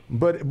 Exactly.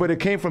 But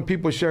it came from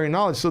people sharing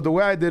knowledge. So the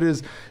way I did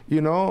is,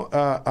 you know,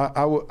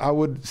 I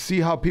would see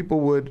how people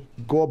would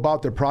go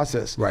about their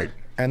process, right,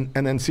 and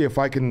then see if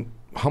I can.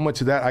 How much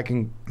of that I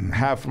can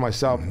have for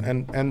myself,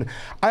 and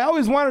I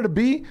always wanted to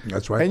be.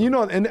 That's right. And you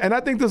know, and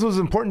I think this was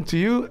important to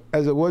you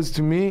as it was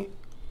to me.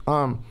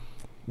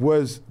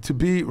 Was to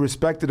be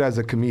respected as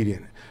a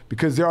comedian,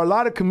 because there are a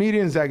lot of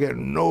comedians that get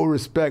no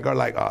respect, are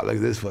like, oh, look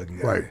at this fucking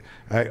guy.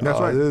 Right. That's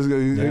right. This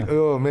guy,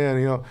 oh man,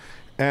 you know.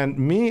 And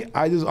me,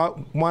 I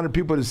wanted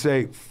people to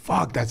say,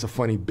 fuck, that's a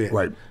funny bit.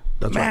 Right.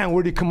 That's man, right.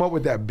 where'd he come up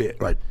with that bit?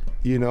 Right.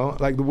 You know,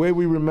 like the way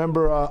we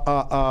remember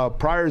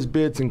Pryor's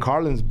bits and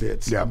Carlin's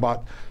bits. Yeah.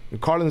 About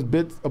Carlin's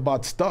bits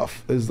about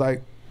stuff is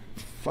like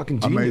fucking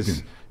genius.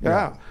 Amazing.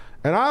 Yeah.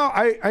 And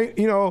I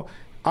you know,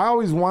 I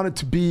always wanted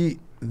to be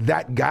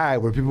that guy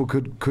where people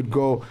could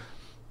go,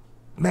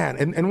 man,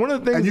 and one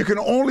of the things, and you can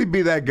only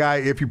be that guy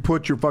if you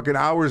put your fucking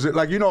hours in.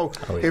 Like, you know,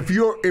 if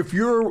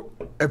you're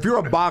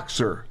a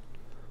boxer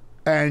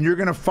and you're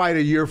gonna fight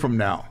a year from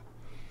now,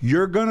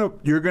 you're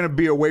gonna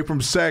be away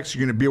from sex,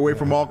 you're gonna be away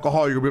from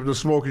alcohol, you're gonna be able to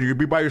smoke, you're gonna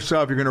be by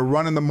yourself, you're gonna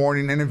run in the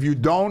morning, and if you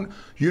don't,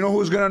 you know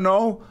who's gonna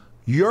know?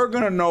 You're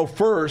gonna know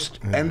first,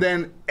 and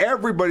then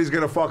everybody's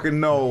gonna fucking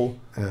know,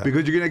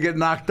 because you're gonna get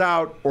knocked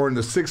out, or in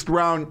the 6th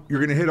round,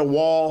 you're gonna hit a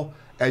wall.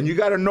 And you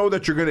got to know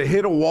that you're going to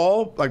hit a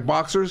wall like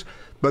boxers,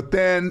 but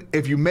then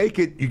if you make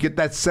it, you get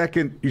that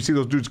second. You see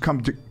those dudes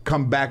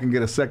come back and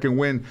get a second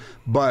win.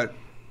 But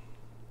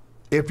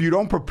if you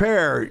don't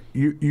prepare,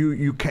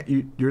 you can't.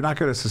 You're not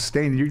going to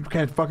sustain. You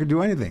can't fucking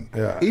do anything.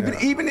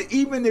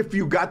 Even if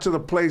you got to the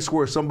place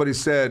where somebody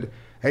said,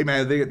 "Hey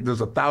man, there's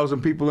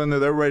 1,000 people in there.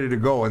 They're ready to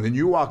go," and then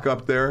you walk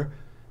up there.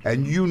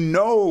 And you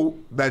know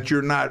that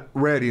you're not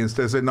ready.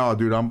 Instead of saying, "No,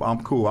 dude,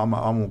 I'm cool. I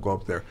won't go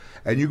up there."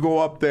 And you go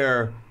up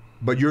there.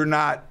 But you're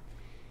not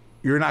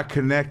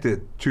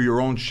connected to your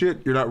own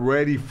shit. You're not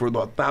ready for the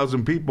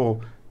 1,000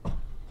 people,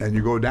 and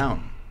you go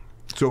down.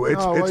 So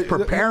it's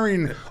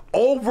preparing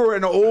over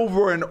and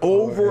over and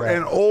over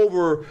and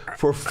over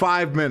for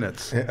 5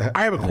 minutes.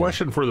 I have a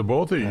question for the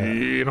both of you.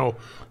 You know,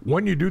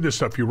 when you do this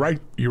stuff, you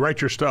write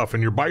your stuff,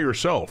 and you're by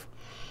yourself.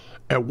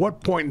 At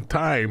what point in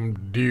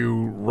time do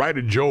you write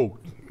a joke,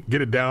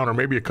 get it down, or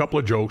maybe a couple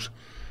of jokes,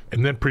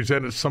 and then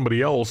present it to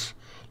somebody else?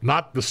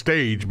 Not the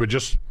stage, but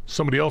just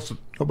somebody else.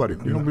 Nobody.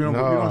 You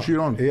don't shoot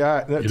on.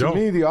 Yeah, to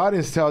me, the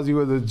audience tells you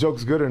whether the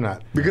joke's good or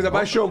not. Because if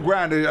I show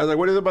Grant, I was like,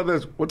 "What is it about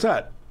this? What's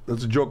that?"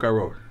 That's a joke I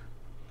wrote.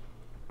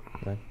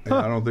 I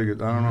don't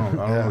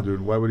know, dude.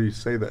 Why would he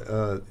say that?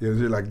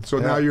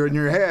 Now you're in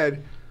your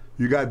head,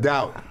 you got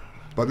doubt.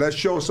 But let's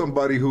show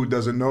somebody who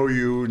doesn't know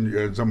you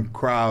and some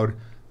crowd,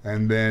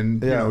 and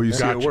then you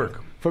see it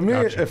work. For me,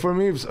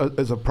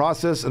 it's a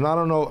process, and I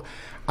don't know.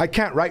 I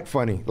can't write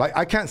funny. Like,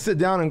 I can't sit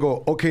down and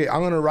go, okay,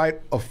 I'm gonna write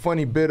a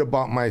funny bit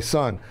about my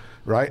son,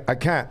 right? I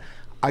can't.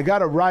 I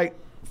gotta write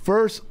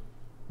first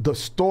the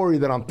story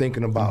that I'm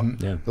thinking about.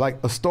 Like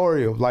a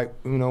story of, like,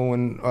 you know,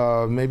 when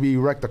maybe you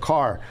wrecked a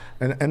car,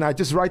 and I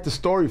just write the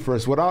story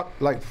first without,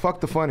 like,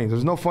 fuck the funny.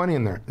 There's no funny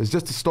in there. It's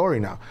just a story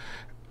now.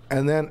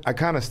 And then I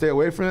kind of stay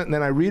away from it, and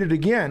then I read it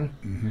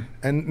again,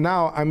 and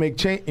now I make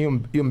change.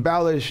 You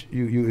embellish,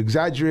 you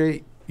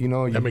exaggerate. You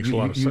know, that makes a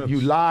lot of sense.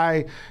 You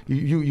lie,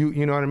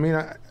 you know what I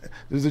mean?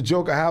 There's a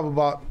joke I have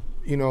about,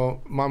 you know,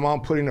 my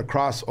mom putting a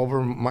cross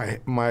over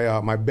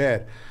my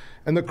bed.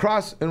 And the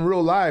cross in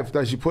real life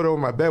that she put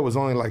over my bed was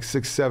only like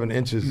 6-7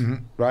 inches,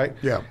 right?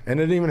 Yeah. And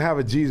it didn't even have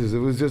a Jesus. It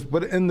was just,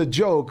 but in the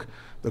joke,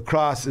 the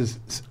cross is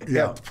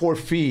at 4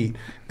 feet,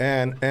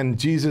 and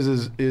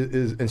Jesus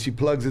is and she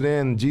plugs it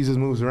in, Jesus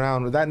moves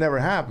around. That never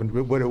happened,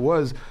 but it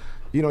was,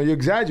 you know, you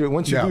exaggerate.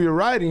 Once you do your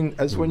writing,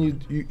 that's when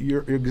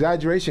your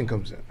exaggeration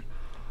comes in.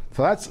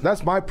 So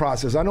that's my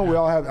process. I know we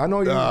all have. I know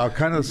you.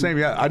 Kind of the same.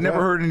 Yeah, I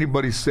never heard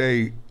anybody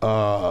say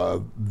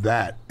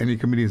that. Any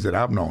comedians that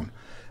I've known,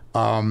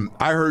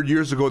 I heard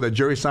years ago that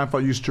Jerry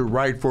Seinfeld used to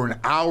write for an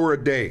hour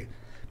a day,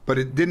 but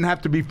it didn't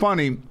have to be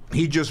funny.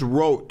 He just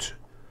wrote.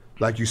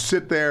 Like you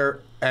sit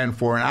there and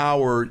for an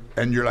hour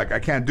and you're like, I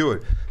can't do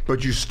it.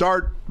 But you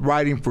start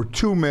writing for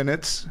 2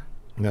 minutes,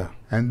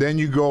 and then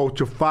you go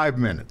to 5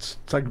 minutes.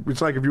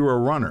 It's like if you were a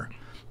runner.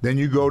 Then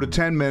you go to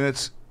 10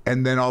 minutes,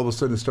 and then all of a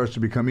sudden it starts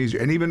to become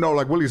easier. And even though,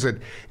 like Willie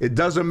said, it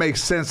doesn't make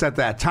sense at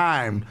that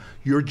time,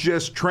 you're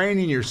just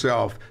training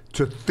yourself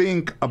to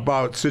think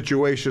about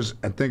situations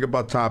and think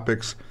about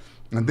topics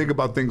and think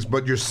about things,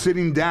 but you're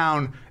sitting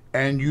down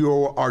and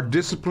you are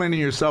disciplining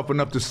yourself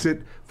enough to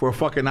sit for a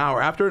fucking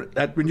hour. After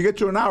that, when you get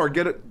to an hour,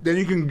 then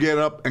you can get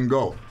up and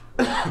go.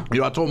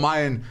 I told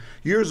Mayan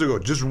years ago,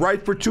 just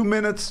write for 2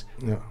 minutes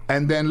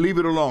and then leave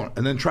it alone.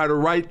 And then try to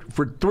write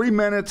for 3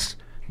 minutes,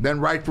 then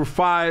write for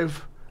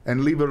 5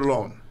 and leave it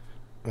alone.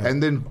 Yeah.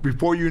 And then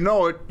before you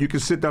know it, you can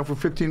sit down for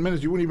 15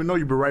 minutes. You wouldn't even know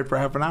you've been writing for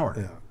half an hour.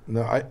 Yeah.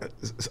 No,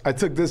 I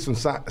took this from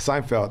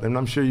Seinfeld, and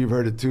I'm sure you've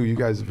heard it too. You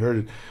guys have heard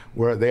it,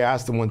 where they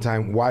asked him one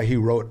time why he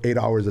wrote 8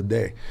 hours a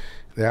day.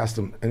 They asked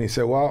him, and he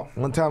said, well,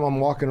 one time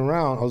I'm walking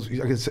around, he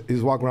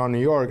was walking around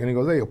New York, and he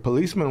goes, hey, a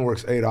policeman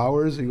works 8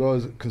 hours. He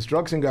goes,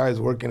 construction guy is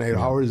working 8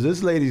 hours.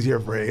 This lady's here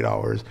for 8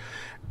 hours.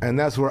 And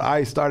that's where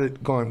I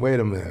started going, wait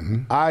a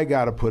minute, I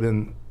got to put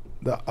in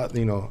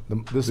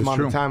this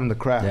amount of time in the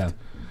craft. Yeah.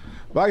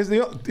 But I guess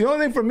the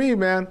only thing for me,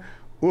 man,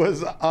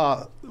 was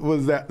the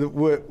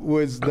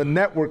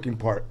networking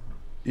part.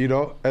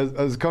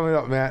 As coming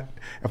up, man.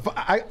 If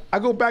I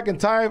go back in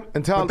time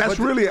and tell. But that's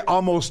really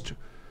almost.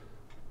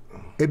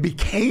 It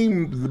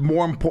became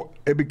more important.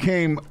 It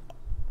became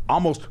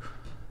almost.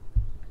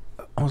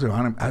 I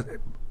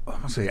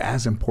won't say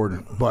as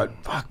important, but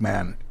fuck,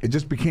 man, it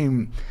just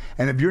became.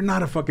 And if you're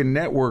not a fucking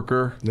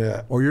networker,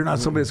 or you're not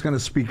somebody that's going to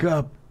speak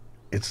up,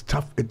 it's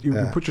tough. You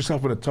put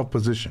yourself in a tough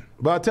position.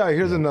 But I'll tell you,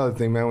 here's another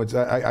thing, man. Which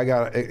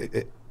I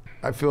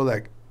feel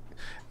like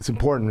it's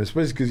important,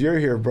 especially because you're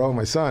here, bro.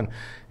 My son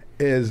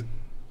is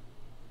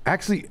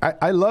actually.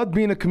 I love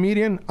being a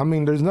comedian. I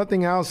mean, there's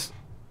nothing else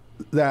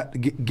that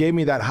gave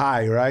me that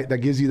high, right? That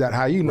gives you that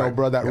high,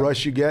 bro, that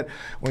rush you get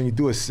when you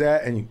do a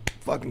set and you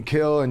fucking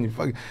kill and you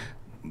fucking.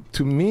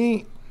 To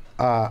me,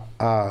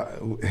 him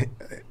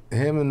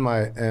and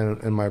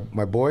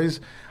my boys,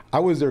 I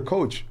was their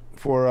coach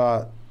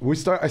for.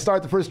 I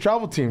started the first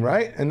travel team,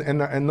 right?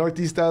 And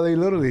Northeast LA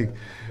Little League.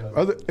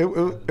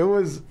 It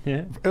was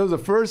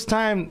the first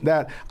time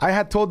that I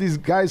had told these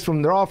guys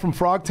they're all from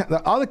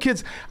Frogtown. All the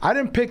kids, I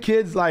didn't pick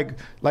kids like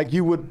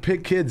you would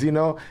pick kids, They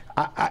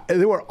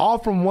were all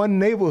from one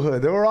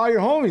neighborhood. They were all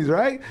your homies,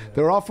 right? Yeah.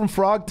 They were all from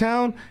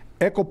Frogtown,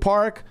 Echo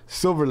Park,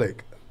 Silver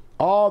Lake.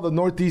 All the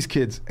Northeast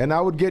kids. And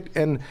I would get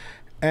for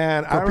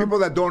people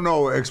that don't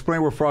know,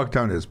 explain where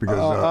Frogtown is,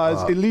 because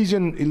it's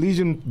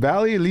Elysian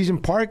Valley,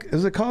 Elysian Park.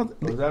 Is it called?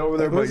 Is that over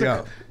there? Let's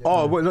go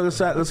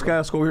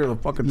over here. The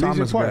fucking Elysian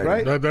Thomas Park,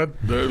 guy. right?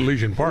 The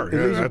Elysian Park.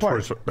 Elysian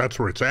Park. That's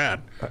where it's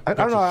at. I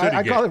don't know.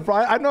 I call it.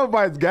 I know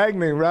by its gang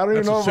name. Right? I don't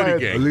even know by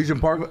its Elysian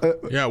Park.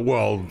 Yeah,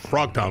 well,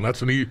 Frogtown.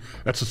 That's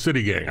a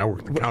city gang. I work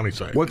at the county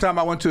side. One time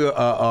I went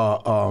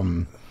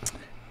to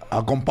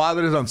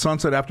compadres on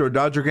Sunset after a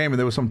Dodger game, and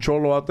there was some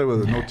cholo out there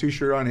with no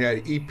T-shirt on. He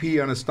had EP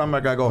on his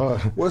stomach. I go,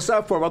 "What's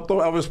that for?" I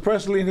thought Elvis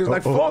Presley, and he's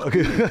like, "Fuck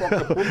you,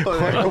 fucking puto."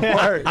 Oh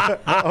shit! I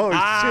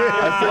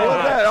said,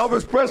 "What's that?"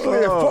 Elvis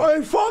Presley.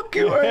 Hey, fuck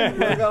you!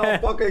 Hey,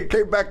 fucking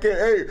came back in.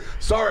 Hey,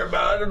 sorry,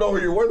 man. I don't know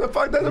who you were. The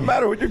fuck doesn't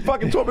matter. When you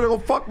fucking told me to go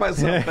fuck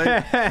myself,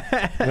 man.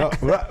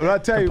 But I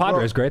tell you,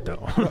 Compadre's great though.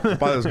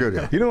 Compadre's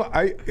good. Yeah.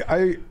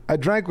 I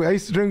drank. I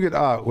used to drink it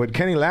with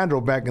Kenny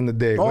Landro back in the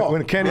day.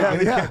 When Kenny,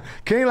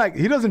 Kenny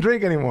he doesn't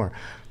drink anymore,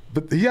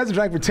 but he hasn't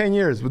drank for 10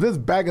 years. But this is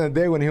back in the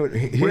day when he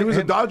was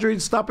a Dodger,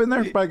 he'd stop in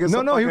there. He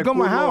would come to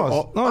my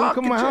house. He'd come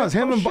to my house.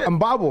 Him and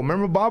Babo.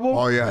 Remember Babo?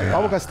 Oh yeah.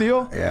 Babo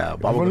Castillo. Yeah.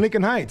 From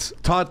Lincoln Heights.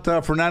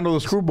 Taught Fernando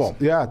the screwball.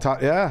 Yeah.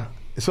 Yeah.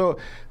 So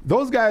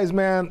those guys,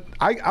 man,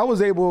 I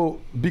was able,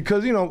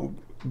 because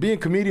being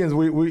comedians,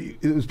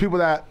 it was people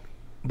that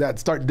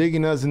start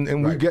digging us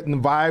and we getting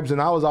the vibes,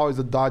 and I was always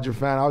a Dodger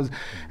fan.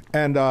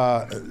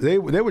 They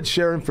would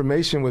share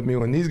information with me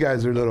when these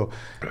guys are little,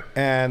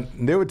 and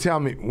they would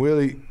tell me,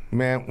 Willie,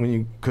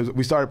 man, because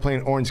we started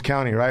playing Orange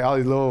County, right? All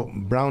these little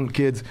brown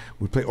kids,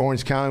 we play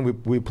Orange County.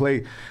 We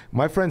play.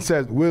 My friend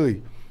says,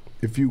 Willie,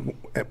 if you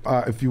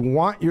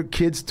want your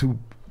kids to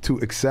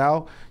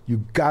excel,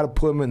 you got to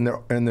put them in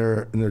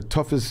their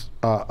toughest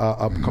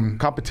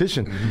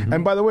competition. Mm-hmm.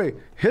 And by the way,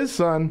 his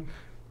son.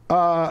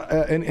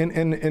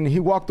 And he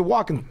walked the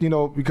walk, and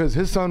because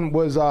his son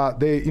was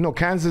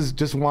Kansas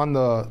just won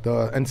the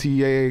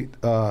NCAA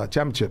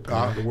championship.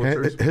 The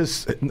World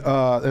Series.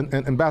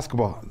 In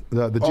basketball,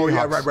 the Jayhawks. Oh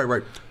yeah,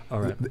 right.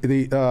 All right.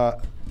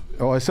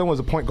 His son was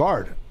a point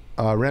guard,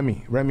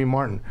 Remy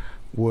Martin.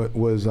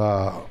 Was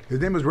his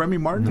name was Remy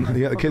Martin?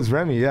 Yeah, the kid's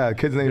Remy. Yeah, the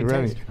kid's name is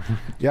Remy.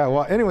 Yeah.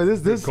 Well, anyway,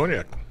 this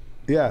cognac.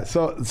 Yeah,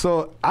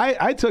 so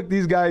I took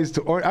these guys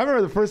to Orange. I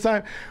remember the first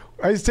time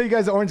I used to take you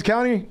guys to Orange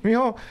County,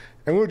 mijo,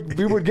 and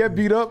we would get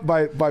beat up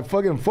by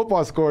fucking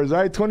football scores,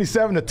 right?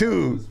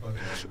 27-2.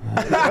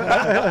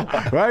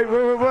 Right?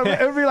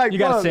 It'd be like, You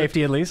got a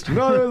safety at least.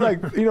 No, it was like,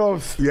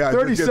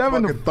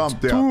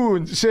 37-2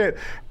 and shit.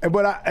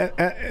 But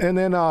and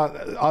then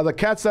the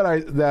cats that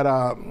I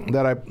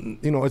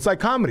it's like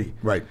comedy.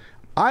 Right.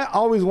 I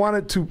always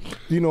wanted to,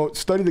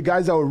 study the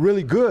guys that were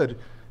really good.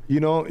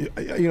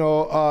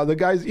 The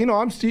guys.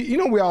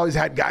 We always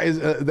had guys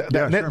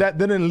that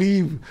didn't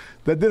leave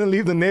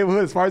the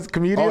neighborhood as far as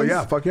comedians. Oh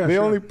yeah, fuck yeah. They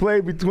sure. only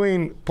played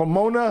between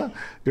Pomona,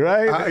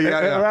 right?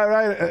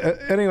 Right.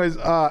 Anyways,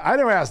 I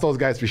never asked those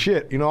guys for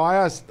shit.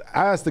 I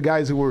asked the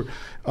guys who were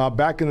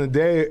back in the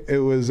day. It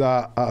was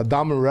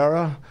Dom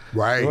Herrera.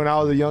 Right. When I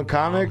was a young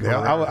comic,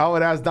 I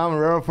would ask Dom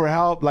Herrera for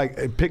help,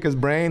 like pick his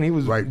brain. He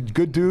was a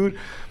good dude.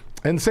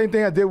 And the same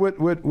thing I did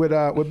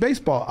with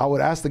baseball. I would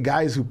ask the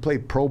guys who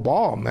played pro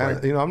ball, man.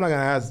 Right. I'm not gonna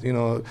ask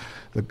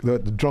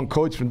the drunk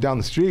coach from down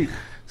the street.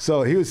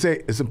 So he would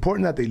say it's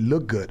important that they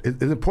look good.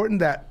 It's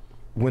important that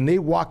when they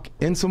walk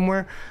in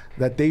somewhere,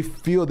 that they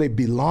feel they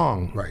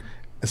belong. Right.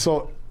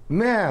 So,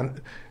 man.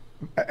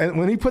 And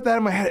when he put that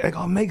in my head, it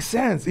makes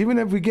sense. Even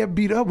if we get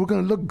beat up, we're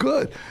gonna look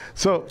good.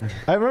 So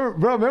I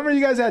remember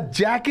you guys had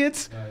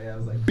jackets,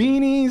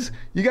 beanies.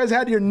 You guys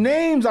had your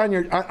names on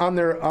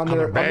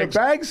their bags.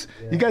 Yeah.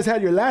 You guys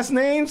had your last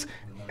names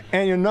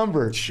and your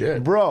number.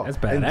 Shit, bro. That's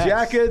badass. And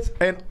jackets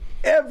and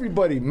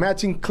everybody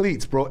matching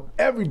cleats, bro.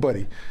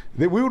 Everybody.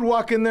 We would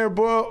walk in there,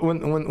 bro.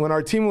 When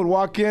our team would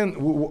walk in,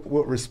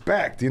 with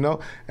respect, And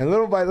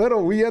little by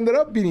little, we ended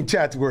up beating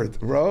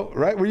Chatsworth, bro.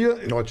 Right? Were you?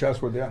 No,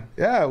 Chatsworth, yeah.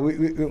 Yeah,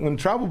 we when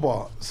travel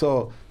ball.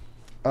 So,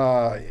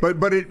 So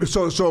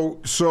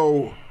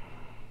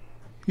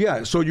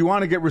you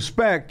want to get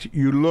respect,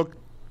 you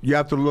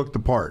have to look the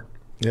part.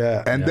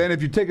 Yeah. And then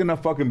if you take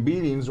enough fucking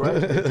beatings,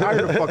 right? You're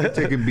tired of fucking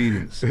taking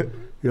beatings.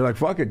 You're like,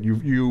 fuck it.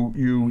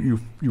 You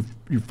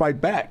fight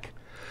back.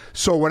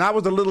 So when I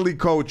was a little league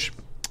coach,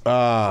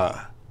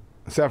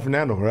 San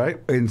Fernando, right?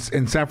 In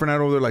San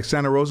Fernando, they're like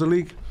Santa Rosa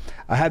League.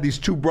 I had these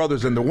two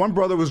brothers, and the one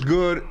brother was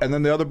good, and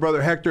then the other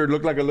brother, Hector,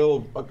 looked like a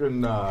little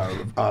fucking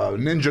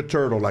ninja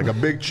turtle, like a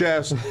big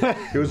chest.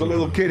 He was a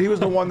little kid. He was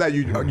the one that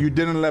you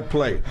didn't let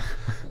play.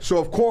 So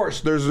of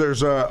course,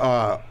 there's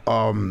a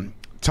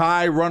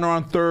Ty, runner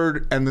on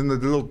third, and then the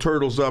little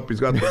turtle's up. He's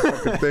got the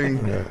fucking thing,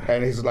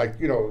 and he's like,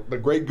 the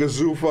great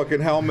Gazoo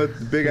fucking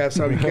helmet, big ass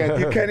helmet.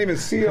 You can't even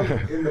see him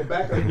in the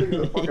back of the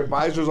thing. The fucking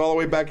visor's all the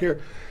way back here.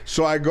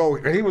 So I go,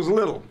 and he was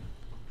little,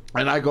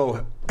 and I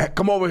go, hey,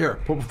 come over here.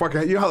 You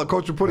know how the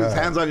coach would put his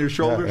hands on your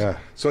shoulders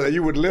so that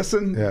you would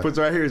listen? Yeah. Puts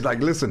it right here. He's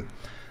like, listen.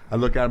 I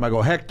look at him. I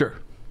go, Hector,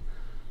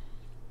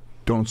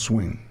 don't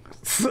swing.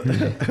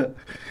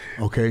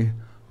 Okay,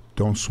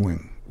 don't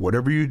swing.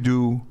 Whatever you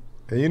do.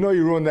 And you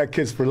ruined that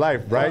kid for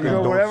life, right?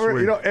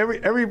 Whatever,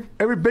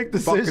 every big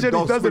decision he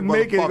doesn't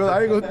make it. He goes,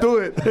 I ain't gonna do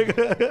it.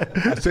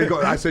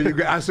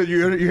 I said,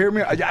 you hear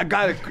me? I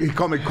got it. He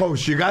called me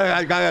coach.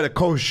 I got a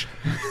coach.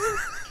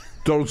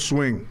 Don't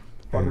swing.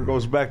 Fucker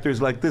goes back there.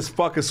 He's like, this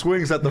fucker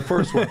swings at the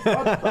first one.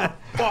 What the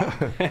fuck?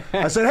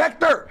 I said,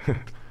 Hector,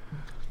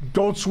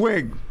 don't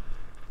swing.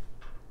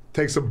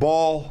 Takes a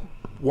ball,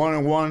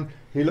 1-1.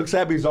 He looks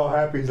at me. He's all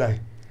happy. He's like,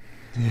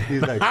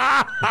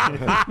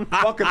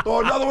 fucking throw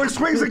another one,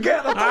 swings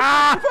again.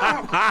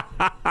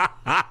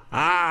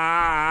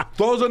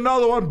 Throws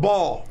another one,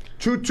 ball.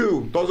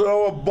 2-2. Throws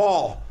another one,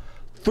 ball.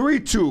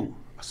 3-2.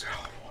 I said,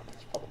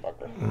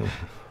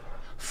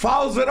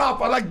 fouls it up.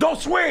 I'm like, don't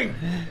swing.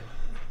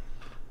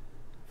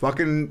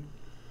 Fucking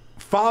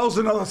fouls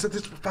another. I said,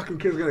 this fucking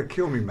kid's gonna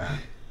kill me, man.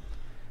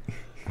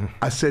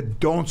 I said,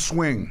 don't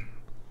swing.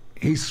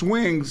 He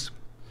swings.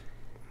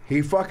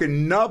 He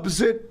fucking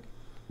nubs it.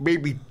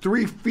 Maybe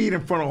 3 feet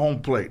in front of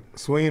home plate.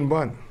 Swinging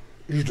bunt.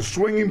 He's a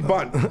swinging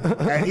bunt.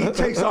 And he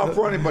takes off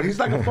running, but he's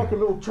like a fucking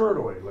little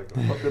turtle. Like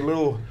a fucking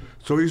little.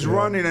 So he's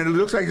running, and it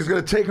looks like it's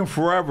going to take him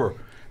forever.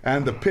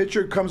 And the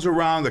pitcher comes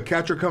around, the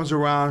catcher comes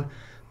around,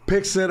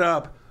 picks it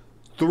up,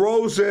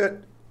 throws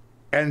it,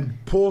 and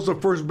pulls the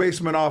first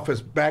baseman off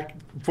his back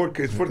foot.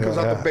 His foot comes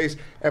out the base.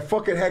 And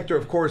fucking Hector,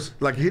 of course,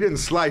 like he didn't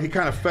slide, he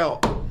kind of fell,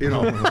 like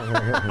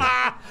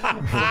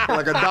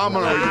a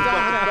domino. He just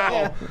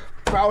fucking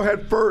fell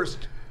head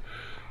first.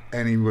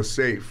 And he was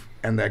safe.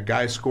 And that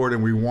guy scored,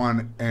 and we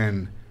won.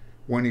 And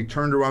when he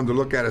turned around to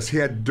look at us, he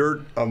had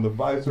dirt on the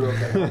visor of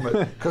the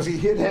helmet because he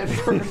hit head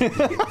first.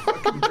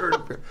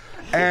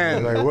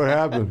 And like, what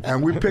happened?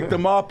 And we picked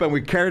him up and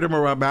we carried him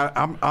around.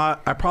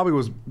 I probably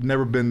was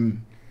never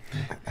been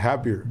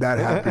happier. That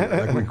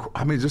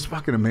happy. Just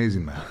fucking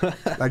amazing, man.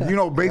 Like,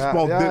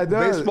 baseball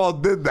baseball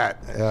did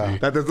that. Yeah.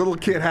 That this little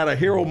kid had a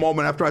hero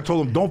moment after I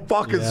told him, don't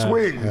fucking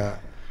swing. Yeah.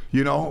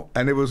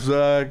 And it was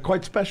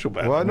quite special,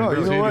 man. Well, no,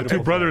 you know what?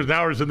 Two brothers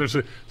now are sitting there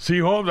saying, see,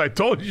 Holmes, I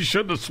told you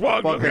shouldn't have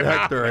swung. Fucking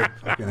Hector,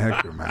 fucking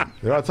Hector, man.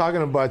 They're all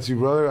talking about you,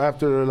 brother.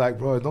 After they're like,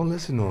 bro, don't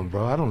listen to him,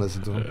 bro. I don't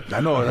listen to him. I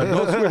know.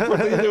 Don't swing for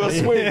the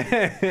swing.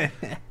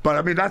 But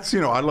I mean, that's,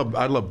 I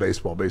love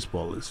baseball.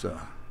 Baseball is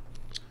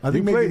I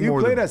think you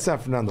played at San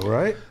Fernando,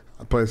 right?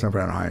 I played at San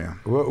Fernando High. Yeah.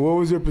 What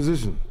was your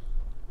position?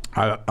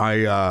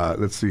 I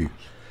let's see.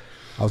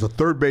 I was a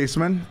third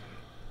baseman.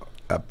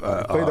 Played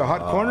the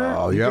hot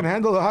corner. You Yep. can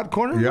handle the hot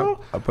corner, Yep. bro.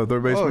 I played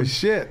third baseman. Oh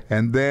shit.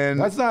 And then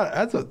That's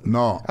a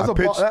no. That's I a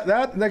pitched,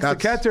 that next to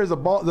that's- catcher is the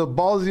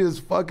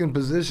ballsiest fucking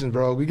position,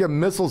 bro. We get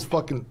missiles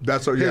fucking.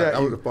 That's what. hit Yeah, at that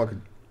you. was a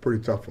fucking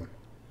pretty tough one.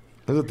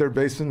 I was a third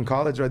baseman in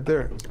college, right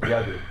there.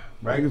 Yeah, dude.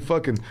 Right. You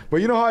fucking.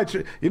 But you know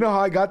how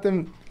I got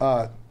them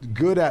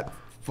good at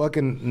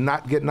fucking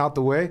not getting out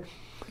the way.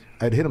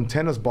 I'd hit them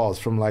tennis balls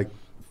from like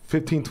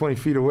 15, 20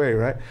 feet away,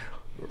 right?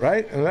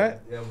 Right? Yeah,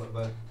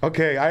 but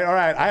Okay, all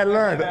right. I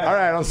learned. All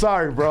right, I'm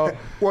sorry, bro.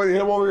 What, you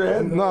hit him over your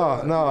head?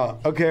 No.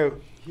 Okay.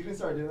 he didn't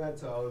start doing that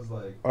until I was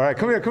like. All right,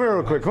 come here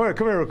real quick. Come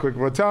here real quick,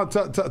 bro.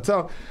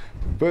 Tell.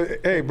 But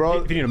hey,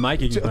 bro. If you need a mic,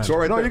 you can. It's all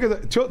right No, there. you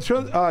can.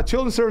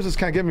 Children's Services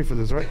can't get me for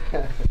this, right?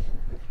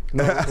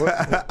 No.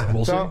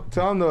 We'll see.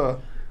 Tell him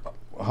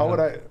how would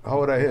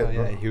I hit?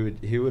 Yeah, bro?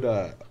 he would.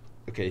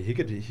 Okay,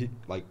 he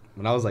like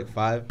when I was like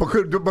 5. But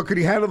could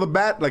he handle the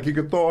bat? Like he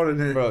could throw it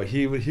in it? Bro,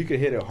 he could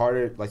hit it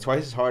harder, like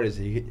twice as hard as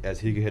he could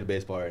hit a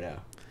baseball right now,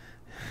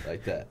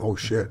 like that. Oh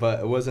shit. But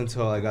it wasn't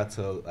until I got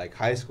to like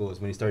high school is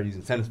when he started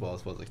using tennis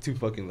balls. So I was like too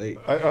fucking late.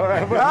 All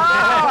right. All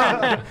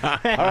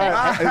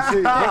right.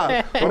 See,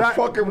 But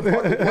fucking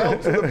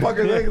welt to the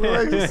fucking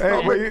legs.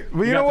 hey,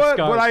 but you know got the what?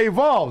 scars. But I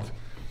evolved.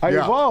 I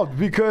Yeah. evolved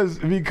because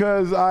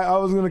I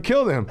was gonna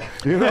kill them,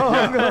 you know.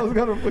 I was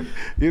gonna,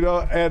 you know,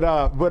 and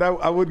but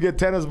I would get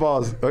tennis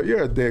balls.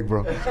 You're a dick,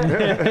 bro.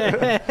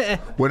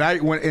 When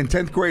in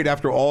 10th grade,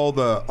 after all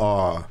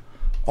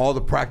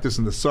the practice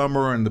in the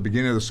summer and the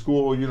beginning of the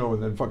school, you know,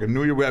 and then fucking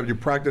New Year we have your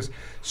practice.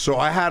 So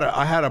I had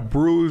a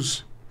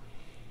bruise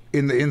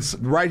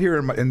right here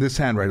in this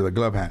hand, right, the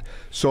glove hand.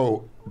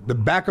 So the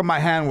back of my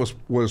hand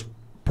was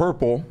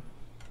purple,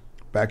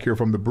 back here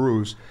from the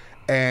bruise,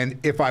 and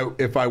if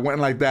I went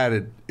like that,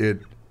 it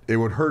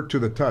would hurt to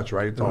the touch,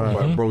 right? It's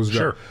all bruised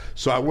Sure. up.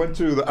 So I went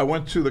to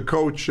the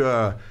coach,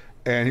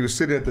 and he was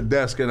sitting at the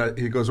desk, and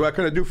he goes, "What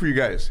can I do for you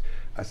guys?"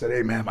 I said,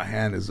 "Hey man, my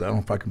hand is, I don't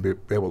know if I can be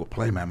able to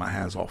play, man. My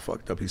hand's all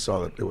fucked up." He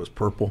saw that it was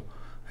purple.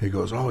 He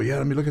goes, "Oh yeah,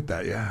 let me look at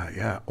that.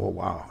 Yeah. Oh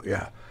wow,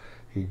 yeah."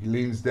 He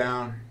leans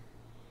down,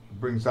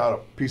 brings out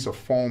a piece of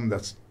foam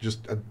that's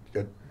just a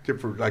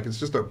different, like it's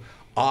just a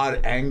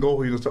odd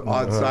angle, you know, it's an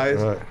odd size.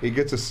 Right. He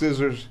gets a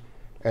scissors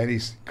and he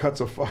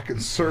cuts a fucking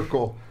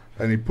circle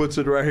and he puts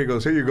it right here. He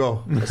goes, "Here you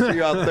go. I'll see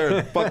you out there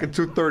at fucking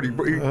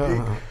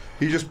 2:30.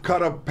 He just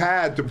cut a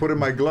pad to put in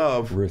my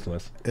glove.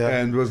 Ruthless. Yeah.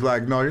 And was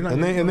like, "No, you're not."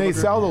 And they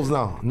sell those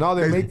now. Now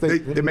they make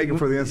they make them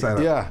for the inside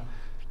out. Yeah.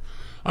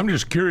 I'm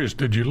just curious.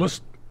 Did you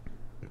listen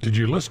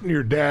to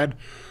your dad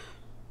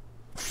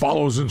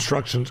follow his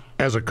instructions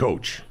as a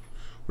coach?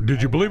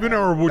 Did you believe in it,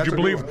 or would That's you a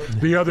believe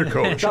good the other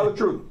coach? Tell the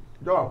truth.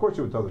 No, of course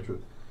you would tell the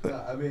truth.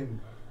 I mean,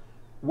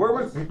 Where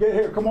was? Get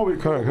here. Come over.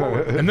 Come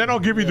over. And then I'll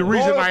give you the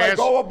reason I asked.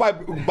 Go up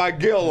by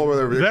Gil over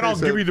there. Then I'll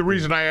give you the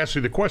reason I asked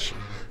you the question.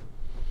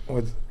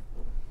 What's-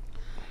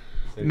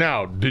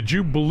 Now, did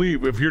you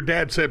believe if your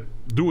dad said,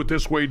 "Do it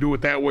this way, do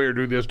it that way, or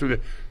do this, do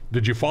that"?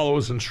 Did you follow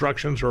his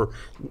instructions, or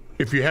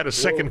if you had a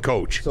second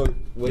coach? so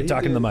what he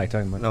Talking did- the mic.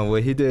 No,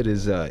 what he did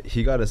is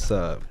he got us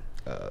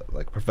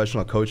like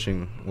professional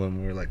coaching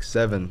when we were like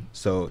 7.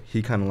 So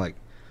he kind of like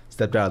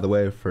stepped out of the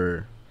way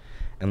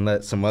and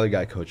let some other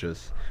guy coach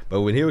us.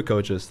 But when he would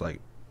coach us, like,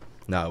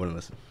 I wouldn't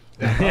listen.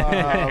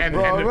 And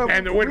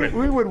wait a minute.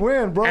 We would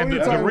win, bro. And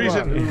What are you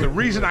talking about? the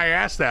reason I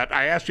asked that,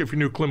 I asked you if you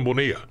knew Clem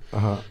Bonilla.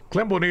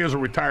 Clem Bonilla is a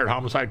retired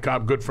homicide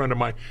cop, good friend of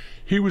mine.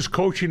 He was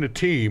coaching a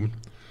team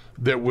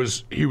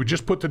he would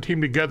just put the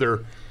team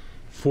together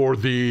for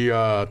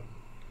the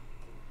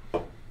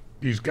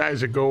these guys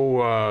that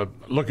go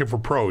looking for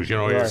pros, you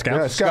know,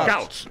 Scouts? Yeah,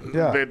 Scouts.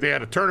 Yeah. They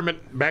had a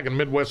tournament back in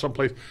Midwest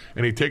someplace,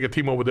 and he'd take a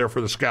team over there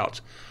for the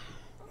scouts.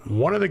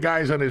 One of the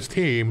guys on his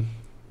team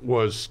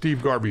was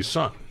Steve Garvey's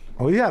son.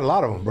 Oh, he had a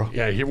lot of them, bro.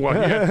 Yeah, he had one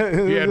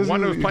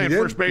that was playing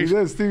first base.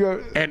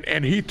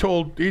 And he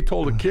told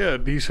a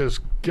kid, he says,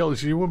 "Gil, he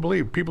says, you wouldn't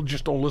believe people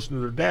just don't listen to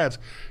their dads."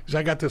 He says,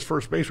 "I got this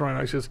first base right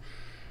now." I says,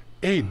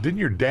 "Hey, didn't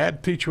your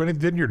dad teach you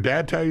anything? Didn't your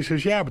dad tell you?" He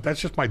says, "Yeah, but that's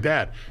just my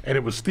dad." And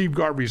it was Steve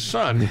Garvey's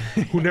son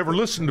who never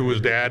listened to his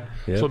dad.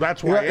 So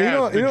that's why I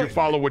asked, did you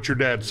follow what your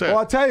dad said? Well,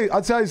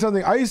 I'll tell you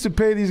something. I used to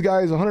pay these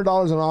guys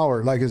 $100 an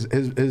hour, like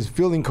his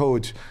fielding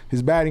coach,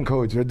 his batting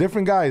coach. They're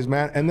different guys,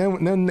 man. And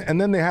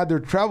then they had their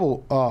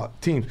travel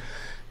teams.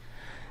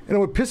 And it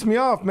would piss me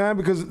off, man,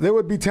 because they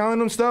would be telling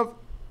them stuff,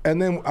 and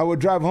then I would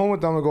drive home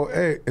with them and go,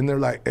 "Hey," and they're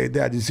like, "Hey,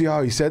 Dad, you see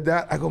how he said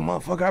that?" I go,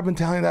 "Motherfucker, I've been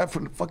telling you that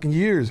for fucking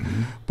years."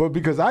 But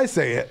because I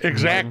say it.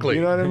 Exactly.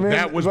 You know what I mean?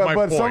 That was but, my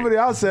but point. somebody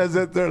else says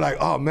it, they're like,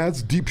 "Oh, man,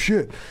 that's deep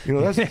shit." You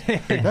know, that's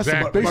Exactly.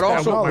 But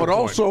That's my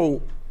also,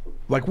 point.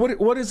 like,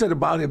 what is it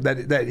about him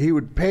that he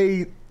would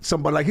pay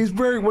somebody? Like, he's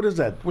very, what is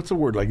that? What's the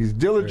word? Like, he's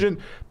diligent,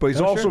 but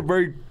he's also sure.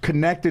 very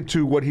connected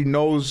to what he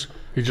knows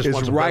He just is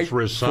wants the right best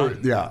for his son.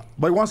 yeah,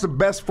 but he wants the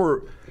best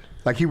for.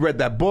 Like, he read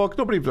that book.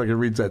 Nobody fucking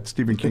reads that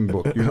Stephen King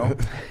book, you know,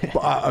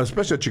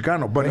 especially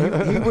Chicano. But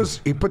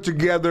he put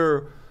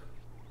together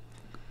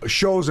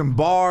shows in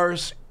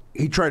bars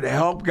he tried to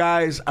help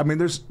guys. I mean,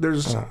 there's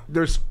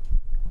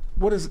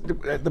what is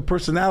the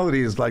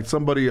personality is like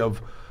somebody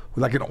of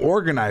like an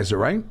organizer,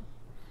 right?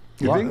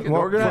 You think?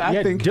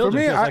 I think diligent for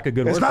me, feels like a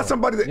good it's word not for it.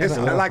 somebody that it's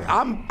like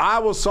I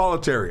was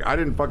solitary. I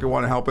didn't fucking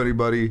want to help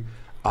anybody.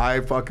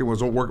 I fucking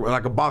was working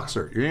like a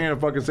boxer. You ain't gonna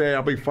fucking say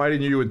I'll be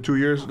fighting you in 2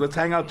 years. Let's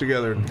hang out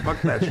together and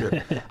fuck that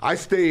shit. I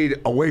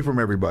stayed away from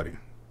everybody.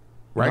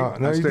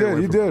 Right? No,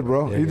 you did,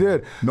 bro. You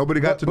did. Nobody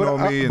got to know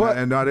me,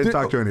 and I didn't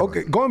talk to anybody.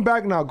 Okay, going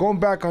back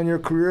on your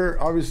career,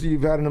 obviously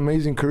you've had an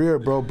amazing career,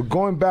 bro. But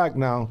going back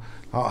now,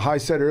 how I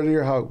said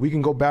earlier, how we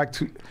can go back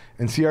to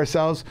and see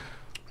ourselves.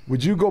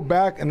 Would you go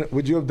back and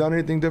would you have done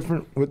anything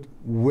different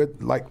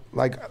with like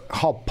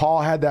how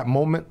Paul had that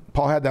moment?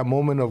 Paul had that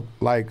moment of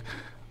like,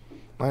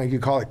 I think you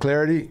call it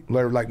clarity,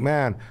 where like,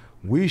 man,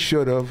 we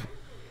should have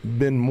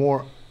been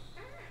more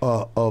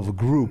of a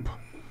group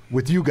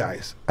with you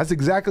guys. That's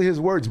exactly his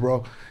words,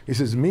 bro. He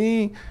says,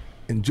 me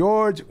and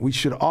George, we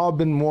should all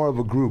been more of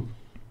a group.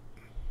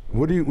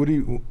 What do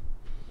you?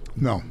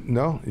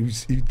 No.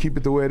 You keep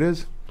it the way it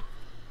is.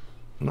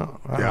 No.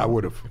 Yeah, I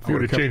would have. If you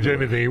would have changed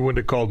anything, he wouldn't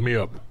have called me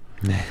up.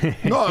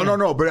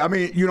 No. But I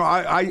mean,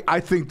 I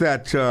think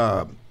that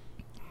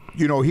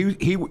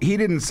he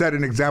didn't set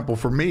an example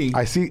for me.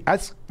 I see.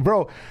 That's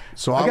bro.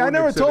 So I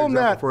never told him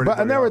that. But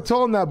I never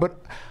told him that. But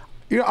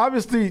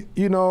obviously,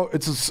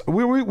 it's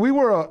we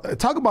were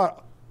talk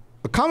about.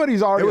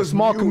 Comedy's already a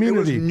small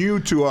community. It was new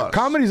to us.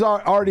 Comedy's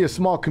already a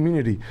small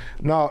community.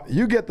 Now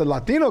you get the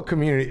Latino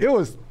community. It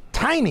was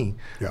tiny.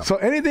 Yeah. So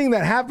anything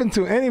that happened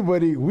to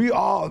anybody,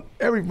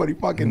 everybody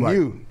fucking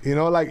knew.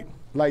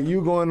 Like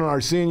you going on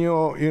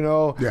Arsenio,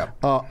 Yeah.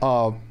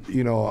 Paul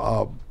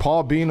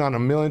being on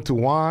 1,000,000 to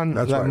 1,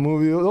 That's that right.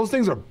 movie. Those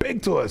things are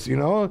big to us,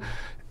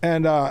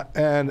 And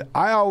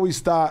I always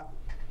thought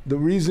the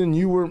reason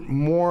you were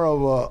more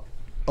of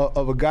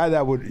a guy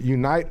that would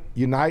unite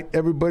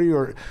everybody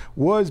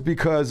was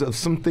because of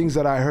some things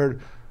that I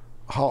heard.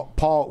 How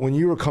Paul, when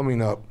you were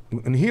coming up,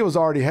 and he was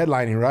already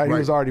headlining, right? He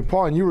was already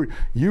Paul, and you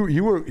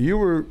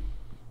were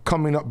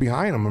coming up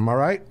behind him. Am I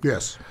right?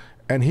 Yes.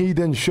 And he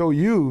didn't show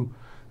you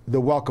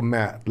the welcome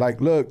mat. Like,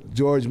 look,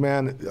 George,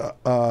 man,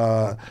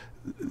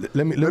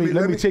 let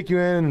me take you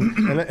in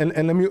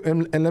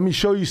and let me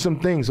show you some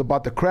things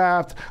about the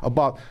craft,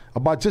 about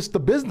just the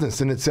business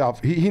in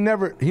itself. He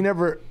never.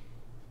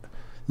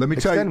 Let me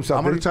tell you. I'm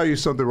going to tell you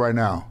something right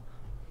now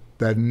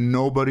that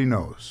nobody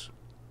knows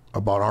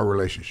about our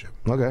relationship.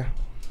 Okay.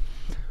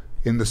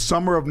 In the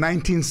summer of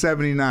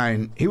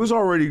 1979, he was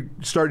already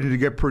starting to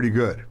get pretty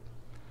good.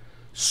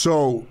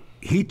 So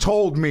he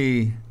told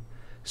me,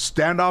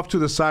 stand off to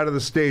the side of the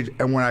stage,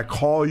 and when I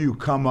call you,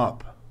 come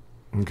up.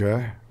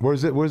 Okay.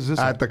 Where's this?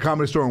 At the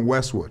Comedy Store in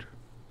Westwood.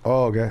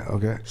 Oh,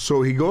 okay.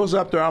 So he goes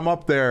up there, I'm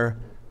up there,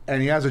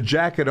 and he has a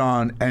jacket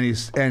on, and he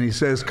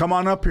says, come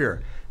on up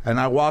here. And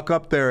I walk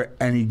up there,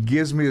 and he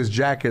gives me his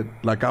jacket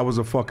like I was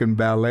a fucking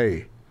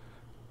ballet.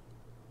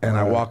 And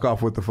I walk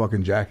off with the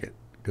fucking jacket.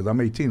 Because I'm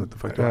 18, what the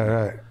fuck?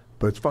 Right.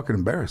 But it's fucking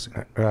embarrassing.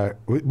 Right.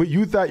 But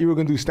you thought you were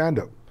going to do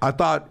stand-up. I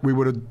thought we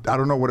would have, I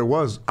don't know what it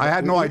was. I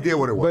had no idea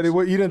what it was.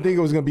 But you didn't think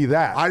it was going to be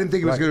that. I didn't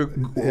think it was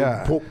going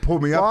to pull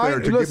me up there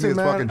to give me his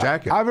fucking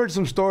jacket. I've heard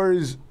some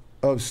stories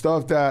of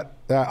stuff that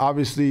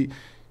obviously,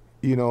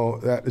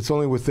 that it's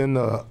only within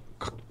the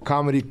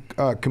comedy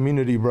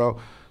community, bro.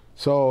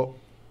 So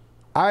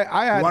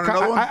I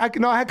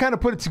had kind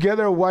of put it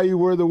together why you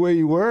were the way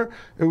you were.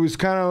 It was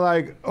kind of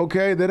like,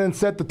 okay, they didn't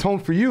set the tone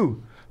for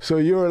you. So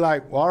you were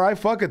like, all right,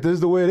 fuck it, this is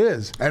the way it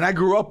is. And I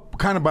grew up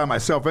kind of by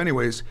myself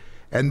anyways.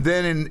 And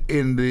then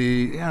in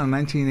the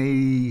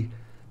 1980,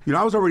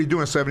 I was already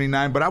doing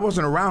 79, but I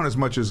wasn't around as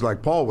much as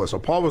like Paul was. So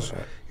Paul was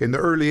in the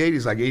early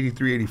 80s, like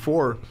 83,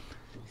 84.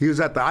 He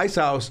was at the Ice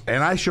House,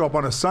 and I show up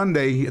on a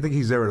Sunday. I think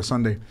he's there at a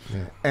Sunday.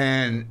 Yeah.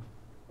 And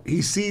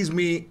he sees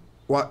me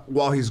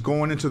while he's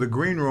going into the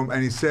green room,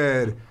 and he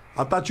said,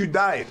 I thought you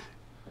died.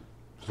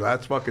 So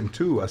that's fucking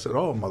 2. I said,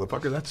 oh,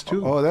 motherfucker, that's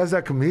 2. Oh, that's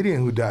that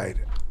comedian who died.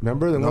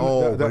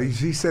 Remember? But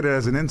he said it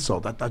as an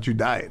insult. I thought you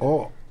died.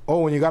 Oh,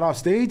 when you got off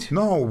stage?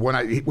 No,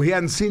 he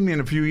hadn't seen me in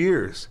a few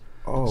years.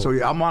 Oh. So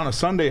I'm on a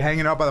Sunday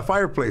hanging out by the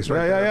fireplace,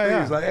 right?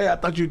 Yeah. He's like, hey, I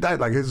thought you died.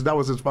 Like that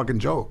was his fucking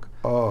joke.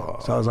 Oh.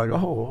 So I was like,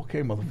 oh,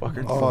 okay,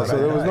 motherfucker. Oh, so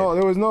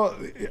there was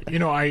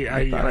no.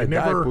 I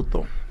never.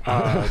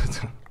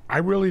 I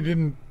really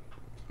didn't.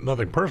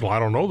 Nothing personal. I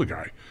don't know the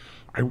guy.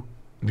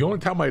 The only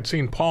time I had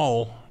seen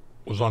Paul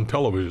was on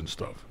television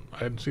stuff. I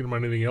hadn't seen him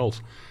on anything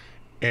else,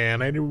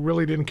 and I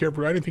really didn't care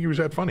for. I didn't think he was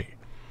that funny.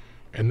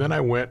 And then I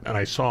went and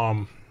I saw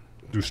him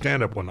do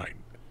stand-up one night,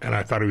 and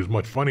I thought he was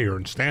much funnier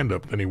in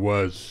stand-up than he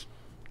was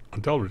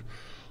on television.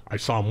 I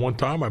saw him one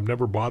time. I've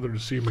never bothered to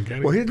see him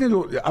again. Well, he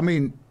didn't do, I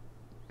mean,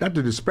 not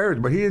to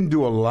disparage, but he didn't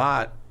do a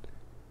lot.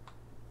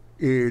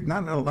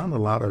 Not a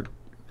lot of,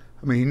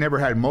 I mean, he never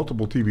had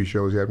multiple TV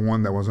shows. He had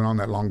one that wasn't on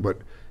that long, but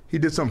he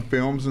did some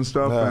films and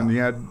stuff, and he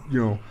had,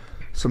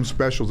 some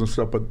specials and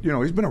stuff. But,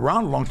 he's been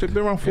around a long time. He's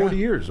been around 40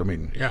 years. I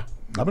mean,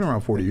 I've been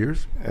around 40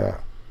 years. Yeah.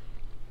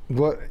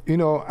 But I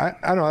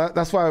know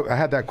that's why I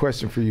had that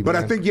question for you. But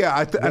man. I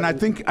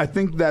think I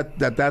think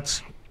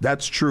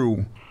that's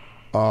true.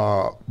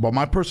 But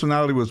my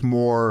personality was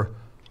more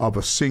of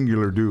a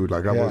singular dude.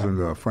 Like I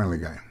wasn't a friendly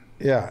guy.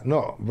 Yeah,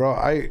 no, bro.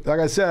 Like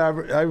I said,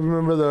 I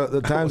remember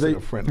the times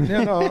that friendly.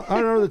 Yeah, no, I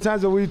remember the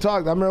times that we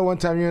talked. I remember one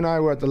time you and I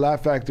were at the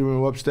Laugh Factory. We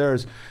were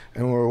upstairs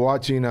and we were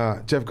watching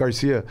Jeff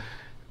Garcia,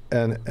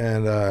 and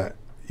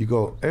you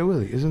go, "Hey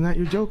Willie, isn't that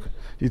your joke?"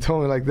 You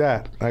told me like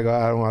that. I go,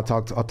 "I don't want to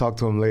talk. I'll talk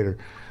to him later."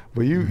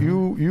 But you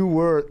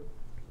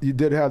you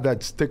did have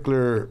that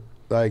stickler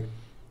like.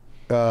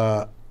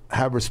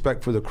 Have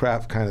respect for the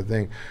craft kind of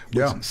thing.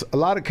 Yeah, a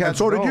lot of cats. And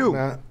so did don't, you.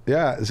 Man.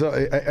 Yeah, so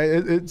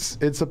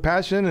it's a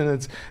passion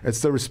and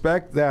it's the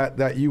respect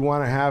that you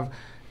want to have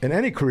in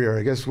any career.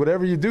 I guess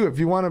whatever you do, if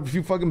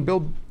you fucking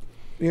build,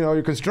 you're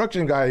a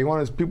construction guy, you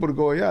want people to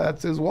go, yeah,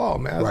 that's his wall,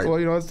 man. That's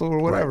right. That's or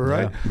whatever,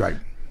 right? Right.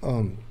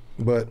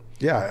 But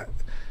yeah,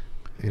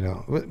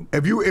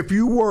 If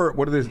you were,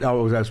 what is this? I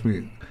was asking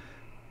me,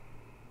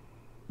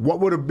 what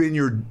would have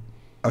been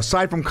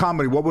aside from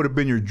comedy, what would have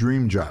been your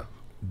dream job?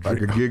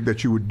 Like a gig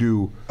that you would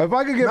do. If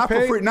I could get not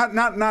paid, for free, not.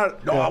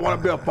 Oh, I want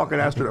to be a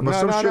fucking astronaut, but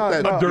some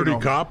shit that A dirty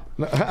cop.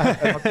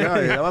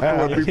 that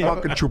would be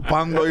fucking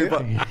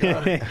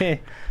chupando.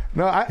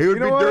 No, he would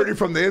be dirty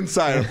from the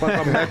inside.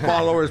 Fucking head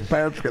follow his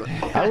pants.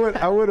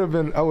 I would have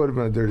been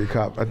a dirty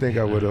cop. I think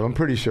I would have. I'm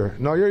pretty sure.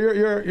 No,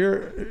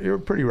 you're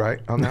pretty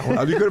right on that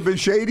one. You could have been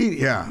shady.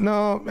 Yeah.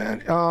 No,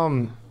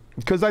 man.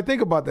 Because I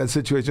think about that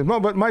situation. No,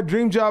 but my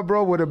dream job,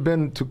 bro, would have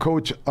been to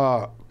coach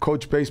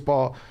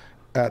baseball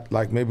at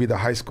like maybe the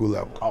high school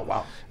level. Oh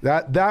wow.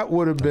 That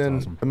would have been.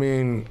 Awesome. I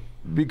mean,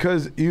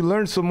 because you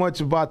learn so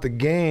much about the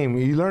game.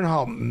 You learn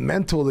how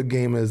mental the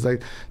game is.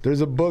 Like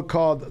there's a book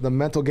called The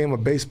Mental Game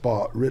of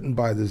Baseball, written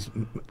by this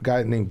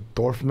guy named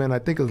Dorfman. I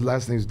think his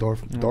last name's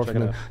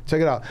Dorfman.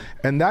 Check it out.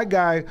 And that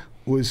guy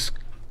was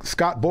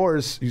Scott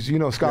Boras. You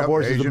know Scott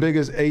Boras is the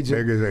biggest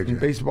agent in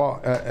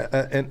baseball,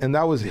 and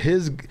that was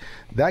his.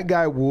 That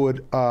guy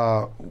would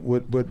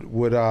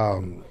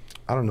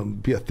I don't know,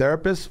 be a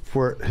therapist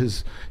for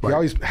his. He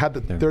always had the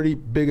 30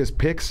 biggest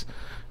picks.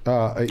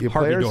 Harvey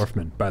players.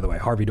 Dorfman, by the way.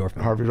 Harvey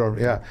Dorfman,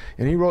 yeah.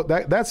 And he wrote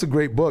that. That's a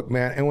great book,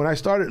 man. And when I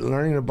started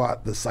learning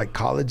about the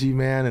psychology,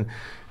 man,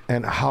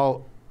 and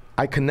how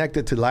I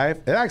connected to life,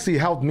 it actually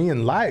helped me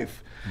in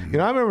life. Mm-hmm.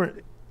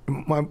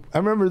 I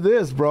remember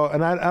this, bro,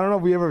 and I don't know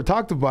if we ever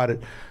talked about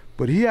it,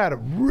 but he had a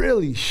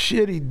really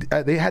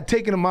shitty. They had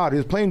taken him out. He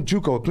was playing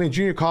JUCO, playing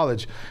junior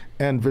college,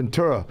 and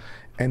Ventura,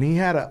 and he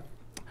had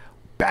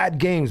bad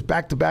games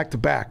back to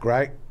back,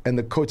 right? And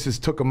the coaches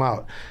took him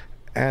out.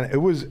 And it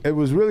was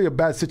really a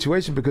bad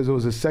situation because it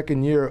was the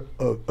second year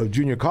of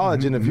junior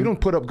college, and if you don't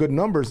put up good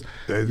numbers,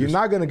 you're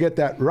not going to get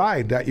that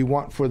ride that you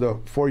want for the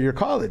 4-year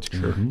college.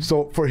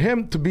 So for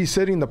him to be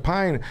sitting the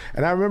pine,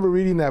 and I remember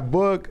reading that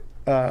book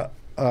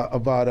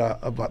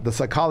about the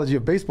psychology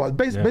of baseball,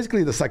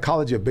 basically the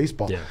psychology of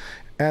baseball. Yeah.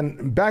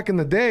 And back in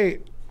the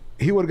day,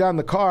 he would have gotten in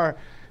the car,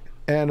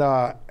 and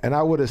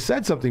I would have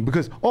said something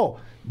because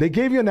they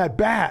gave you an at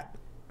bat.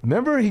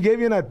 Remember, he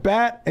gave you an at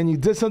bat and you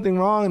did something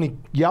wrong and he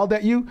yelled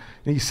at you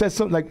and he said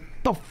something like,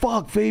 "The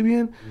fuck,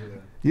 Fabian?"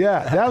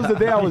 Yeah, that was the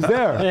day I was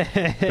there.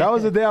 That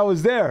was the day I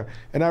was there.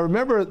 And I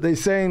remember they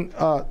saying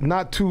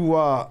not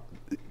to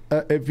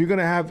if you're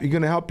gonna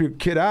help your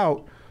kid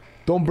out,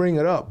 don't bring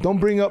it up. Don't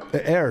bring up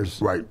the errors.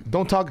 Right.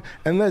 Don't talk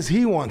unless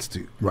he wants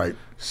to. Right.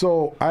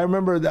 So I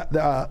remember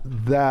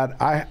that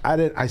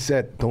I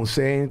said, don't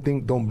say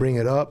anything, don't bring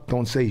it up,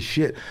 don't say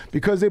shit,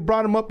 because they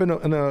brought him up in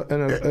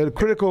a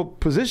critical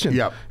position.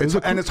 Yeah,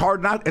 it's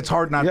hard not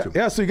to.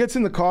 Yeah. So he gets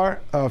in the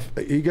car.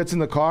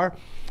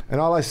 And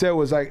all I said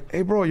was like,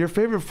 "Hey, bro, your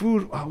favorite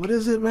food? What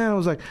is it, man?" I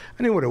was like,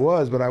 I knew what it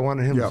was, but I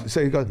wanted him to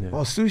say. He goes,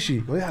 "Oh,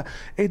 sushi." Oh yeah.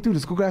 Hey, dude,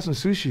 let's go grab some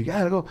sushi.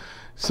 Gotta go.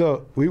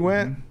 So we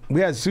went.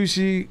 We had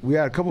sushi. We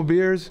had a couple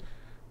beers.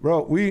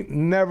 Bro, we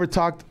never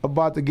talked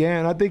about the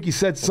game. I think he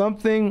said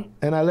something,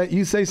 and I let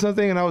you say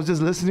something, and I was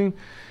just listening.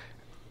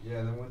 Yeah,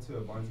 and then went to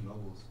Barnes and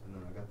Nobles, and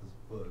then I got this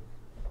book.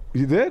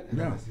 You did?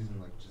 Yeah. My season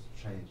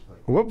just changed.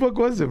 What book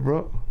was it,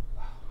 bro?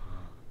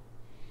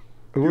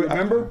 You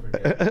remember?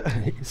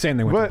 Saying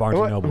they went to Barnes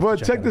and Noble.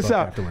 But check this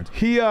out. Afterwards.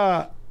 He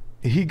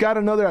got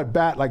another at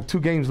bat like 2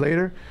 games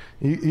later.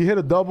 He hit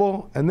a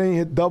double, and then you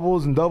hit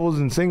doubles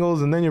and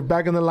singles, and then you're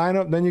back in the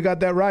lineup. Then you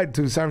got that ride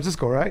to San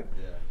Francisco, right?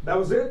 Yeah. That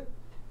was it.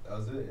 That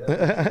was it.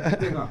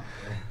 Yeah.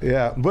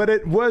 Yeah, but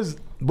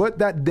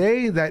that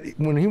day that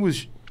when he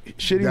was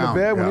shitting the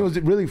bed, when he was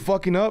really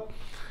fucking up,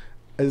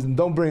 is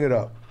don't bring it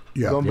up.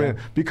 Yeah. Don't bring it,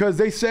 because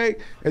they say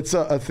it's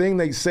a thing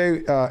they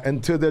say,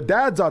 and to the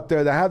dads out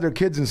there that have their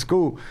kids in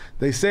school,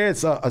 they say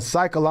it's a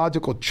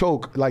psychological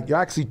choke. Like you're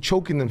actually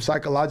choking them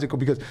psychological,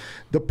 because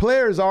the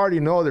players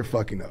already know they're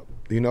fucking up.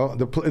 You know,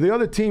 the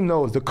other team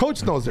knows, the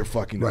coach knows they're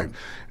fucking up.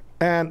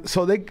 And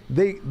so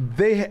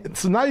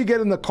so now you get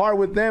in the car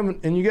with them,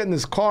 and you get in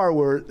this car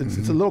where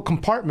it's a little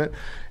compartment,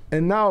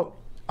 and now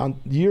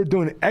you're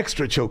doing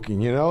extra choking,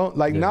 you know?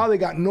 Like now they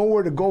got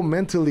nowhere to go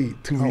mentally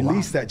to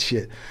release that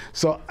shit.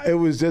 So it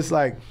was just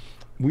like,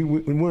 we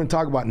wouldn't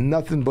talk about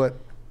nothing but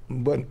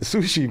but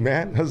sushi,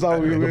 man. That's all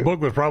we The were.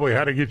 book was probably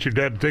How to Get Your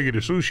Dad to Take You to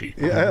Sushi.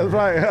 Yeah, that's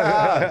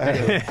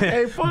right.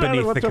 Hey,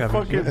 Beneath what the the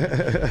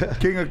fucking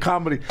king of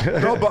comedy?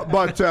 No,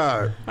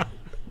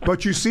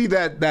 but you see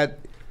that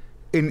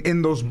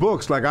in those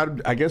books, like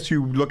I guess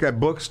you look at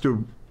books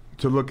to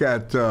look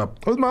at.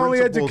 It was my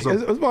only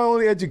education. It was my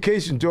only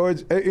education,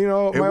 George. You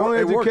know, my only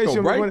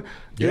education. Though, right? When,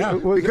 Yeah.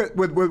 Because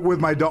with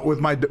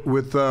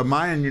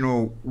mine, you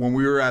know, when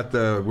we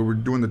were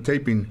doing the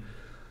taping,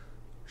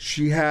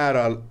 she had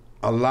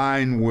a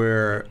line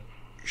where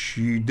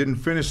she didn't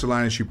finish the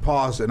line and she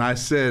paused, and I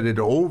said it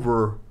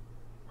over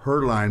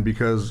her line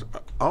because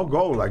I'll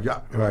go like,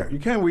 yeah, Right.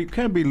 we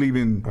can't be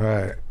leaving.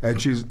 Right.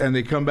 And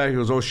they come back and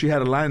goes, oh, she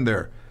had a line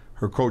there.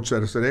 Her coach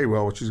said, hey,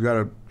 well, she's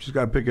got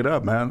to pick it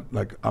up, man.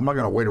 Like, I'm not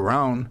gonna wait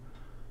around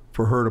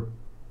for her to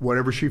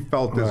whatever she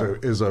felt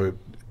is a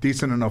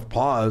decent enough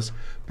pause,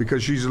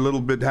 because she's a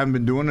little bit haven't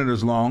been doing it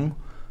as long.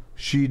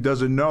 She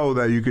doesn't know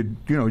that you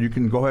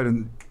can go ahead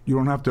and you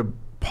don't have to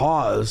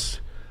pause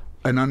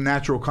an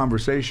unnatural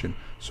conversation.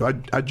 So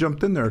I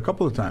jumped in there a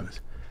couple of times,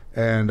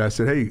 and I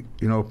said, hey,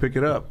 pick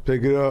it up.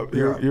 Pick it up.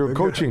 You're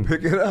coaching.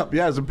 Pick it up.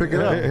 Yeah, so pick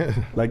it up.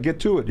 Like, get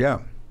to it.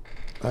 Yeah.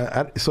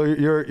 So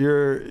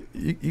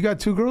you got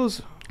two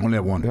girls? Only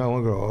have one. Yeah,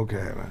 one girl. Okay,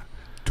 man.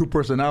 Two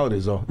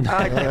personalities, though.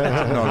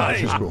 No,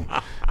 she's cool.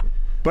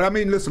 But I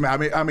mean, listen,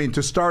 man. I mean,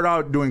 to start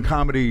out doing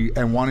comedy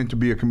and wanting to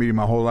be a comedian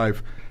my whole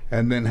life,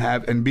 and then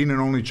being an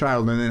only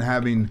child, and then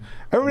having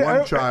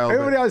one child.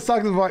 Everybody always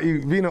talking about you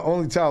being an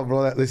only child,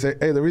 bro. They say,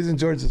 hey, the reason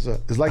George is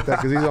like that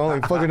because he's the only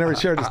fucking never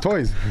shared his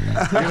toys. You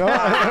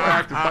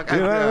know, fucking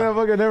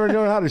never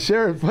known how to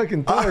share his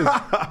fucking toys.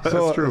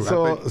 That's true.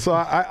 So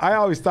I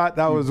always thought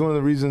that was one of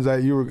the reasons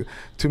that you were.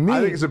 To me,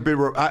 I think it's a bit.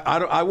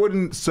 I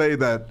wouldn't say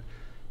that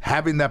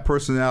having that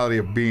personality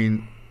of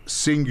being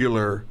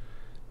singular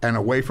and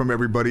away from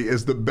everybody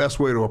is the best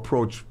way to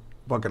approach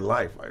fucking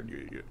life.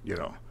 You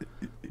know,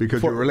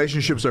 because your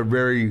relationships are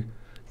very,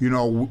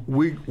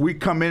 we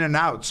come in and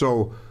out.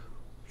 So,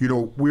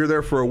 we're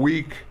there for a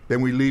week,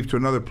 then we leave to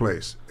another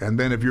place. And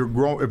then if you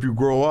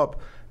grow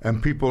up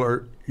and people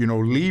are,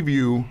 leave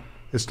you,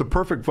 it's the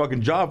perfect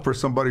fucking job for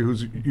somebody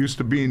who's used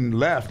to being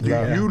left.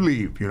 You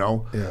leave,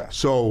 Yeah.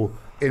 So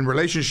in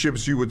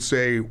relationships, you would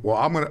say, well,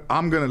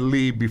 I'm gonna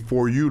leave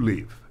before you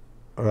leave.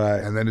 right.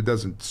 And then it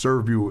doesn't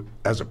serve you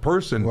as a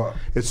person. Well,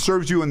 it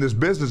serves you in this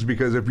business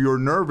because if you're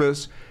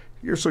nervous,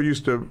 you're so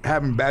used to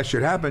having bad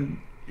shit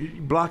happen,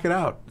 you block it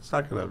out. It's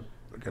not gonna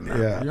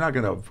you're not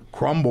gonna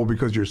crumble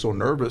because you're so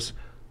nervous.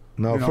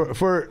 No,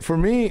 for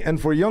me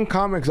and for young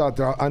comics out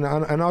there, and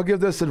I'll give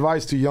this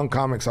advice to young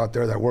comics out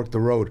there that work the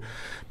road,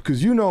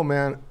 because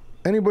man,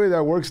 anybody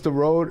that works the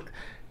road,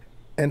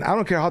 and I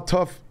don't care how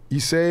tough you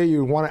say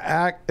you want to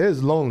act, it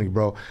is lonely,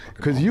 bro.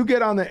 Because you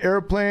get on the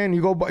airplane,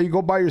 you go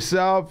by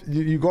yourself,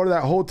 you go to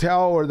that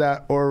hotel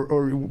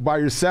or by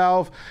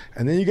yourself,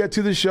 and then you get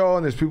to the show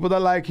and there's people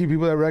that like you,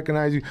 people that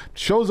recognize you.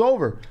 Show's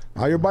over.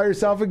 Now you're by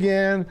yourself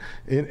again,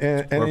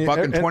 and for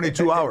fucking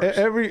 22 hours.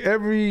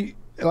 Every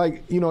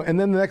and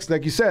then the next,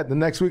 like you said, the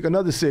next week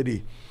another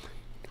city,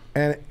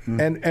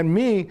 and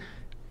me,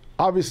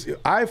 obviously,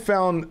 I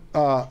found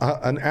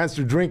an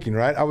answer drinking.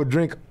 Right, I would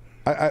drink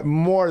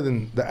more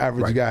than the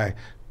average guy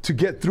to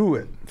get through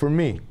it for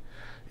me,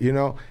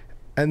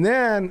 and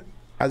then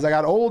as I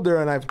got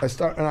older and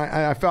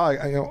I felt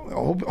like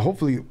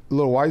hopefully a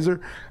little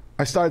wiser,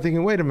 I started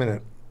thinking, wait a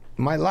minute,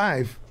 my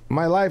life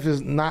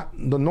is not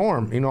the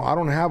norm. I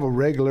don't have a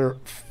regular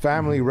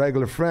family,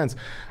 regular friends.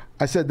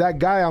 I said, that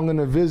guy I'm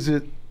gonna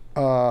visit,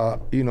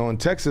 in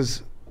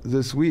Texas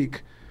this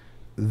week,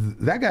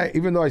 that guy,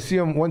 even though I see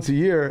him once a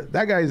year,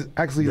 that guy is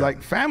actually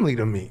like family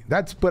to me.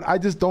 But I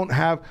just don't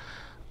have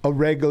a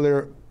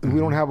regular, we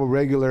don't have a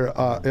regular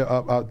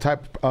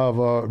type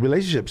of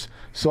relationships.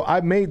 So I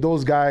made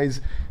those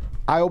guys,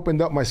 I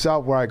opened up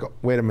myself where I go,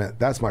 wait a minute,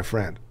 that's my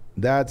friend.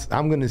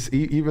 I'm gonna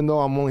see, even though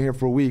I'm only here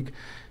for a week.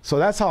 So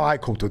that's how I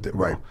coped with it,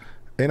 bro. Right.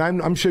 And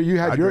I'm sure you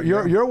had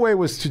your way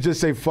was to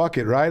just say fuck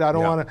it, right? I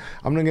don't want to.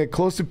 I'm gonna get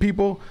close to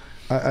people,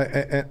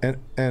 and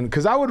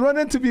because I would run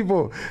into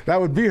people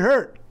that would be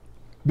hurt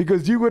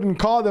because you wouldn't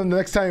call them the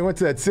next time you went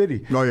to that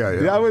city. Oh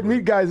yeah. I would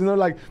meet guys and they're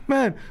like,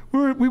 man,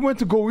 we went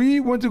to go eat,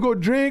 went to go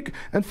drink,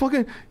 and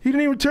fucking he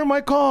didn't even return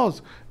my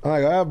calls.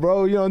 I'm like,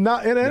 bro,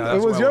 not. And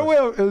it was your way.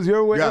 It was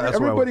your way. Yeah,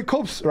 everybody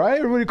copes, right?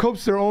 Everybody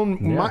copes their own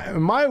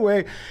my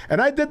way, and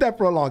I did that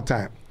for a long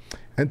time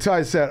until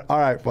I said, all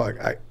right, fuck.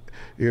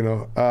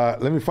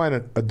 Let me find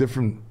a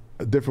different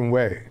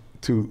way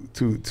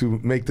to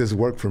make this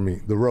work for me,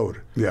 the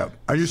road. Yeah.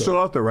 Are you still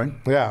out there, right?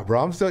 Yeah,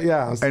 bro. I'm still.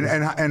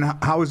 And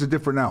how is it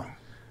different now?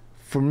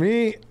 For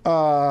me,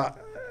 I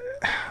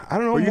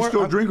don't know. But you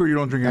still drink or you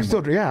don't drink anymore? I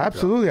still drink. Yeah,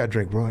 absolutely. I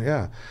drink, bro.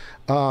 Yeah.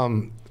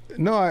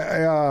 No,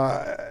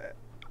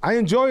 I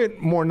enjoy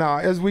it more now.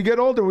 As we get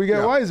older, we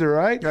get wiser,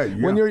 right? Yeah.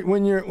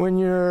 When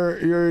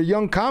you're a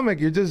young comic,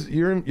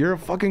 you're a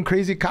fucking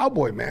crazy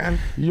cowboy, man.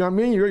 You know what I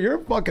mean?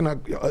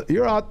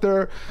 You're out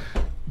there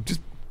just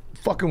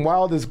fucking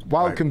wild as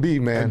wild can be,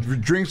 man.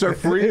 And drinks are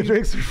free.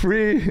 Drinks are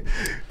free.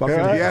 Fucking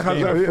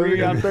viejas are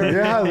free out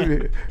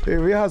there.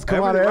 Viejas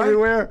come out of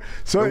everywhere.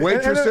 So the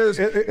waitresses,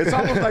 it's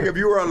almost like if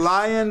you were a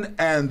lion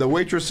and the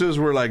waitresses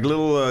were like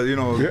little,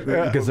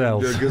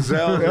 Gazelles.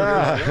 Gazelles.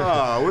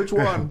 Like, which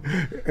one?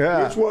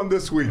 Yeah. Which one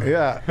this week?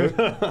 Yeah,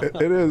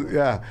 it is.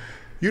 Yeah.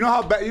 You know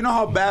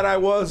how bad I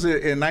was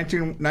in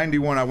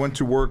 1991. I went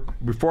to work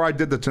before I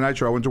did the Tonight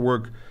Show. I went to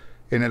work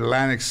in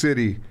Atlantic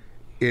City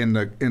in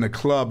a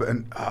club,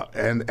 and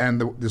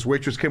this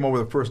waitress came over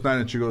the first night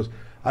and she goes,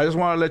 "I just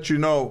want to let you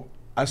know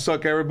I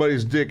suck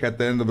everybody's dick at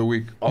the end of the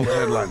week, all the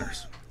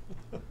headliners."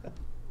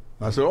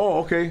 I said, "Oh,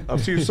 okay. I'll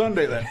see you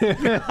Sunday then."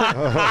 Thanks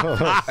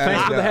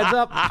for the heads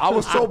up. I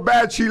was so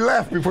bad she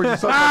left before she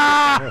sucked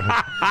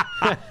my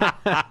dick.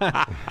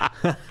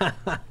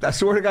 I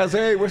swear to God,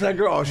 hey, where's that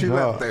girl? Oh, she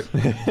left.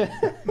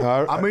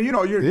 I mean, you're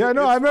I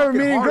remember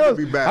meeting girls.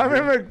 I man.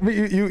 remember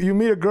you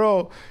meet a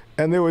girl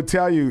and they would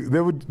tell you they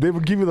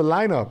would give you the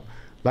lineup.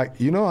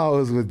 Like, I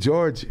was with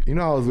George, I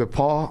was with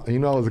Paul, I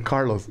was with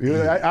Carlos.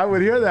 I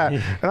would hear that,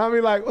 and I'd be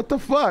like, what the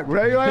fuck,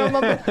 right?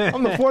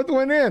 I'm the fourth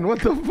one in.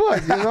 What the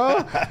fuck,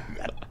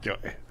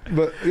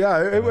 But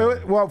yeah,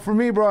 well, for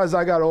me, bro, as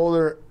I got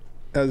older,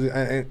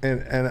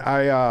 and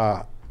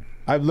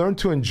I've learned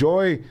to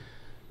enjoy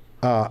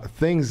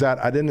things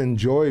that I didn't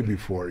enjoy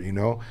before, and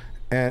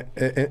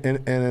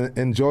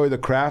enjoy the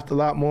craft a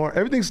lot more.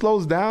 Everything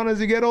slows down as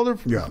you get older.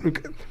 Yeah,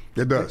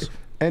 it does.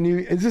 And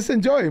you just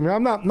enjoy it. I mean,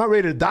 I'm not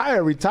ready to die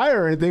or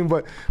retire or anything,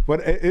 but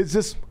it's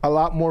just a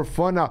lot more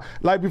fun now.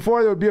 Like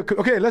before, there would be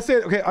I'll give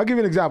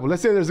you an example.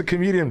 Let's say there's a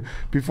comedian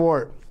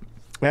before,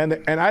 and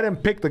I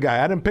didn't pick the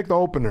guy. I didn't pick the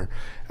opener,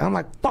 and I'm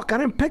like, fuck, I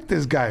didn't pick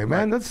this guy,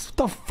 man. That's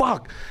the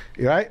fuck,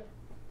 right?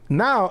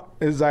 Now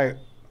it's like,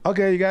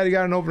 okay, you got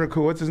an opener,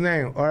 cool. What's his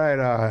name? All right,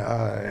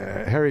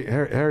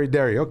 Harry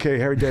Derry. Okay,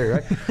 Harry Derry,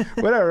 right?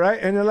 Whatever, right?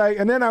 And you're like,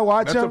 and then I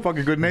watch him. That's a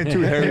fucking good name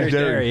too, Harry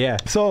Derry. Yeah.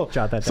 So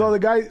the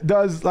guy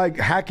does like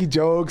hacky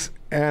jokes,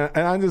 and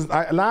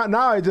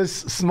now I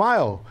just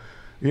smile.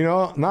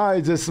 Now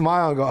I just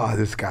smile and go, oh,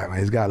 this guy, man,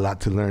 he's got a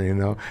lot to learn,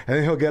 And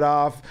then he'll get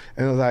off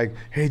and it's like,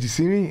 hey, did you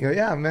see me?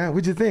 Yeah, man,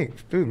 what'd you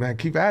think? Dude, man,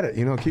 keep at it,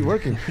 keep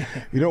working.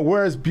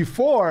 Whereas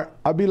before,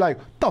 I'd be like,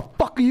 what the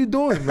fuck are you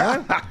doing,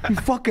 man? You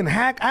fucking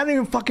hack. I didn't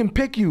even fucking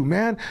pick you,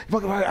 man.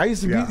 I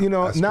used to be,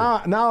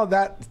 now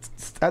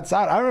that's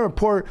out. I remember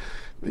poor,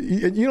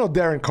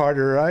 Darren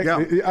Carter, right? Yeah.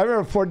 I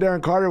remember poor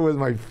Darren Carter was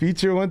my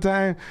feature one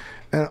time.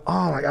 And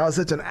oh my God, I was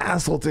such an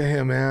asshole to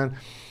him, man.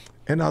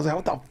 And I was like,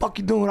 what the fuck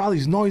you doing with all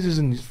these noises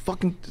and these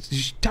fucking,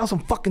 you tell some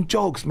fucking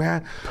jokes,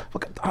 man. That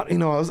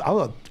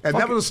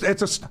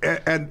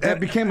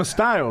became a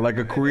style, like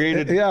a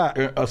created,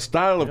 a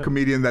style of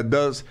comedian that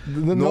does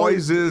the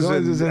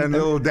noises and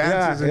little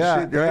dances and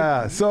shit, right?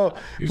 Yeah, so.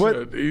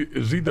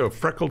 Is he the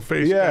freckled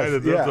faced guy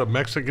that does the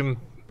Mexican?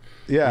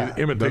 Yeah.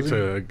 He imitates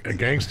a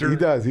gangster? He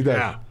does.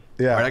 Yeah.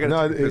 Yeah. All right, I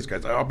got to take this,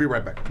 guys. I'll be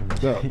right back.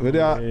 No, but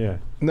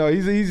no,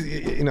 he's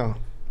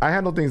I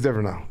handle things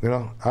different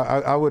now.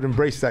 I would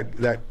embrace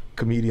that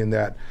comedian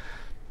that,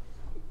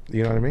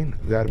 you know what I mean?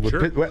 That would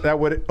that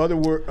would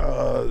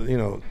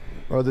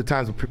other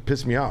times would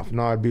piss me off.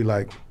 No, I'd be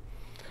like,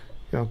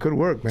 good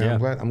work,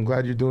 man. Yeah. I'm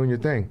glad you're doing your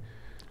thing.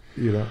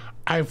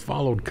 I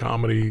followed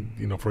comedy.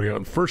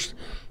 For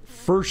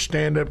first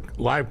stand-up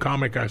live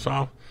comic I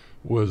saw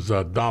was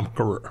Dom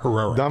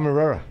Herrera. Dom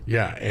Herrera.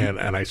 Yeah,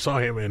 and I saw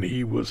him, and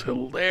he was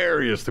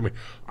hilarious to me.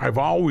 I've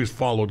always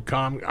followed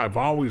comedy. I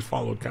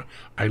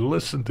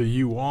listen to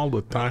you all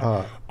the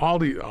time. All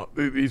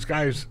these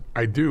guys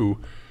I do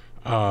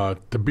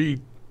to be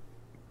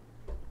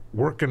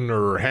working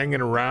or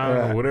hanging around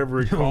or whatever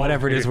you call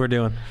whatever it is we're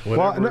doing.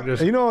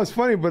 It's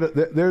funny, but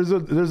there's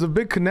a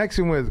big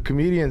connection with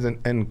comedians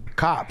and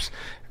cops.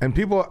 And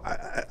people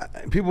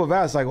have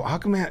asked, like, well, how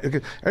come,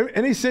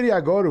 any city I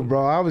go to,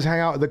 bro, I always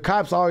hang out. The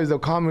cops they'll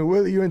call me,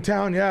 Willie, you in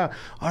town? Yeah.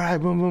 All right,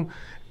 boom, boom.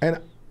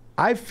 And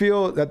I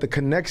feel that the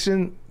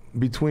connection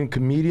between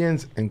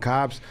comedians and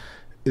cops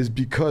is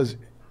because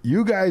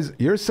you guys,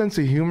 your sense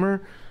of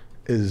humor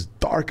is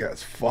dark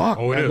as fuck.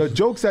 Oh, it is. The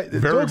jokes that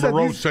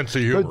sense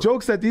of humor. The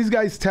jokes that these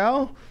guys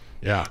tell.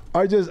 Yeah.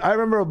 I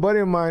remember a buddy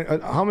of mine, a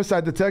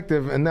homicide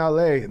detective in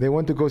LA, we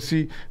went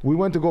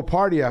to go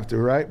party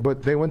after, right?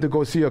 But they went to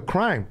go see a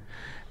crime.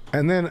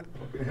 And then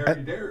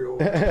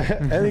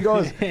and he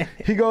goes,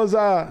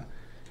 I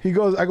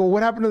go,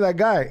 what happened to that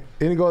guy?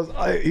 And he goes,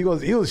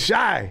 he was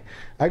shy.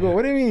 I go,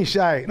 what do you mean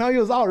shy? No, he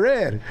was all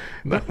red.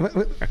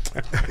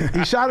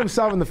 He shot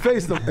himself in the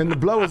face and the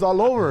blood was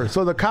all over.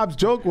 So the cop's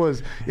joke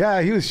was,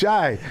 yeah, he was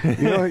shy.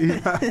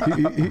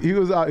 He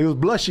was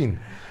blushing.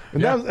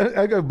 And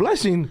I go,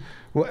 blushing?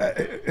 Well,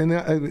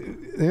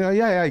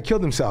 he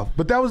killed himself.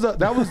 But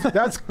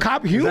that's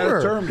cop humor. Is that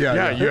a term?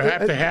 Yeah, you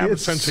have to have a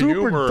sense of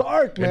humor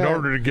dark, in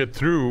order to get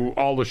through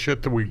all the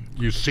shit that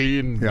you see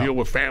and deal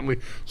with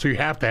family. So you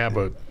have to have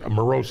a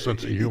morose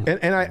sense of humor.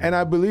 And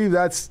I believe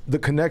that's the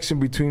connection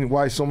between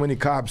why so many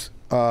cops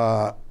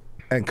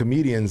and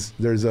comedians,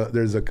 there's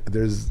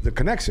the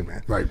connection,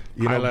 man. Right.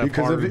 You I know, laugh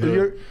because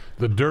harder.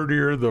 The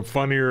dirtier, the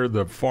funnier,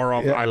 the far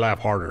off. Yeah. I laugh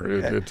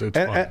harder. It's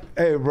fun.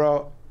 hey,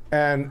 bro,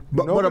 and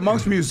But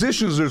amongst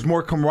musicians, there's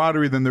more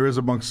camaraderie than there is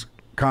amongst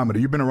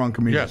comedy. You've been around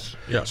comedians.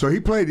 Yes. So he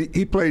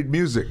played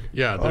music.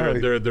 Yeah,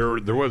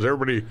 there was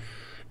everybody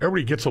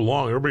gets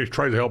along. Everybody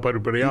tries to help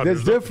everybody out.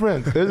 There's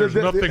different. There's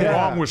nothing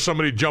wrong with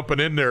somebody jumping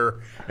in there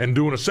and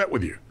doing a set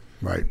with you.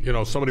 Right. You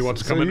know, somebody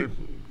wants to come in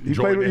and You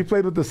join in.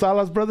 played with the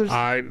Salas brothers?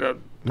 I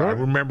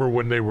remember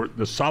when they were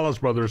the Salas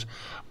brothers.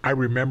 I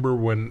remember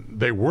when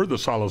they were the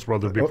Salas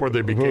brothers before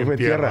they became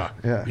Tierra.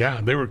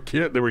 Yeah. They were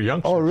They were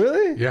youngsters. Oh,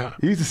 really? Yeah.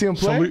 You used to see them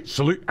play?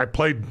 I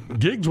played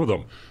gigs with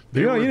them.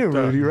 You know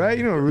Rudy, right?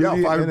 You know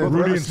Rudy,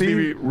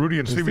 Yeah, Rudy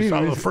and Stevie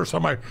Salas. The first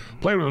time I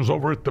played with them was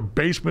over at the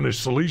basement of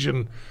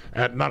Salesian,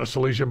 not a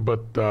Salesian,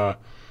 but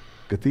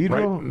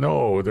Cathedral? right,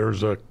 no,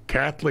 there's a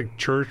Catholic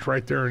church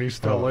right there in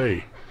East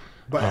L.A.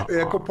 But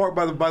Echo Park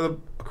by the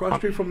across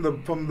street from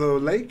the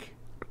lake.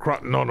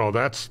 No,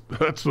 that's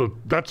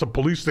a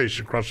police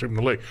station across from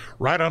the lake,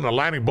 right on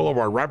Atlantic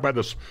Boulevard, right by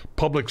this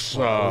Publix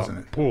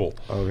pool.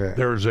 Okay.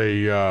 There's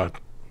a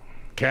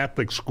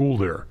Catholic school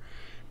there,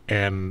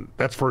 and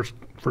that's first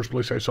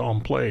place I saw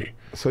him play.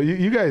 So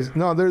you guys,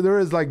 there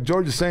is, like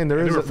George is saying, there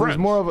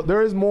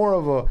is more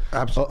of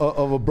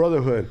a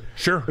brotherhood.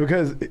 Sure.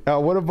 Because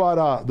what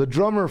about the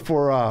drummer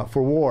for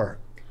War,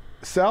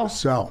 Sal?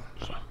 Sal.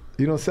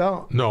 You know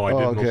Sal? No, I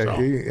didn't know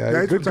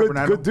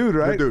Sal. Good dude,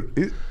 right? Good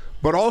dude.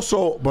 But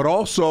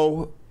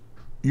also,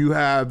 you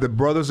have the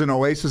brothers in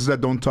Oasis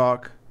that don't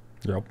talk.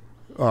 Yep.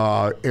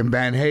 In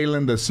Van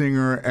Halen, the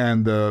singer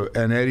and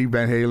Eddie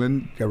Van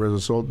Halen, God rest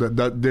his soul,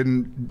 that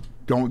didn't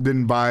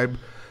vibe.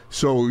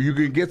 So you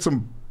can get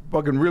some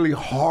fucking really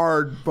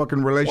hard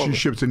fucking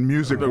relationships in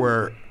music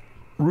where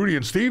Rudy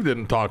and Steve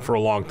didn't talk for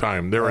a long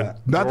time. They were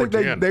I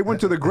think they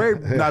went to the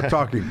grave not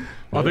talking.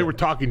 Well, they were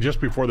talking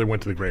just before they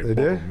went to the grave. They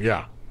did?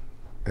 Yeah.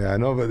 Yeah, I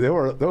know, but there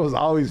was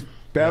always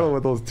battle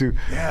with those two.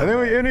 Yeah, and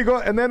then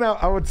and then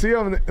I would see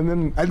them,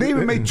 and they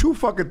even made two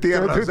fucking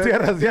tierras. Two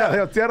tierras,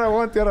 yeah, Tierra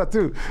 1, Tierra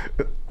 2.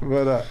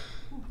 But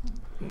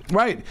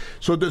right.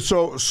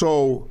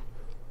 So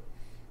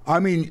I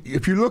mean,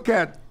 if you look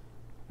at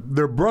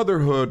their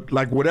brotherhood,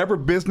 like whatever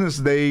business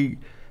they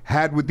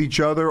had with each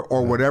other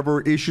or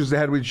whatever issues they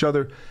had with each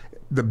other,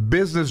 the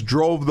business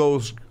drove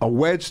a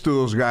wedge to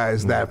those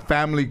guys that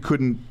family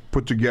couldn't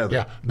put together.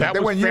 Yeah, that they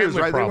was went years,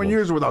 family right? They went problems.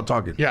 years without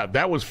talking. Yeah,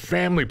 that was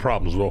family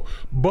problems, though.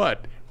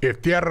 But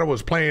if Tierra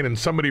was playing and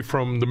somebody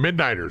from the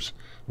Midnighters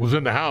was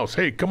in the house,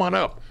 hey, come on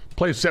up,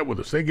 play a set with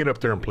us. They get up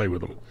there and play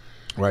with them.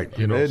 Right.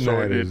 You know, Did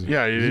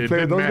you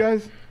play with those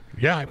guys?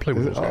 Yeah, I played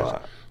with those guys.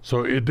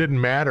 So it didn't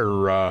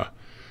matter.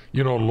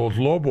 You know, Los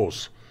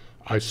Lobos.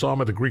 I saw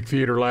them at the Greek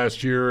Theater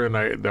last year, and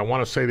I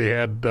want to say they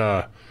had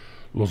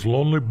Los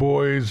Lonely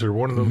Boys or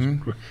one of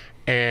those.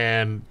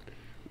 And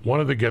one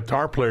of the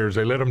guitar players,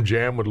 they let him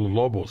jam with Los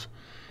Lobos.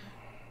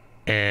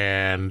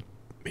 And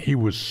he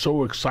was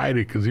so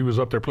excited because he was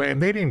up there playing.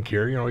 They didn't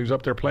care. You know, he was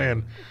up there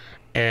playing.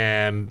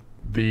 And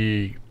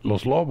the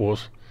Los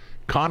Lobos,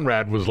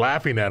 Conrad was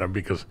laughing at him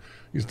because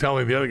he's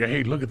telling the other guy,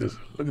 hey, look at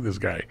this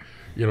guy.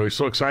 You know, he's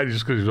so excited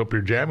just because he's up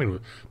here jamming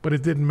with. But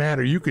it didn't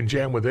matter. You can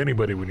jam with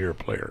anybody when you're a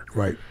player.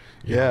 Right.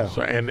 Yeah.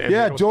 So, and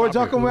yeah, George,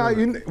 how come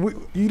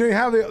you didn't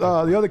have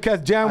the other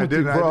cats jam with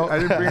you, bro? I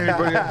didn't bring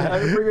anybody. I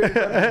didn't bring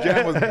anybody to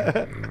jam with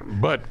me.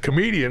 But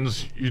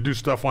comedians, you do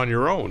stuff on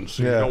your own,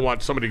 so you don't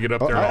want somebody to get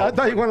up there. I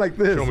thought you went like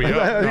this. Show me up.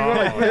 I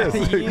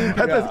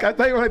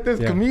thought you went like this.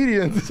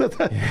 Comedians.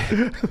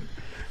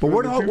 But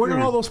where did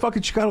all those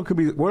fucking Chicano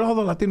comedians? Where did all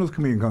the Latinos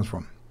comedians come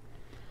from?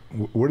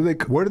 Where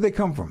do they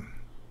come from?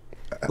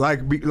 Like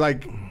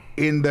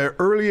in the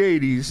early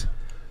 '80s,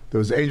 there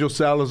was Angel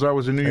Salazar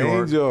was in New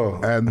York,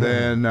 and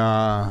then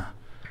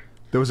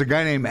there was a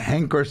guy named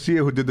Hank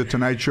Garcia who did the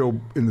Tonight Show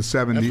in the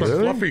 '70s. That's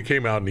when Fluffy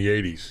came out in the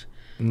 '80s.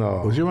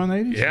 No, was he around the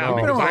 '80s? Yeah, no.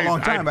 Been around a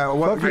long time.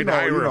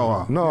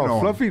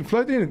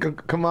 Fluffy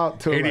didn't come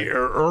out till 80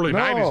 or early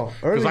 '90s.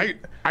 Early. Because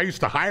I used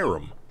to hire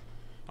him.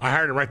 I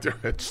hired him right there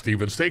at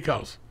Stevens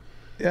Steakhouse.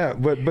 Yeah,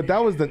 but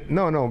that was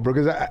no,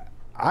 because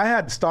I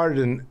had started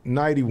in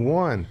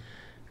 '91,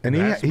 and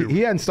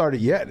he hadn't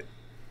started yet.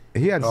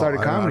 He hadn't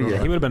started comedy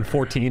yet. He would have been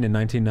 14 in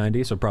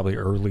 1990, so probably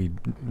early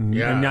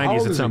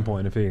 90s at some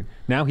point.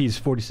 Now he's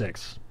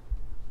 46.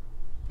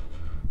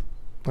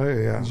 Oh,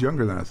 yeah. He's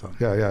younger than I thought.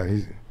 Yeah,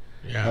 he's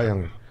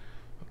younger.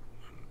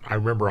 I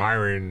remember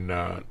hiring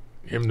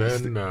him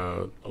then,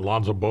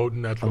 Alonzo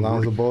Bowden.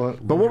 Alonzo Bowden.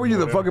 But what were you,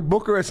 the fucking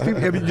booker at Steve?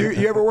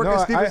 You ever worked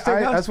at Stevens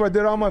Steakhouse? That's where I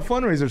did all my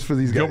fundraisers for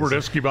these guys. Gilbert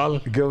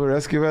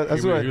Esquivel.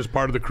 That's he was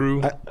part of the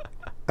crew.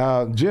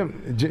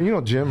 Jim, you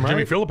know Jim, right?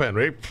 Jimmy Philippan,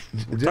 right?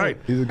 Jim,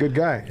 he's a good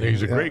guy. Yeah,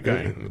 he's a great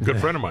guy. Good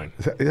friend of mine.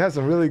 He has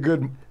some really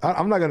good.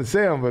 I'm not going to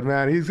say them, but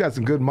man, he's got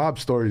some good mob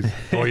stories.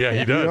 Oh yeah,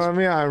 he does. You know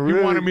what I mean?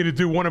 He wanted me to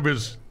do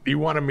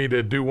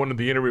one of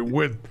the interview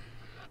with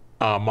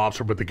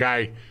mobster, but the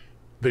guy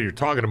that you're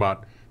talking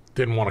about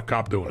didn't want a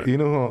cop doing it. You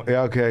know?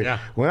 Yeah. Okay. Yeah.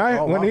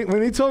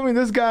 When he told me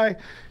this guy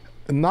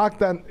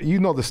knocked on, you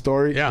know the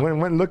story. Yeah.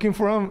 Went looking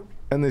for him.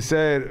 and they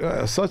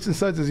said such and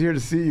such is here to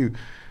see you.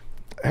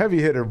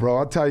 Heavy hitter, bro.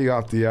 I'll tell you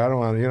off the air. I don't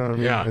want to, you know what I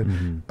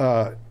mean?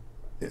 Yeah.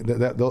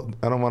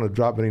 I don't want to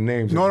drop any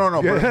names. No.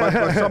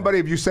 But somebody,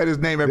 if you said his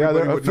name, everybody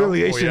their would know.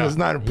 affiliation is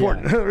not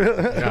important.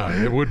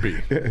 Yeah, it would be.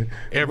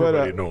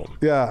 Everybody know him.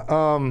 Yeah,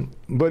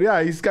 but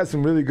yeah, he's got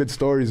some really good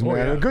stories, man.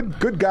 yeah. A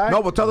good guy.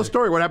 No, but tell the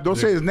story. What happened? Don't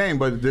say his name,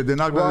 but they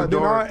knocked on the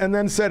door. And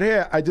then said,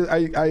 hey,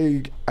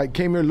 I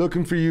came here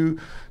looking for you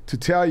to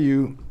tell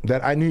you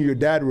that I knew your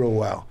dad real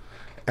well,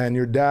 and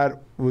your dad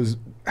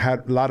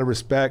had a lot of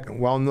respect,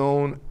 well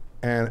known.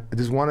 And I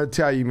just want to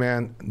tell you,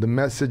 man, the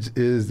message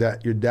is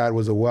that your dad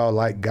was a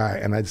well-liked guy,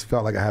 and I just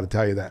felt like I had to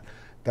tell you that.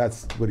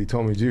 That's what he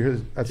told me. Did you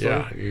hear that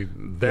story?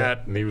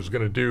 And he was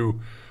going to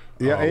do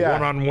a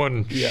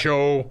one-on-one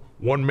show,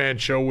 one-man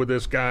show with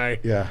this guy.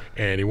 Yeah.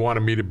 And he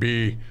wanted me to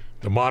be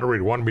the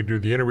moderator, wanted me to do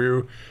the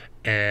interview,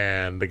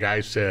 and the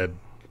guy said,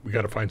 we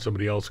got to find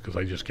somebody else because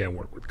I just can't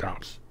work with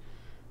cops.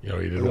 You know,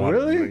 he didn't want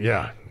Really?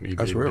 Yeah.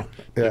 That's real.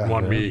 Didn't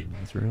want me,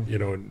 That's real. you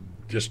know,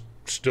 just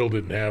still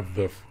didn't have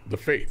the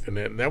faith,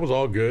 and that was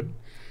all good.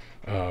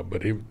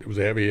 But he was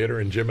a heavy hitter,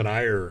 and Jim and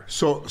I are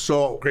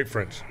So great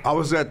friends. I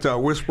was at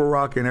Whisper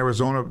Rock in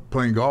Arizona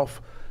playing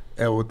golf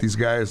with these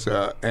guys,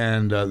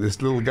 and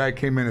this little guy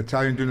came in,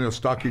 Italian dude, a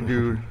stocky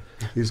dude.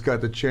 He's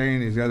got the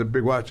chain, he's got the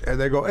big watch, and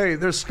they go, hey,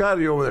 there's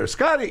Scotty over there.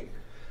 Scotty!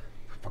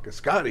 Fucking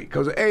Scotty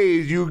goes, hey,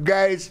 you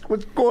guys,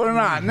 what's going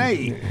on?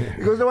 Hey,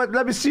 he goes,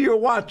 let me see your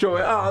watch over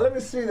there. Oh, let me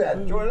see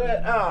that,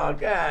 Jordan. Oh,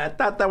 God, I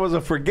thought that was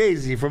a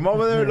Fugazi. From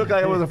over there, it looked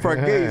like it was a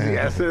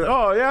Fugazi. I said,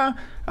 oh, yeah?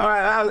 All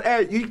right,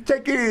 hey, you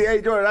take it easy. Hey,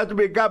 Jordan, that's to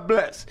be God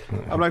bless.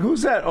 I'm like,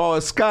 who's that? Oh,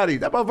 it's Scotty.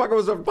 That motherfucker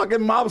was a fucking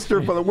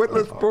mobster for the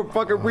Witless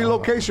fucking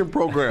relocation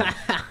program.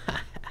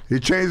 He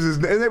changed his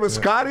name. His name was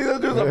Scotty. There's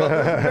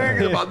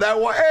about that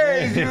one.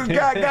 Hey, you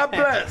God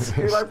bless.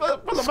 He's like,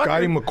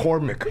 Scotty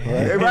McCormick.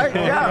 Right?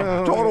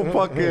 Yeah. Total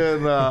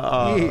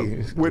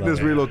fucking witness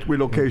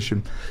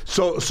relocation.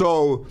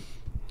 So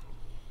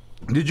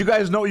did you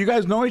guys know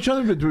each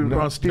other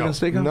between Steven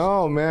Steakhouse?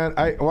 No, man.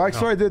 I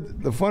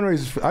did the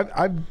fundraisers.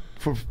 I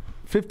for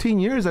 15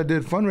 years I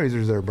did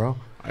fundraisers there, bro.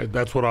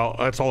 That's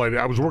all I did.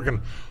 I was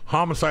working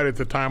homicide at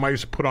the time. I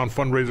used to put on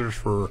fundraisers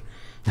for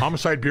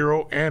Homicide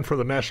Bureau and for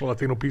the National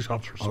Latino Peace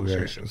Officers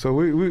Association. So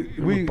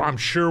we I'm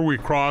sure we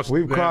crossed.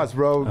 We've crossed,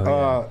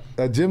 bro.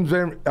 Jim's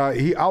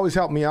he always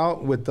helped me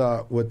out with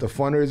the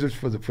fundraisers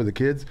for the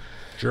kids.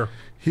 Sure.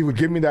 He would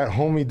give me that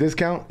homie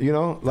discount, you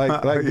know,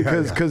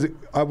 because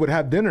I would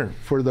have dinner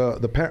for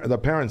the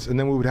parents, and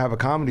then we would have a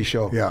comedy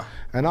show. Yeah.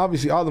 And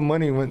obviously all the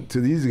money went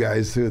to these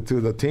guys, to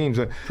the teams.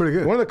 Pretty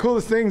good. One of the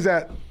coolest things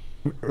that,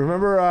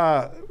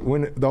 remember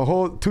when the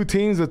whole two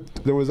teams,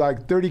 there was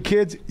like 30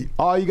 kids,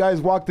 all you guys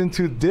walked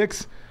into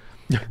Dick's.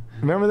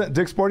 Remember that?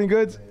 Dick's Sporting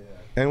Goods?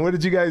 And what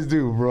did you guys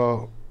do,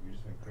 bro?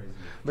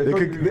 They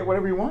could get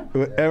whatever you want.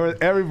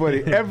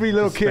 Everybody, every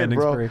little kid,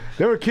 bro. Spree.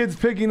 There were kids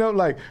picking up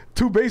like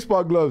 2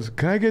 baseball gloves.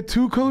 Can I get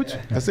 2, coach?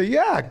 I said,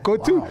 yeah, go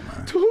 2.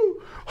 Man.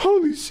 2.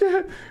 Holy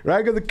shit!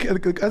 Right? That's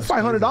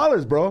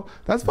 $500, bro.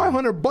 That's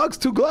 $500,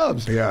 2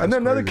 gloves. Yeah. And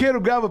then another crazy. kid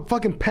would grab a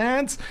fucking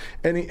pants,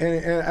 and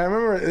I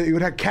remember he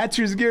would have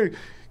catcher's gear.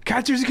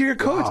 Catcher's gear,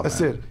 coach. Wow, I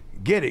said,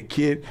 get it,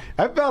 kid.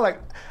 I felt like,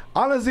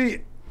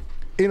 honestly,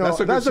 you know, That's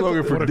a good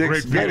slogan for What a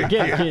Dick's. great feeling.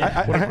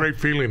 Yeah. What a great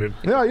feeling.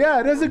 No,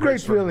 yeah, it is a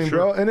great feeling,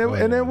 Sure. bro.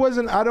 And it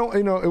wasn't.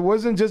 It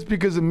wasn't just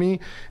because of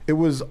me. It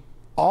was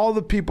all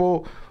the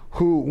people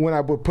who, when I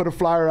would put a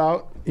flyer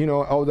out, you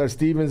know, oh, that's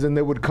Stevens, and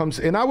they would come,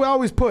 and I would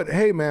always put,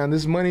 hey, man,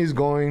 this money is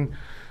going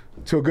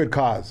to a good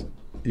cause,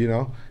 you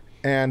know,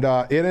 and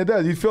it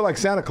does. You feel like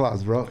Santa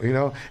Claus, bro, you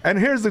know. And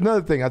here's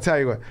another thing. I'll tell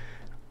you what.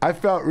 I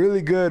felt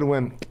really good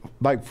when,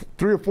 like,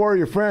 3 or 4 of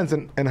your friends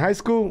in high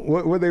school,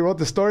 where they wrote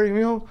the story,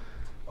 you know.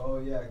 Oh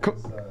yeah.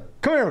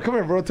 Come here,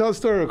 bro. Tell the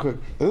story real quick.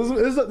 This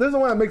is the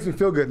one that makes me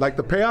feel good, like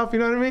the payoff. You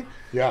know what I mean?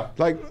 Yeah.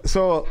 Like,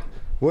 so,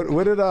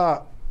 what did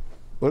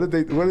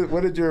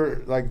your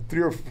like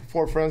 3 or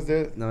 4 friends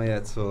did? No,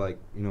 yeah. So like,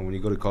 you know, when you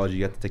go to college,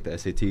 you have to take the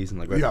SATs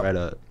and like Yeah. write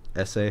a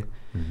essay,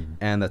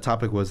 and the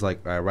topic was like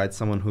write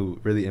someone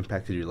who really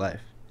impacted your life,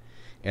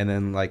 and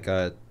then like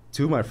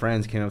 2 of my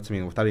friends came up to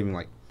me without even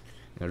like,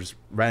 you know, just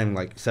writing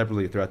like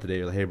separately throughout the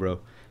day. Like, hey,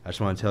 bro, I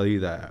just want to tell you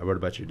that I wrote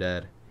about your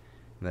dad.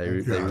 And they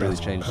really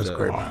changed that's the.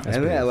 great, man.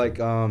 And yeah, like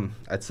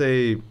I'd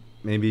say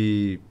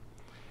maybe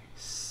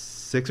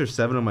 6 or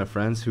 7 of my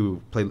friends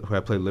who I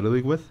played Little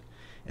League with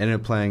ended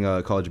up playing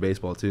college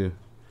baseball too.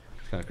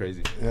 It's kind of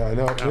crazy. Yeah,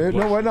 no.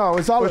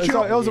 It's all.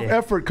 It was an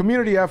effort,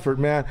 community effort,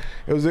 man.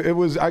 It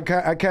was. I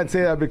can't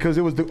say that because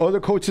it was the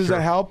other coaches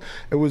that helped.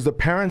 It was the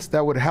parents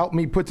that would help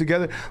me put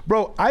together.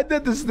 Bro, I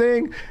did this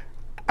thing.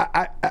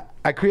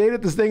 I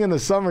created this thing in the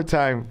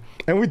summertime,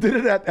 and we did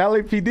it at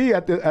LAPD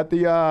at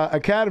the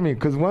academy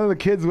because one of the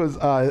kids was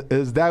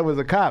his dad was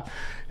a cop,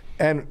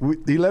 and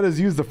he let us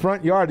use the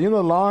front yard. You know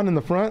the lawn in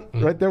the front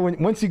right there.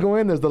 Once you go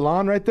in, there's the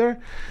lawn right there.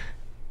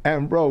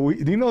 And bro,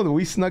 do you know that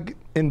we snuck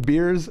in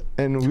beers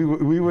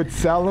and we would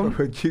sell them?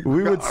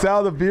 We would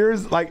sell the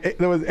beers like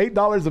there was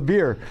 $8 a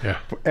beer.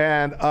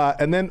 Yeah.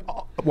 And then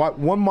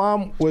one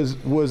mom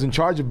was in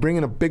charge of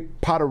bringing a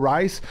big pot of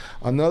rice.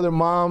 Another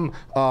mom,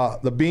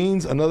 the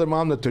beans. Another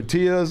mom, the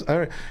tortillas.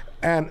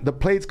 And the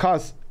plates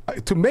cost.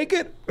 To make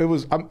it, it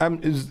was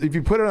if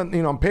you put it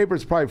on on paper,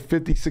 it's probably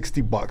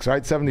 $50-$60,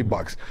 right?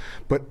 $70.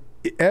 But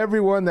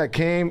everyone that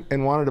came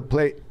and wanted a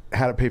plate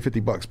had to pay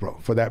 $50, bro,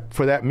 for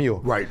that meal.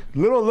 Right.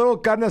 Little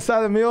carne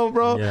asada meal,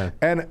 bro. Yeah.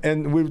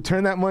 And we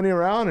turn that money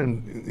around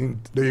and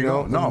There you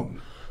go. No.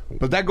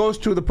 But that goes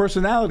to the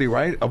personality,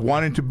 right? Of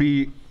wanting to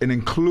be an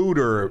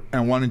includer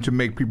and wanting to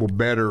make people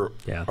better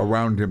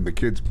around him, the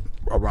kids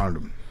around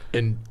him.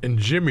 And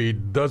Jimmy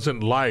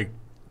doesn't like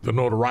the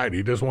notoriety.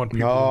 He doesn't want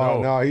people to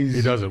know. No,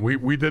 he doesn't.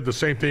 We did the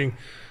same thing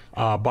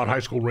bought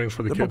high school rings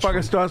for the kids.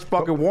 Fucking starts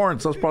fucking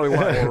warrants. That's probably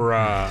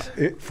why.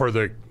 For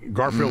the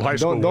Garfield High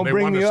School. Don't they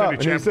bring won me the up. city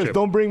And he championship. says,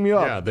 don't bring me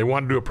up. Yeah, they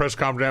wanted to do a press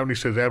conference, and he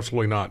says,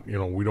 absolutely not.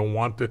 We don't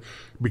want to,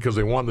 because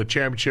they won the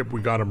championship.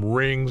 We got them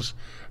rings.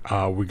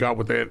 We got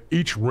with that.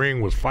 Each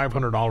ring was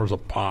 $500 a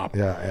pop.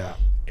 Yeah.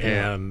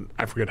 And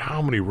I forget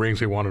how many rings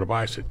they wanted to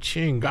buy. I said,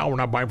 ching, God, we're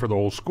not buying for the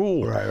whole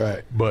school.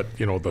 Right. But,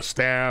 the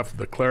staff,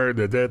 the clerk,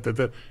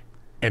 the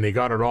and they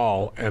got it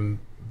all, and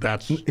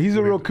he's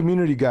a real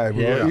community guy, bro.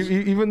 Yes.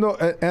 Even though,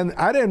 and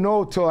I didn't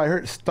know till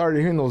I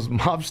started hearing those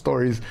mob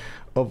stories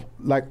of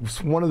like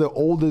one of the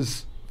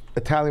oldest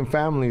Italian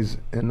families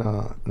in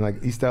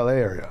like East LA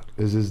area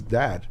is his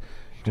dad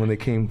when they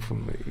came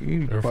from.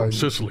 They're from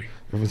Sicily.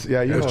 It's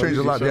changed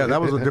a lot. Yeah,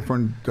 that was a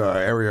different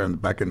area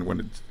back in the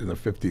 50s,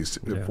 40s,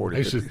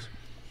 50s.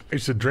 I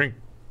used to drink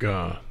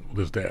with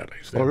his dad.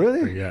 Oh,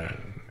 really? Yeah.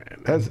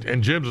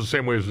 And Jim's the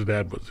same way as his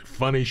dad was.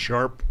 Funny,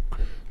 sharp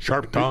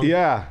tongue.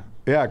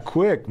 Yeah,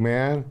 quick,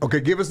 man.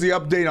 Okay, give us the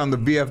update on the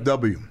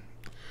VFW.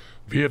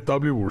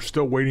 VFW, we're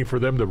still waiting for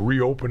them to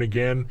reopen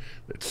again.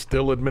 It's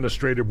still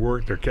administrative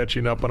work. They're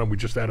catching up on them. We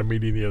just had a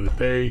meeting the other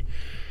day.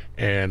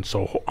 And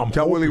so I'm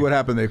Tell hoping, Willie what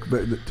happened.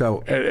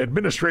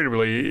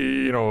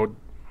 Administratively,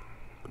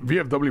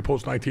 VFW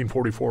post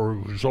 1944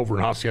 was over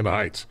in Hacienda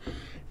Heights.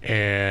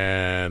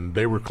 And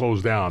they were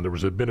closed down. There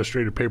was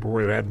administrative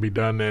paperwork that had to be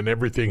done, and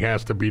everything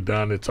has to be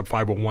done. It's a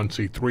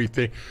 501c3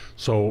 thing.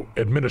 So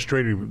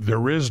administrative,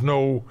 there is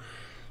no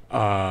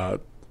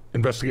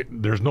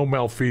there's no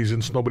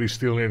malfeasance. Nobody's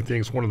stealing anything.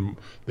 It's one of them.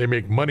 They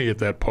make money at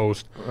that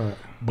post,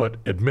 but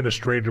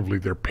administratively,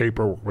 their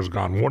paperwork was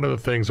gone. One of the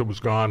things that was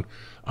gone,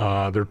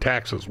 their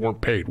taxes weren't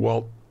paid.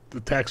 Well,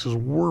 the taxes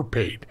were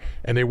paid,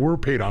 and they were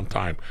paid on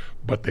time,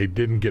 but they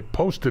didn't get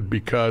posted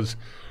because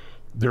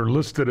they're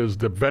listed as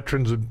the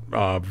veterans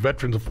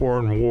of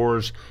foreign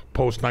wars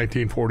post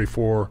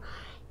 1944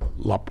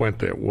 La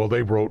Puente. Well,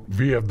 they wrote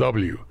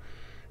VFW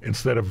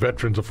instead of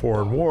veterans of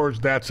foreign wars.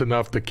 That's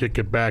enough to kick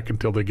it back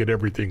until they get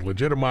everything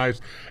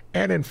legitimized.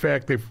 And in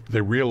fact,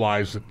 they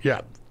realized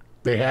that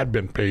they had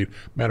been paid.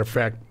 Matter of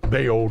fact,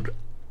 they owed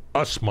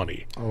us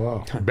money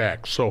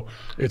back. So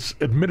it's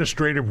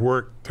administrative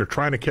work. They're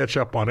trying to catch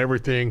up on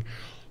everything,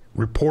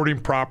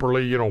 reporting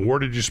properly. Where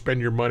did you spend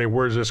your money?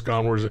 Where's this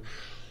gone? Where's it?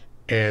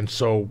 And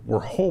so we're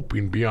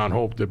hoping beyond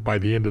hope that by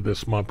the end of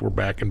this month we're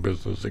back in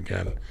business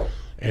again.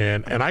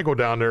 And I go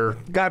down there,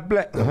 God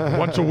bless,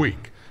 once a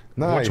week.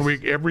 Nice. Once a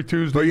week, every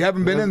Tuesday. But you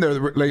haven't been in there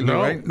lately, No,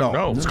 right?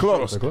 no. It's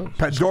closed.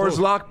 Doors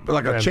locked,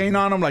 like a chain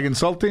on them, like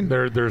insulting.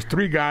 There's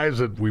 3 guys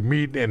that we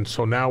meet, and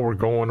so now we're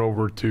going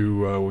over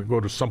to we go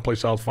to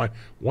someplace else.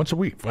 Once a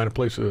week, find a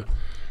place to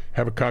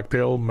have a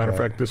cocktail. Matter of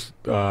fact, this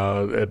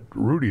at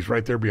Rudy's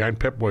right there behind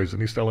Pep Boys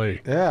in East LA.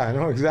 Yeah, I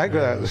know exactly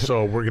that.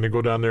 So we're going to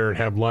go down there and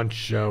have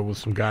lunch with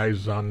some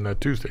guys on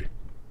Tuesday.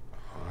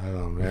 I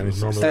don't know,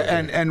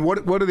 man. And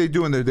what are they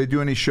doing there? They do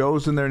any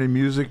shows in there? Any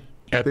music?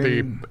 At the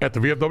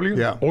VFW?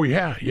 Yeah. Oh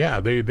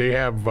yeah. They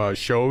have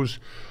shows.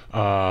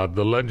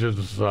 The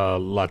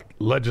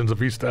Legends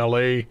of East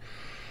LA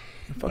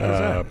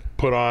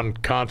put on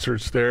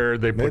concerts there.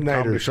 They put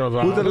comedy shows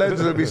on. Who's the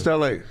Legends of East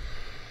LA?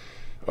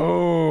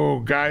 Oh,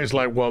 guys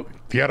like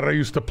Tierra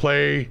used to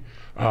play.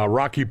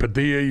 Rocky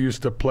Padilla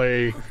used to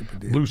play.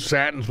 Lou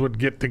Satins would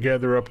get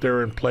together up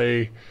there and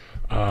play.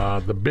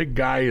 The big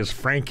guy is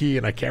Frankie,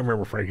 and I can't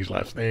remember Frankie's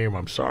last name.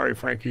 I'm sorry,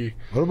 Frankie.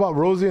 What about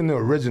Rosie and the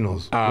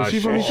Originals? Was she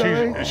from East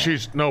LA?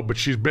 She's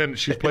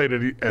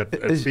played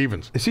at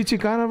Stevens. Is she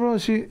Chicana, bro?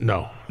 Is she?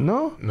 No.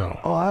 No? No.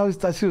 Oh, I always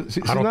thought she's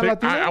I don't not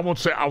think.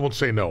 Latina? I won't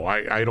say no.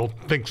 I don't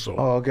think so.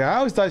 Oh, okay. I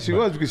always thought she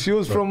was because she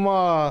was from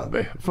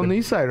the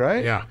East Side,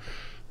 right? Yeah.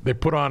 They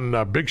put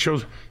on big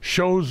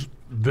shows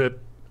that,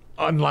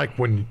 unlike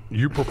when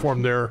you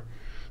perform there,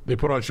 they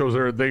put on shows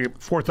there.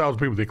 4,000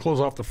 people. They close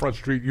off the front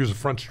street, use the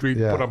front street,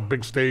 put up a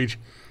big stage.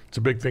 It's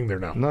a big thing there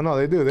now. No,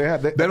 they do. They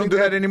don't do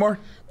that anymore.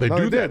 They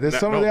do that. This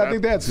summer, I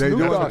think they had Snoop Dogg.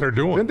 That's what they're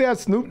doing. Didn't they have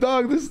Snoop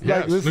Dogg this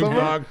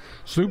summer?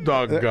 Snoop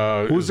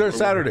Dogg. Who's there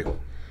Saturday?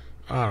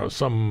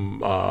 Some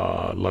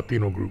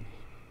Latino group.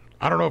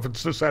 I don't know if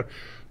it's this Saturday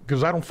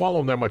because I don't follow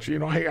them that much.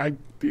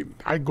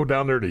 I go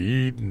down there to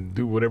eat and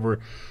do whatever.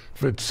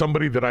 If it's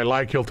somebody that I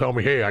like, he'll tell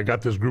me, "Hey, I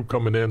got this group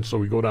coming in," so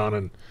we go down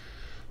and.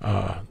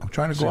 I'm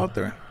trying to go out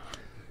there.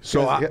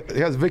 So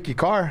he has Vicky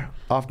Carr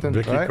often.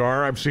 Vicky right?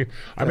 Carr, I've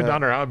been down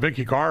there.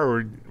 Vicky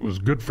Carr was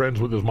good friends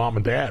with his mom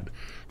and dad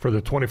for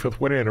the 25th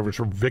wedding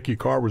anniversary. Vicky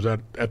Carr was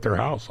at their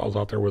house. I was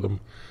out there with them.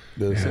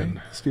 Does it say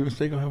Steven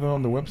Seagal have it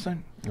on the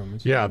website?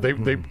 Yeah, they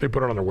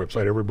put it on their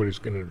website. Everybody's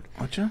gonna.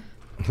 Whatcha?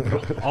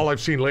 All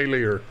I've seen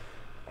lately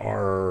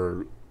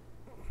are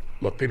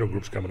Latino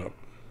groups coming up.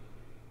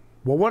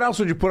 Well, what else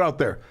would you put out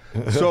there?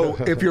 So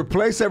if your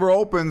place ever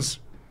opens,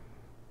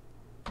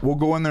 we'll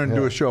go in there and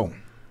do a show.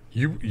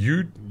 He's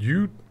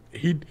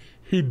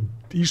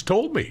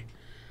told me.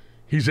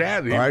 He's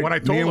at All right? when I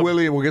told me and him.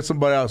 Willie, we'll get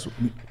somebody else,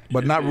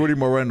 but not Rudy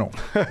Moreno.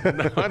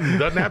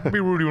 Doesn't have to be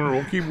Rudy.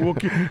 We'll keep.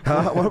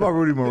 What about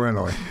Rudy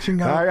Moreno?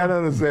 I got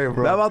nothing to say,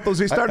 bro. How about those?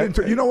 He's starting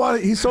to. You know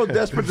what? He's so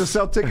desperate to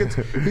sell tickets.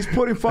 He's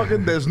putting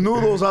fucking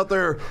desnudos out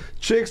there,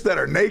 chicks that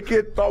are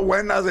naked, all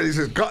buenas, and he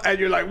says, and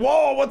you're like,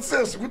 whoa, what's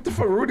this? What the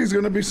fuck? Rudy's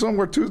gonna be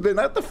somewhere Tuesday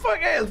night. What the fuck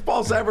is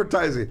false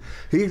advertising?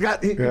 He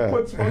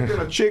puts fucking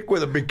a chick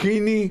with a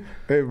bikini,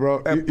 Hey,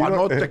 bro. and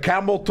panote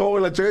camel toe,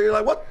 and you're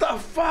like, what the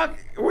fuck?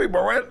 Rudy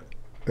Moreno.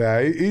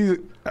 Yeah, he's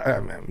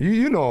man,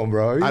 you know him,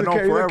 bro. I know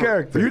he's forever. a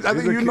character. I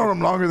think you know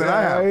him longer than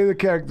I have. He's a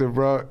character,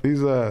 bro.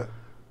 He's a.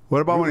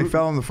 What about when he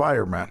fell in the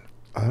fire, man?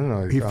 I don't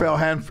know. He fell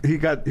He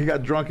got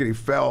drunk and he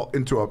fell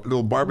into a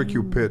little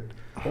barbecue pit,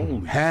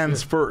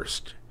 hands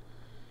first.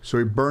 So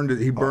he burned it.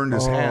 He burned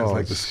his hands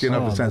like the skin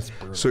of his hands.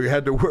 So he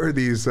had to wear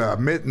these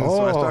mittens.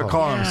 So I started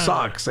calling them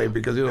socks,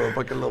 because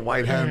fucking little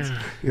white hands.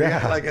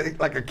 Yeah,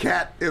 like a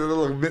cat,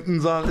 little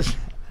mittens on it.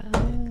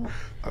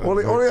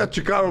 Only a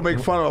Chicano will make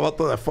fun of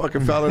that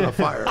fucking fell in the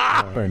fire.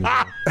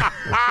 I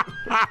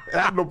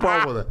have no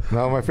problem with it.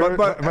 No, my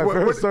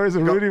favorite stories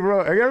of Rudy,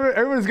 bro.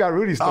 Everyone's got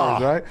Rudy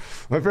stories, right?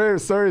 My favorite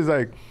story is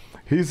like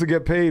he used to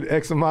get paid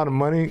X amount of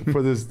money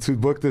for this to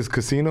book this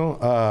casino,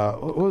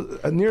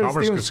 near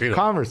Commerce Stevens Casino.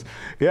 Commerce,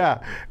 yeah.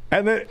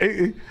 And then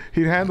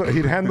he'd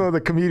handle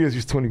the comedians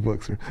just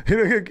 $20.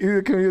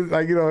 The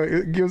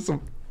comedians give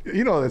some.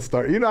 You know that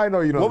story. I know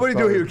you know. What would he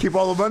do? He would keep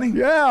all the money?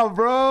 Yeah,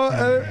 bro.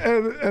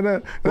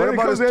 And what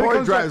about his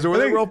toy drives? And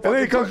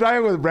then he comes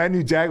driving with a brand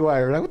new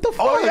Jaguar. Like, what the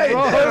fuck, Oh, yeah,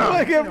 bro?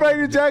 Like a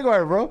brand new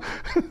Jaguar, bro.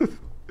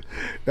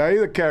 Yeah,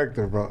 he's a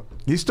character, bro.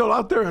 He's still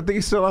out there. I think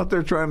he's still out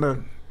there trying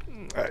to.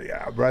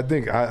 Yeah, bro. I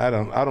think I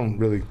don't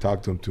really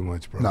talk to him too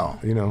much, bro. No.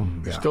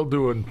 He's still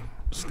doing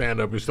stand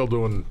up. He's still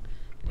doing.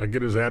 I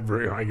get his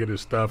advert. I get his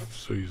stuff.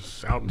 So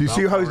he's out. Do you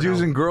see how he's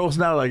using girls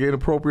now, like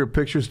inappropriate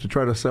pictures to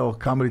try to sell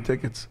comedy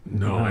tickets?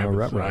 No, I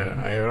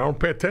don't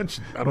pay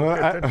attention. I don't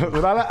pay attention.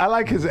 But I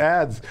like his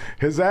ads.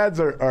 His ads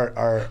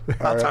are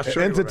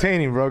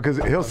entertaining, bro. Because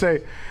he'll say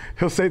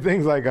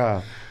things like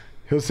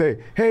he'll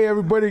say, "Hey,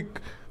 everybody,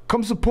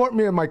 come support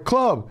me at my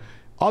club.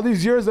 All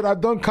these years that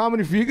I've done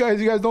comedy for you guys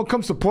don't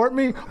come support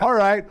me? All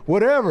right,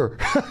 whatever."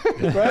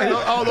 Right?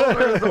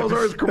 those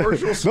are his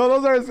commercials. No,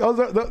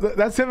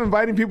 that's him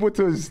inviting people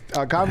to his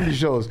comedy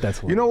shows.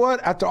 You know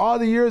what? After all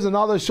the years and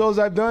all the shows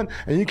I've done,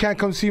 and you can't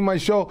come see my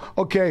show,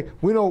 okay,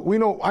 I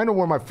know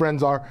where my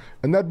friends are,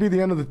 and that'd be the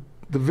end of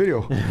the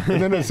video.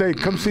 And then they say,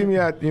 come see me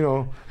at,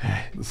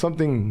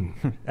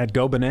 something. At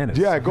Go Bananas.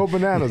 Yeah, Go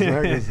Bananas,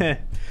 man.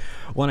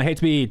 Well, I hate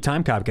to be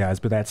time cop guys,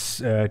 but that's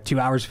 2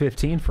 hours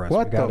 15 for us.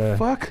 What the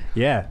fuck?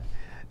 Yeah.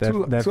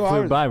 That flew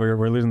hours. by.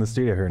 We're losing the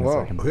studio here in a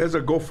second. He has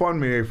a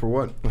GoFundMe for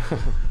what?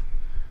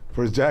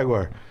 For his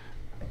Jaguar.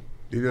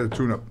 He did a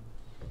tune-up.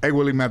 Hey,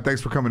 Willie, man,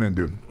 thanks for coming in,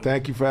 dude.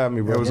 Thank you for having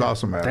me, bro. It was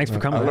awesome, man. Thanks for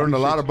coming. I learned a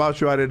lot about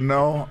you I didn't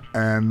know,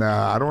 and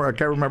I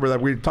can't remember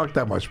that we talked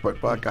that much, but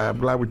fuck, I'm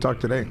glad we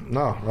talked today.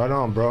 No, right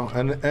on, bro.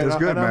 And It's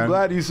good, man. I'm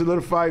glad you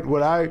solidified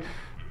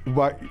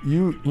what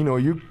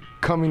you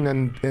coming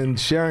and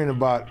sharing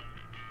about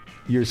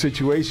your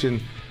situation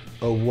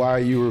of why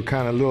you were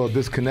kind of a little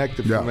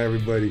disconnected from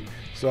everybody.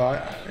 So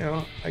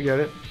I get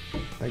it.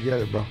 I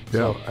get it, bro. Yeah.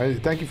 So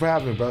thank you for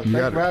having me, bro.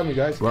 Thanks for having me,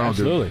 guys. Well,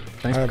 Absolutely.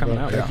 Thanks for coming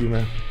bro. out. Thank you,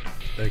 man.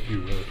 Thank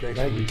you. Thanks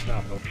for reaching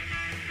out, bro.